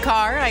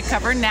IndyCar, I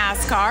covered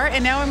NASCAR,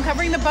 and now I'm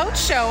covering the boat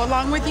show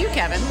along with you,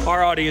 Kevin.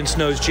 Our audience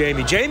knows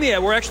Jamie. Jamie,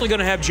 we're actually going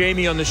to have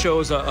Jamie on the show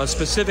as a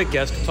specific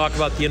guest to talk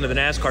about the end of the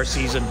NASCAR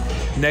season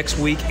next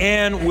week,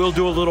 and we'll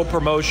do a little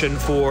promotion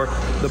for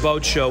the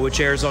boat show, which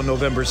airs on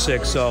November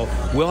 6th. So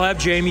we'll have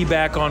Jamie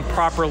back on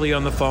properly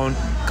on the phone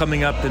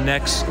coming up the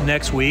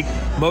next week.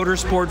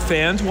 Motorsport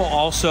fans will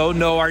also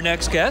know our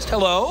next guest.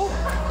 Hello.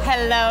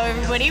 Hello,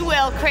 everybody.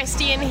 Will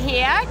Christian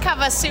here. I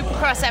cover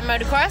Supercross and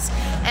Motocross.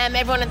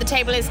 Everyone at the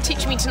table is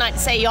teaching me tonight to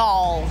say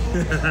y'all. So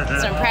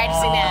I'm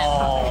practicing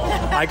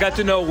that. I got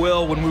to know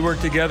Will when we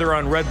worked together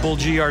on Red Bull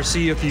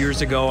GRC a few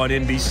years ago on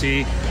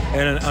NBC.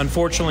 And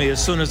unfortunately,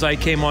 as soon as I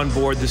came on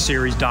board, the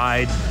series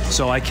died.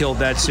 So I killed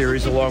that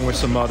series along with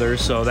some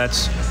others. So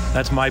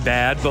that's my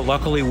bad. But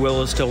luckily,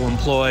 Will is still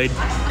employed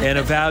and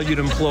a valued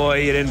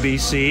employee at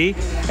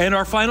NBC. And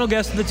our final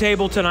guest at the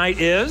table tonight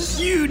is...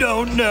 You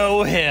don't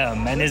know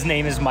him. And his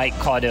name is Mike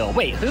Caudill.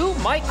 Wait, who?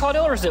 Mike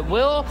Caudill? Or is it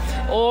Will?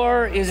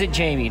 Or is it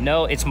Jamie?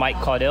 No, it's Mike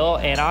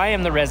Caudill. And I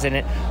am the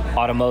resident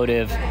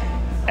automotive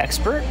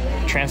expert,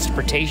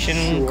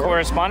 transportation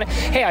correspondent.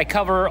 Hey, I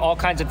cover all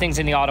kinds of things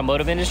in the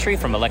automotive industry,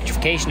 from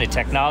electrification to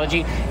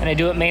technology, and I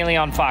do it mainly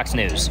on Fox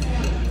News.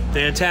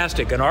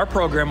 Fantastic. And our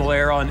program will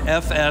air on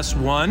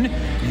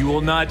FS1. You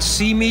will not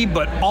see me,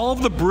 but all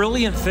of the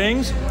brilliant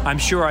things, I'm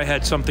sure I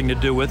had something to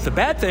do with. The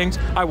bad things,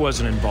 I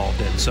wasn't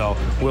involved in. So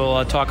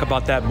we'll talk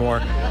about that more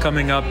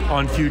coming up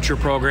on future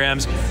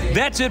programs.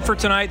 That's it for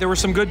tonight. There were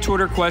some good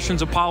Twitter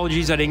questions.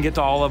 Apologies, I didn't get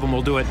to all of them.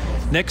 We'll do it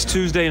next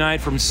Tuesday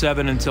night from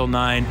 7 until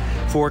 9.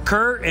 For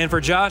Kurt and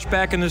for Josh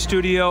back in the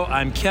studio,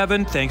 I'm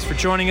Kevin. Thanks for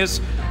joining us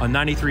on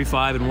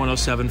 93.5 and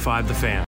 107.5 The Fan.